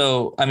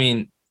 So, I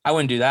mean, I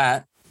wouldn't do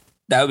that.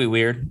 That would be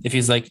weird. If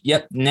he's like,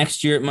 yep,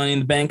 next year at Money in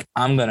the Bank,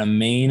 I'm going to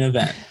main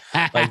event.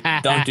 Like,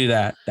 don't do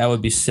that. That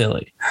would be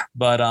silly.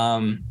 But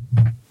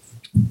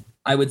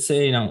I would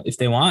say, if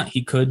they want,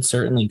 he could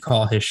certainly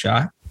call his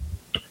shot.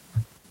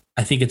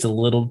 I think it's a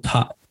little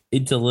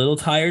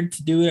tired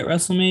to do it at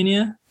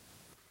WrestleMania,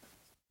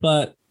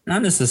 but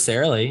not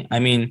necessarily. I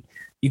mean,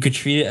 you could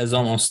treat it as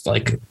almost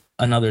like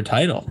another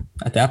title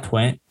at that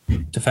point,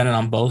 defend it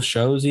on both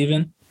shows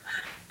even.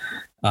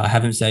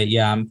 Have him say,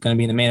 yeah, I'm going to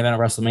be in the main event of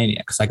WrestleMania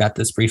because I got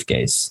this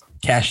briefcase.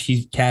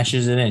 He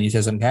cashes it in. He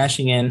says, I'm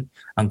cashing in.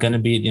 I'm going to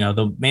be,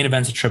 the main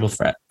event's a triple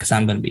threat because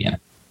I'm going to be in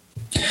it.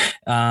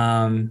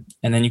 And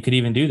then you could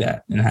even do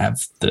that and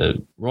have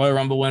the Royal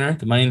Rumble winner,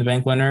 the Money in the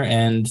Bank winner,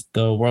 and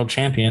the world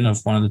champion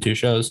of one of the two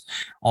shows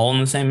all in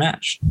the same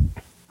match.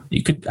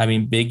 You could,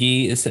 Big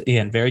E is,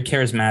 again, very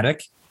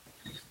charismatic.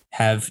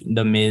 Have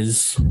the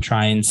Miz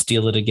try and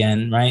steal it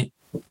again, right?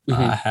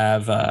 Mm-hmm.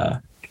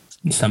 Have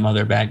some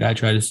other bad guy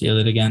try to steal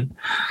it again.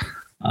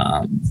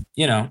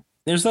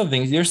 There's other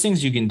things. There's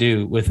things you can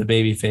do with a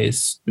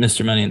babyface,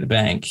 Mr. Money in the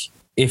Bank,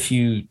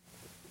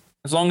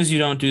 as long as you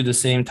don't do the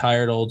same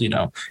tired old, hit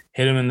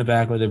him in the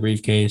back with a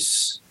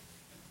briefcase,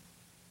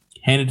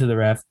 hand it to the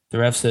ref. The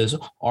ref says,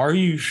 "Are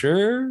you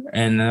sure?"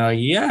 And they're like,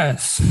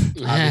 "Yes."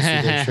 Obviously,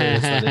 they're sure.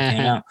 That's why they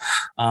came out.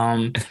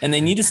 And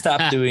they need to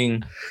stop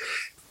doing.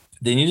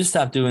 They need to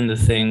stop doing the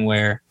thing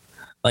where,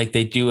 like,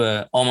 they do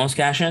a almost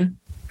cash in,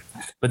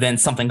 but then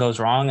something goes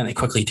wrong and they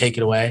quickly take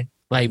it away.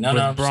 Like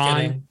no,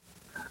 Braun.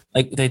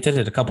 Like they did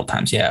it a couple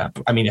times. Yeah.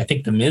 I mean, I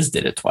think the Miz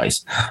did it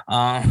twice.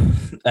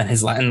 And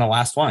in the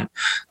last one,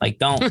 like,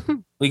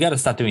 we got to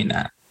stop doing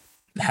that.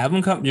 Have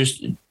them come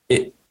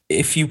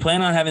if you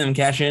plan on having them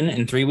cash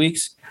in 3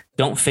 weeks,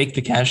 don't fake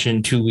the cash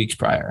in 2 weeks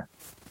prior.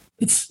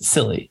 It's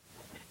silly.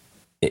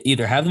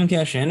 Either have them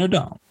cash in or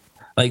don't.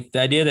 Like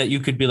the idea that you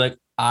could be like,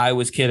 I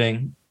was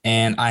kidding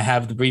and I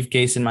have the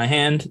briefcase in my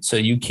hand, so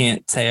you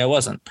can't say I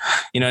wasn't.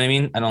 You know what I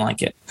mean? I don't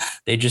like it.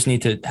 They just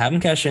need to have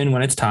them cash in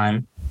when it's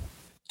time.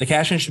 The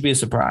cash in should be a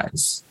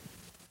surprise.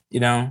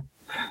 It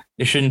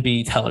shouldn't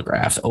be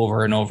telegraphed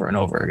over and over and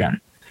over again.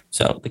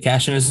 So the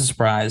cash in is a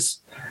surprise,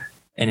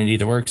 and it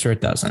either works or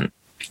it doesn't.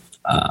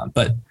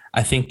 But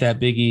I think that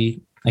Big E,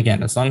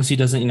 again, as long as he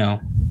doesn't,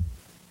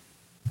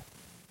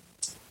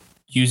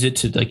 use it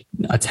to like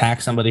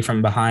attack somebody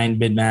from behind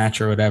mid-match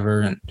or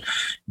whatever and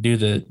do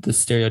the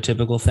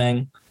stereotypical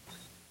thing,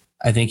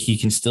 I think he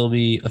can still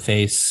be a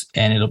face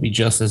and it'll be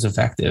just as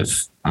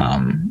effective.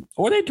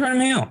 Or they turn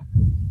him heel.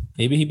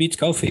 Maybe he beats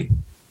Kofi.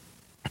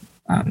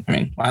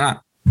 Why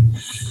not?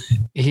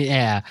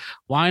 Yeah.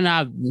 Why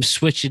not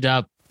switch it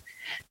up?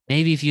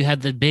 Maybe if you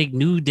had the big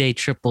New Day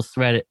triple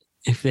threat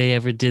if they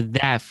ever did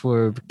that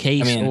for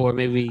Case, I mean, or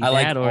maybe I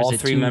like that, or all is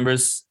it three too,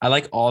 members. I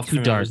like all three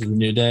members dark? of the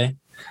New Day.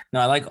 No,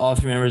 I like all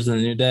three members of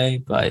the New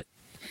Day, but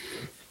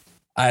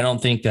I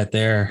don't think that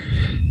they're.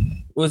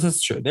 Well,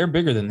 that's true. They're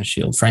bigger than the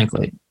Shield,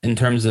 frankly, in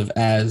terms of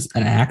as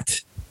an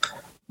act.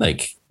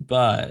 Like,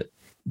 but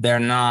they're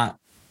not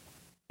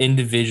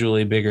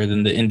individually bigger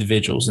than the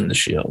individuals in the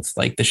Shield.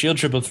 Like the Shield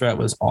triple threat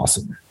was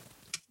awesome.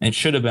 It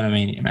should have been a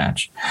Mania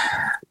match.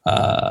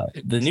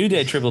 The New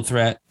Day triple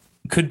threat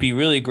could be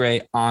really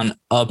great on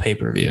a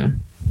pay-per-view,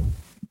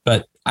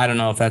 but I don't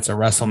know if that's a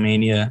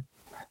WrestleMania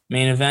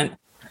main event.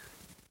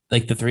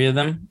 Like the three of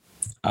them,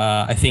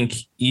 I think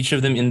each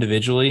of them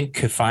individually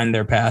could find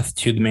their path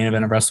to the main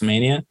event of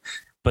WrestleMania,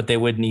 but they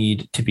would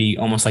need to be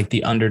almost like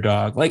the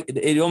underdog. Like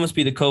it'd almost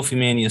be the Kofi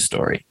Mania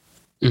story.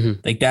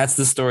 Mm-hmm. Like that's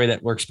the story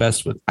that works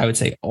best with, I would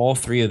say, all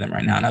three of them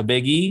right now. Now,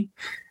 Big E,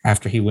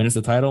 after he wins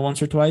the title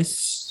once or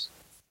twice,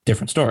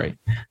 different story.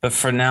 But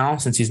for now,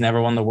 since he's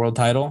never won the world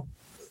title,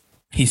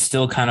 he's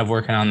still kind of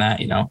working on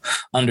that,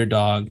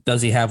 underdog.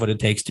 Does he have what it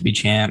takes to be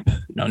champ?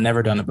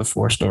 Never done it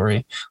before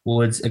story.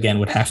 Woods, again,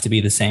 would have to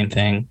be the same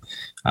thing.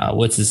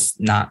 Woods has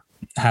not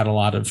had a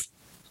lot of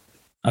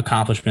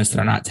accomplishments that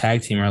are not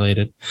tag team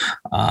related.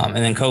 And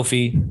then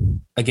Kofi,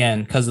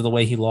 again, because of the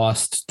way he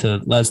lost to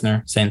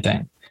Lesnar, same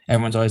thing.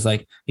 Everyone's always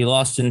like, he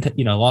lost in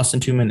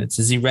 2 minutes.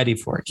 Is he ready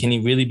for it? Can he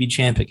really be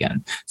champ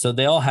again? So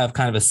they all have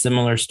kind of a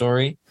similar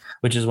story,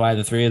 which is why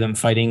the three of them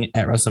fighting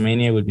at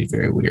WrestleMania would be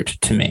very weird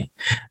to me.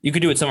 You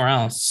could do it somewhere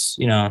else,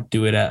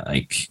 do it at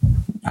like,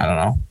 I don't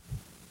know,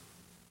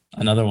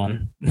 another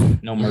one,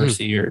 No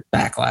Mercy or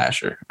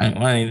Backlash or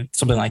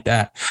something like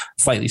that,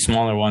 slightly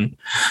smaller one.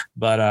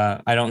 But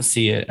I don't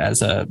see it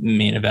as a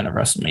main event of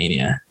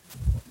WrestleMania.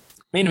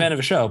 Main event of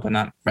a show, but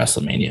not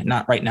WrestleMania,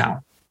 not right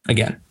now.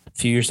 Again, a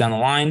few years down the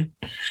line,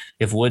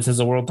 if Woods has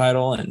a world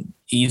title and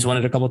E's won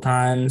it a couple of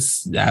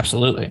times,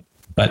 absolutely.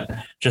 But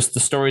just the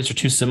stories are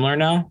too similar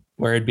now,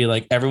 where it'd be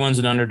like everyone's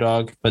an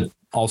underdog, but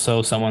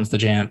also someone's the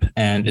champ,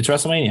 and it's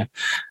WrestleMania.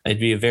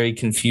 It'd be a very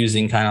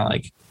confusing kind of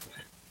like,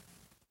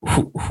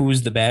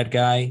 who's the bad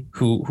guy?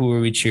 Who are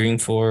we cheering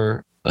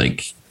for?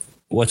 Like,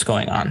 what's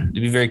going on? It'd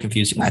be very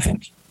confusing, I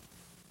think.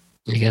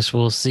 I guess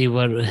we'll see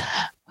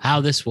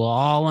how this will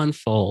all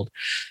unfold.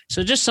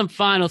 So just some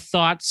final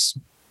thoughts.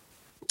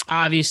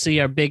 Obviously,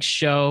 our big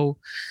show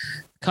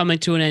coming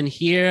to an end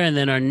here, and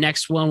then our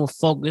next one we'll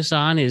focus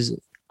on is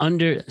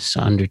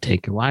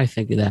Undertaker. Why I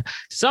think of that?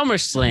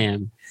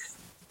 SummerSlam.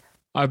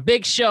 Our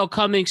big show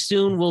coming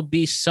soon will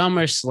be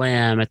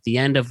SummerSlam at the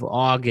end of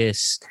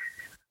August.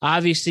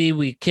 Obviously,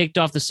 we kicked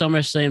off the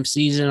SummerSlam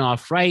season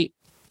off right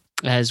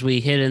as we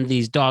hit in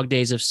these dog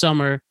days of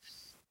summer.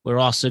 We're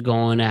also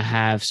going to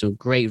have some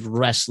great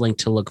wrestling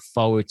to look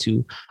forward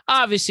to.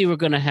 Obviously, we're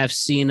going to have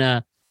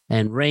Cena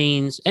and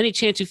Reigns. Any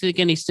chance you think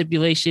any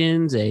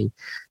stipulations, no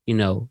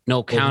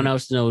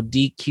countouts, no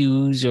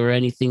DQs or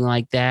anything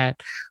like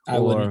that?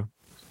 Or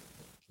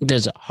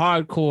there's a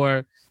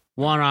hardcore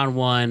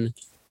one-on-one.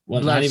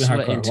 Well, not even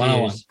hardcore,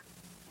 one-on-one.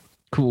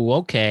 Cool,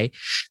 okay.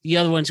 The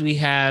other ones we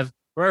have,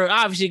 we're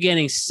obviously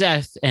getting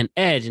Seth and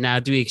Edge.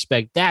 Now, do we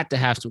expect that to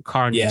have some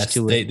carnage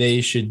to it?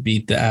 They should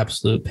beat the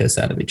absolute piss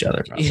out of each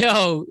other. Probably.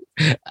 Yo,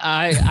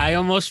 I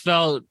almost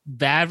felt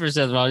bad for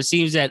Seth Rollins. It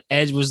seems that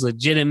Edge was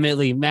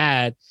legitimately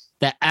mad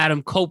that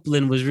Adam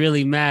Copeland was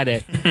really mad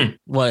at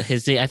what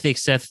his name. I think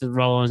Seth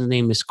Rollins'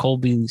 name is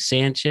Colby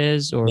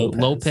Sanchez or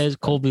Lopez.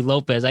 Colby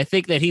Lopez. I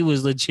think that he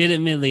was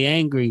legitimately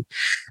angry.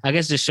 I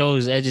guess it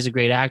shows Edge is a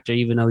great actor,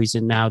 even though he's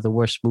in now the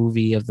worst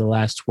movie of the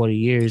last 20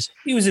 years.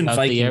 He was in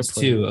Vikings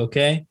too,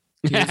 okay?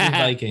 He was in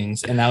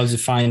Vikings, and that was a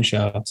fine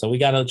show. So we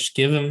got to just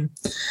give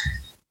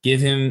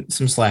him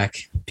some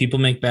slack. People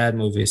make bad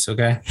movies,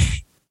 okay?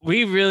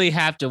 We really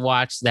have to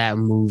watch that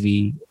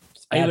movie.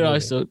 I would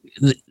also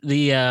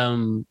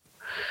the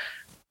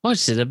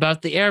what's it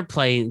about the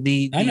airplane?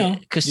 The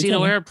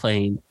casino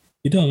airplane.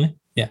 You told me.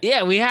 Yeah.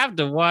 Yeah, we have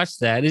to watch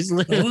that. It's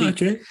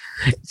literally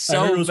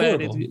so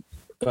bad.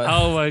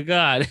 Oh my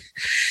god.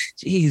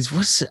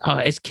 Jeez,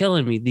 it's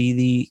killing me.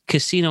 The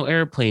casino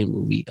airplane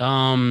movie.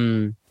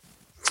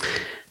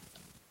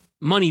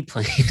 Money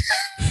Plane.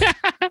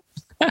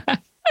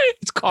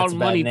 It's called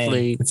Money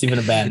Plane. It's even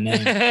a bad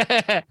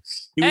name.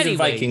 He was in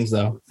Vikings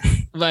though.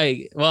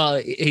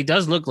 He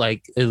does look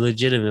like a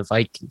legitimate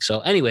Viking.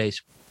 So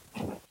anyways,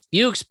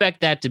 you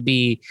expect that to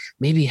be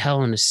maybe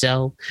Hell in a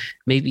Cell,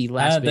 maybe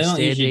Last Man Standing. They don't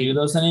usually do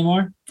those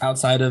anymore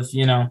outside of,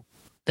 the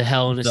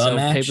Hell in a Cell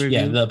pay-per-view.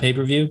 Yeah, the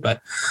pay-per-view.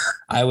 But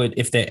I would,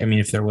 if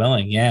they're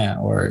willing, yeah.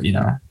 Or,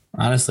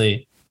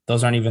 honestly,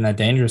 those aren't even that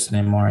dangerous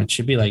anymore. It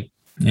should be like,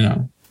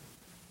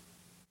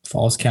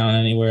 Falls Count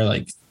Anywhere.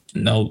 Like,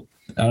 no,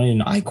 I don't even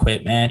know. I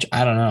Quit match.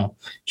 I don't know.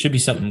 Should be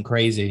something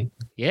crazy.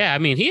 Yeah, I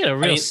mean, he had a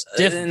real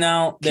stiff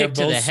kick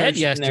to the head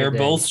yesterday. They're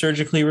both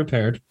surgically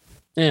repaired.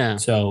 Yeah.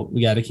 So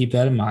we got to keep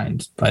that in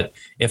mind. But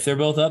if they're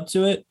both up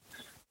to it,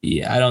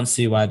 yeah, I don't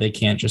see why they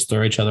can't just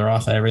throw each other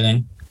off at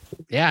everything.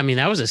 Yeah, I mean,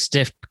 that was a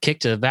stiff kick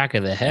to the back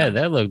of the head.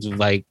 That looked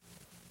like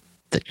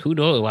Who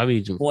knows? I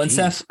mean, Well, and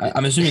Seth,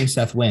 I'm assuming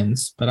Seth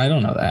wins, but I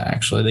don't know that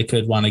actually. They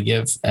could want to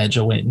give Edge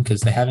a win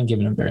because they haven't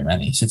given him very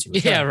many since he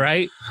was yeah, done.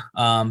 right.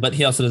 But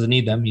he also doesn't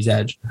need them. He's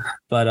Edge.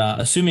 But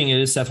assuming it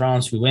is Seth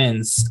Rollins who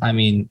wins, I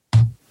mean,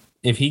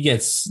 if he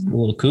gets a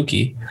little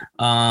kooky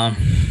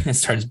and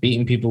starts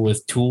beating people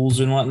with tools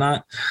and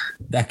whatnot,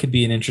 that could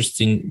be an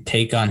interesting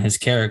take on his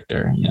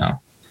character,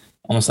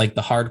 almost like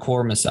the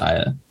hardcore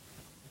Messiah.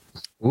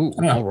 Ooh,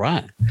 all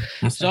right.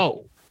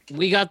 So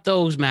we got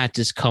those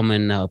matches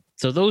coming up.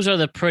 So those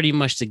are pretty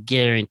much the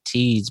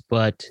guarantees.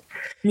 But,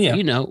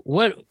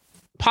 what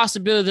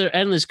possibilities are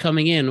endless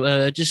coming in?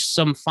 Just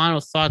some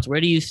final thoughts.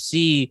 Where do you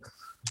see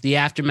the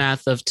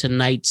aftermath of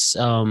tonight's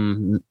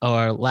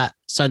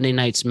Sunday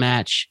night's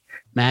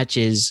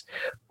matches?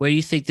 Where do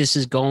you think this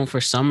is going for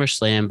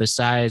SummerSlam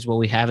besides what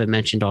we haven't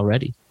mentioned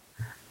already?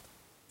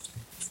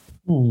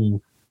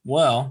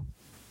 Well,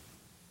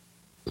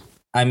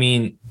 I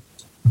mean,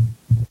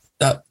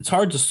 it's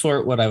hard to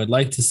sort what I would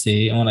like to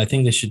see and what I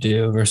think they should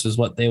do versus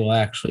what they will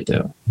actually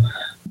do.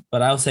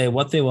 But I'll say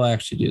what they will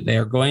actually do. They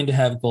are going to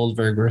have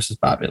Goldberg versus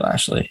Bobby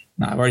Lashley.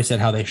 Now, I've already said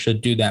how they should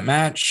do that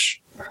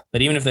match.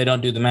 But even if they don't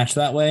do the match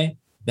that way,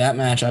 that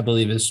match, I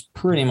believe, is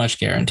pretty much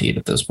guaranteed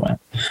at this point.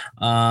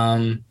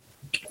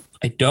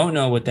 I don't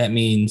know what that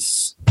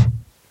means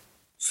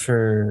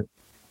for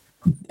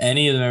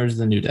any of the members of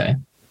the New Day.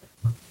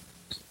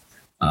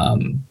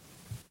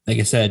 Like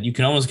I said, you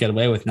can almost get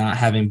away with not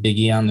having Big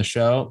E on the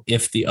show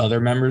if the other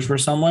members were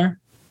somewhere,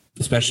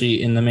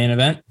 especially in the main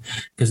event,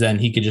 because then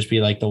he could just be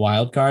like the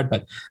wild card.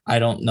 But I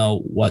don't know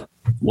what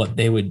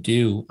they would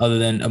do other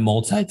than a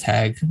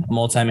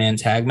multi-man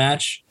tag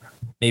match.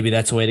 Maybe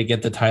that's a way to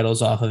get the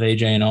titles off of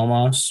AJ and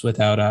Omos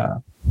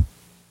without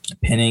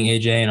pinning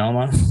AJ and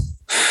Omos.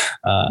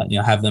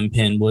 Have them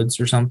pin Woods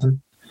or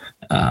something.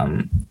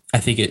 I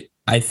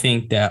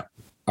think that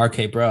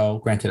RK Bro,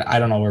 granted, I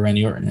don't know where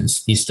Randy Orton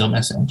is. He's still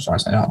missing, as far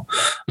as I know.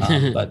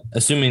 But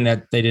assuming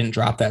that they didn't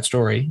drop that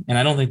story, and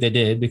I don't think they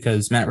did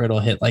because Matt Riddle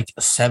hit like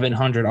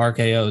 700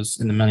 RKOs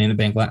in the Money in the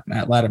Bank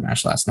ladder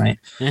match last night.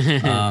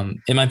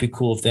 It might be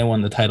cool if they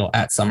won the title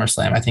at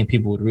SummerSlam. I think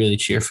people would really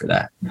cheer for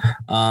that.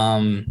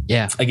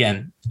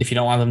 Again, if you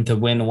don't want them to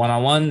win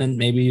one-on-one, then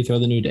maybe you throw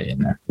the New Day in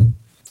there.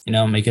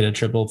 Make it a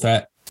triple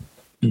threat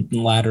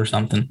ladder or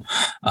something,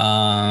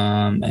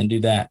 and do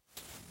that.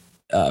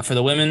 For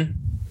the women,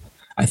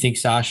 I think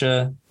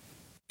Sasha,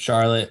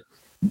 Charlotte,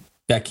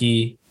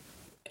 Becky,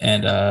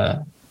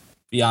 and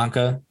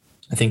Bianca.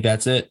 I think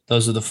that's it.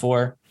 Those are the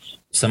four.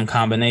 Some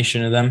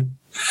combination of them.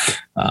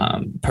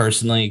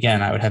 Personally,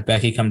 again, I would have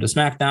Becky come to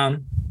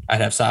SmackDown.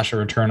 I'd have Sasha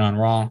return on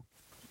Raw.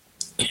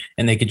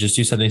 And they could just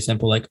do something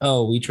simple like,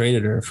 oh, we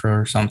traded her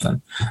for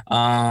something.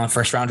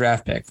 First round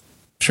draft pick.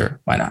 Sure,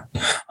 why not?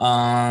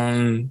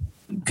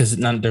 Because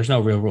there's no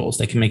real rules.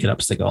 They can make it up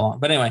as they go along.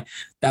 But anyway,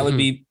 that would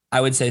be,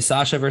 I would say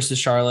Sasha versus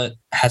Charlotte.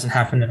 Hasn't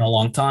happened in a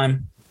long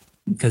time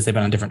because they've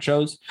been on different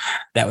shows.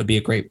 That would be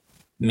a great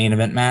main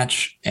event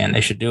match, and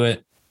they should do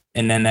it.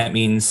 And then that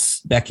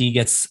means Becky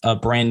gets a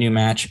brand new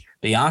match.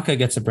 Bianca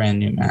gets a brand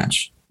new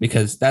match,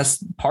 because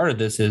that's part of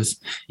this is,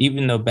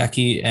 even though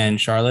Becky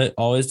and Charlotte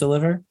always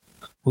deliver,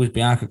 who's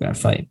Bianca going to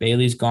fight?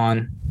 Bayley's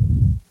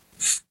gone.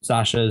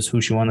 Sasha is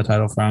who she won the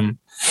title from.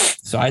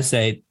 So I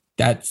say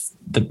that's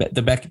the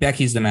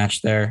Becky's the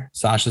match there.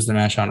 Sasha's the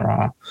match on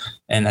Raw.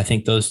 And I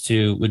think those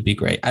two would be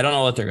great. I don't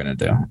know what they're going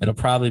to do. It'll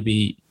probably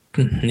be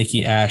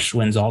Nikki Ash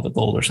wins all the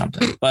gold or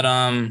something. But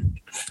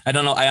I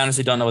don't know. I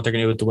honestly don't know what they're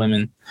going to do with the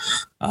women,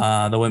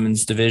 the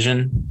women's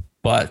division.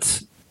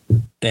 But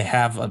they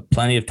have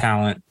plenty of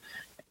talent.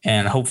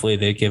 And hopefully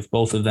they give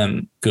both of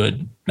them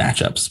good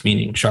matchups,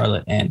 meaning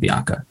Charlotte and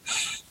Bianca.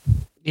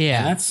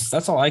 Yeah. And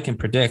that's all I can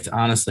predict,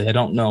 honestly. I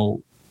don't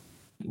know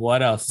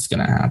what else is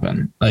going to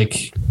happen.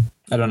 Like,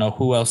 I don't know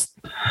who else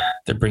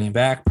they're bringing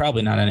back.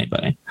 Probably not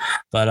anybody.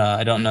 But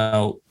I don't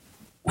know.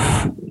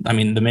 I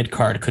mean, the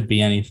mid-card could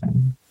be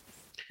anything.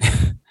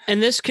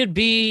 And this could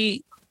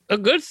be a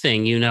good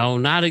thing,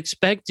 not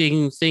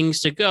expecting things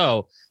to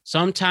go.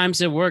 Sometimes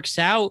it works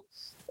out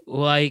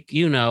like,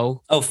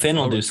 Oh, Finn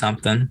will do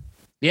something.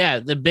 Yeah,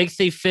 the big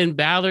thief Finn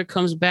Balor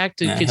comes back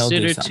to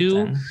consider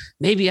too.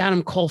 Maybe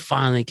Adam Cole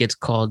finally gets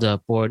called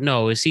up, or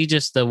no, is he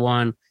just the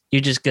one?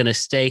 You're just gonna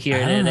stay here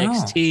in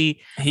NXT.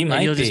 He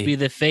might. You'll just be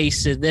the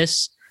face of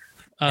this.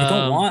 I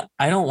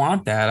don't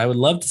want that. I would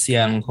love to see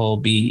Adam Cole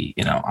be,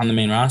 on the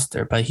main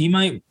roster, but he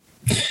might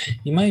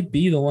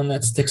be the one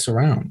that sticks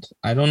around.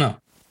 I don't know.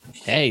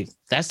 Hey,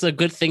 that's the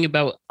good thing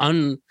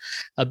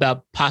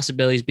about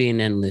possibilities being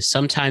endless.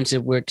 Sometimes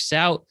it works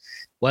out,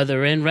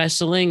 whether in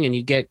wrestling and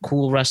you get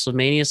cool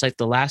WrestleManias like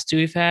the last two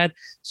we've had.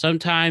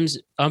 Sometimes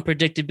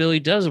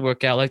unpredictability does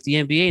work out like the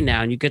NBA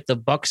now, and you get the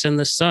Bucks and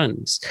the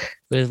Suns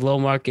with low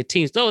market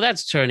teams. Though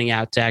that's turning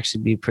out to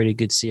actually be a pretty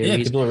good series. Yeah,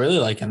 people are really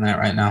liking that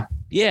right now.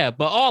 Yeah,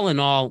 but all in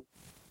all,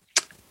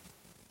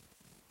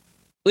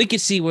 we can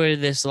see where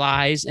this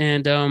lies,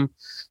 and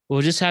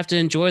we'll just have to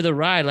enjoy the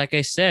ride. Like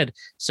I said,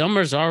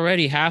 summer's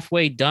already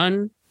halfway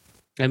done.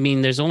 I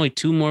mean, there's only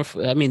two more.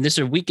 I mean, there's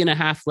a week and a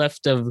half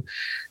left of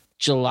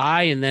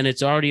July, and then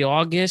it's already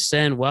August.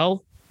 And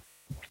well,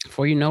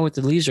 before you know it,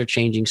 the leaves are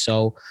changing.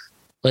 So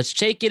let's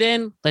take it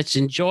in. Let's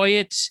enjoy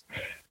it.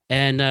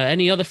 And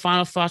any other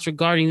final thoughts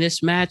regarding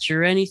this match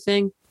or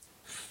anything?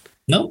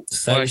 Nope.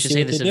 Or I should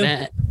say this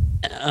event.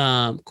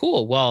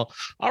 Cool. Well,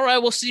 all right.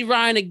 We'll see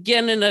Ryan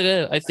again.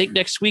 I think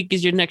next week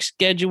is your next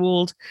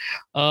scheduled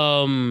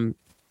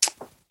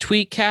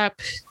tweet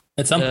cap.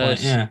 At some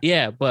point, yeah.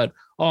 Yeah, but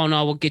all in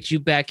all, we'll get you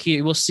back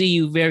here. We'll see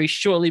you very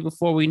shortly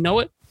before we know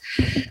it.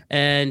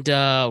 And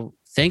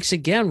thanks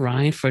again,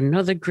 Ryan, for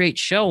another great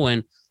show.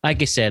 And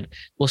like I said,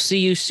 we'll see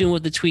you soon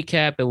with the tweet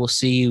cap, and we'll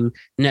see you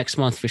next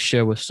month for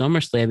sure with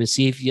SummerSlam and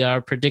see if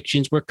our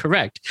predictions were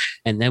correct.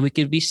 And then we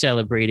could be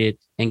celebrated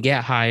and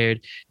get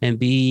hired and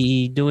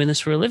be doing this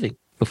for a living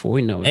before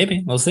we know it.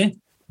 Maybe. We'll see.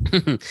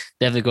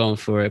 Definitely going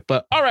for it.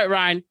 But all right,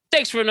 Ryan,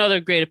 thanks for another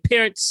great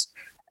appearance.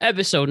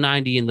 Episode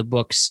 90 in the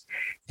books.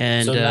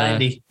 And so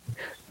 90.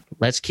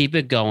 Let's keep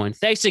it going.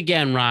 Thanks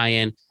again,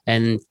 Ryan.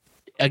 And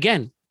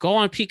again, go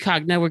on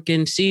Peacock Network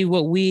and see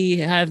what we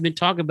have been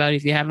talking about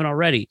if you haven't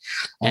already.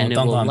 And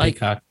don't go on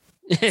Peacock.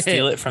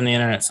 Steal it from the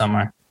internet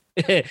somewhere.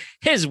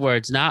 His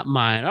words, not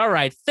mine. All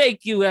right.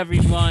 Thank you,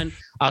 everyone.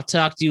 I'll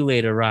talk to you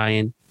later,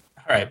 Ryan.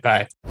 All right.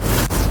 Bye.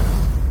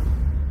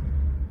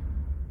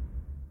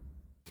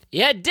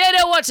 Yeah, did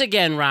it once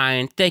again,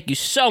 Ryan. Thank you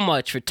so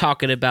much for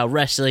talking about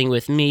wrestling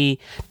with me.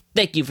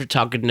 Thank you for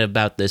talking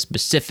about the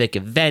specific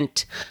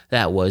event.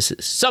 That was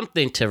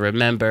something to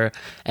remember.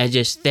 And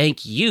just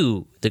thank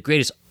you, the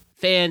greatest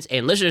fans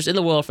and listeners in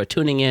the world, for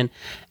tuning in.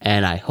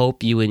 And I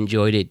hope you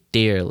enjoyed it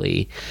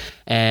dearly.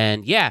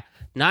 And yeah,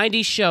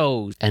 90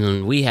 shows,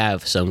 and we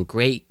have some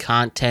great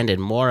content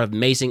and more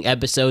amazing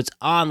episodes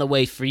on the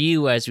way for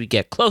you as we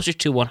get closer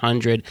to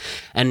 100.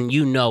 And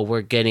you know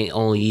we're getting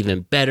only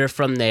even better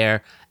from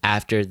there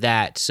after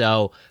that.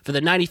 So for the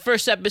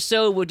 91st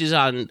episode, which is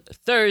on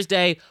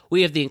Thursday,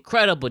 we have the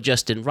incredible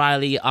Justin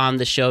Riley on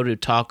the show to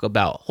talk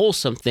about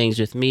wholesome things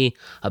with me,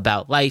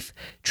 about life,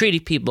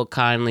 treating people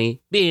kindly,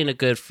 being a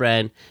good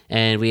friend,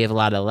 and we have a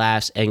lot of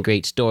laughs and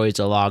great stories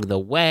along the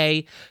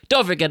way.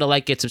 Don't forget to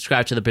like and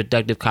subscribe to the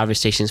Productive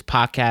Conversations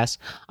podcast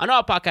on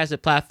all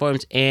podcasting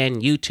platforms and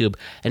YouTube.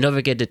 And don't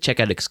forget to check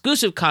out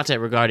exclusive content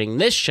regarding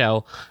this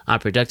show on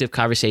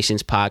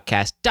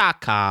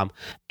productiveconversationspodcast.com.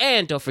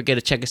 And don't forget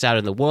to check us out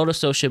in the world of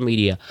social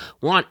media.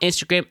 We're on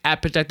Instagram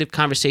at Productive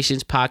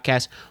Conversations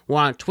Podcast. We're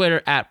on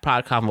Twitter at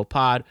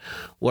PodConvoPod.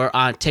 We're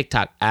on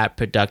TikTok at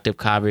Productive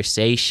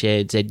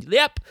Conversations. And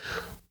yep,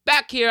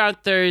 back here on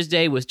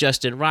Thursday with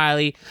Justin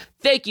Riley.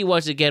 Thank you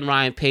once again,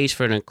 Ryan Page,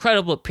 for an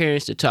incredible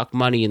appearance to talk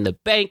Money in the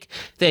Bank.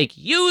 Thank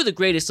you, the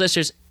greatest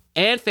listeners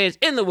and fans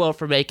in the world,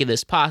 for making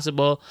this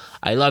possible.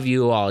 I love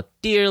you all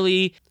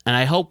dearly, and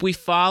I hope we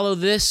follow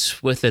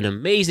this with an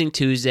amazing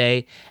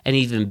Tuesday, an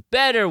even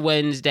better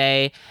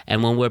Wednesday,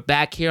 and when we're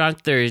back here on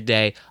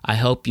Thursday, I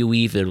hope you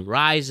even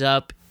rise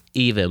up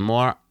even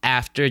more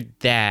after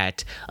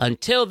that.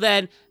 Until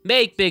then,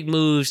 make big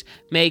moves,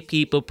 make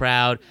people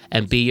proud,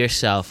 and be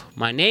yourself.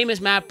 My name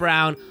is Matt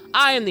Brown.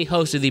 I am the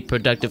host of the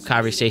Productive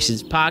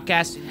Conversations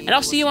podcast, and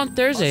I'll see you on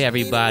Thursday,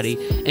 everybody.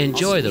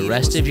 Enjoy the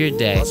rest of your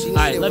day. All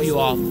right, love you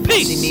all.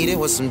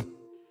 Peace.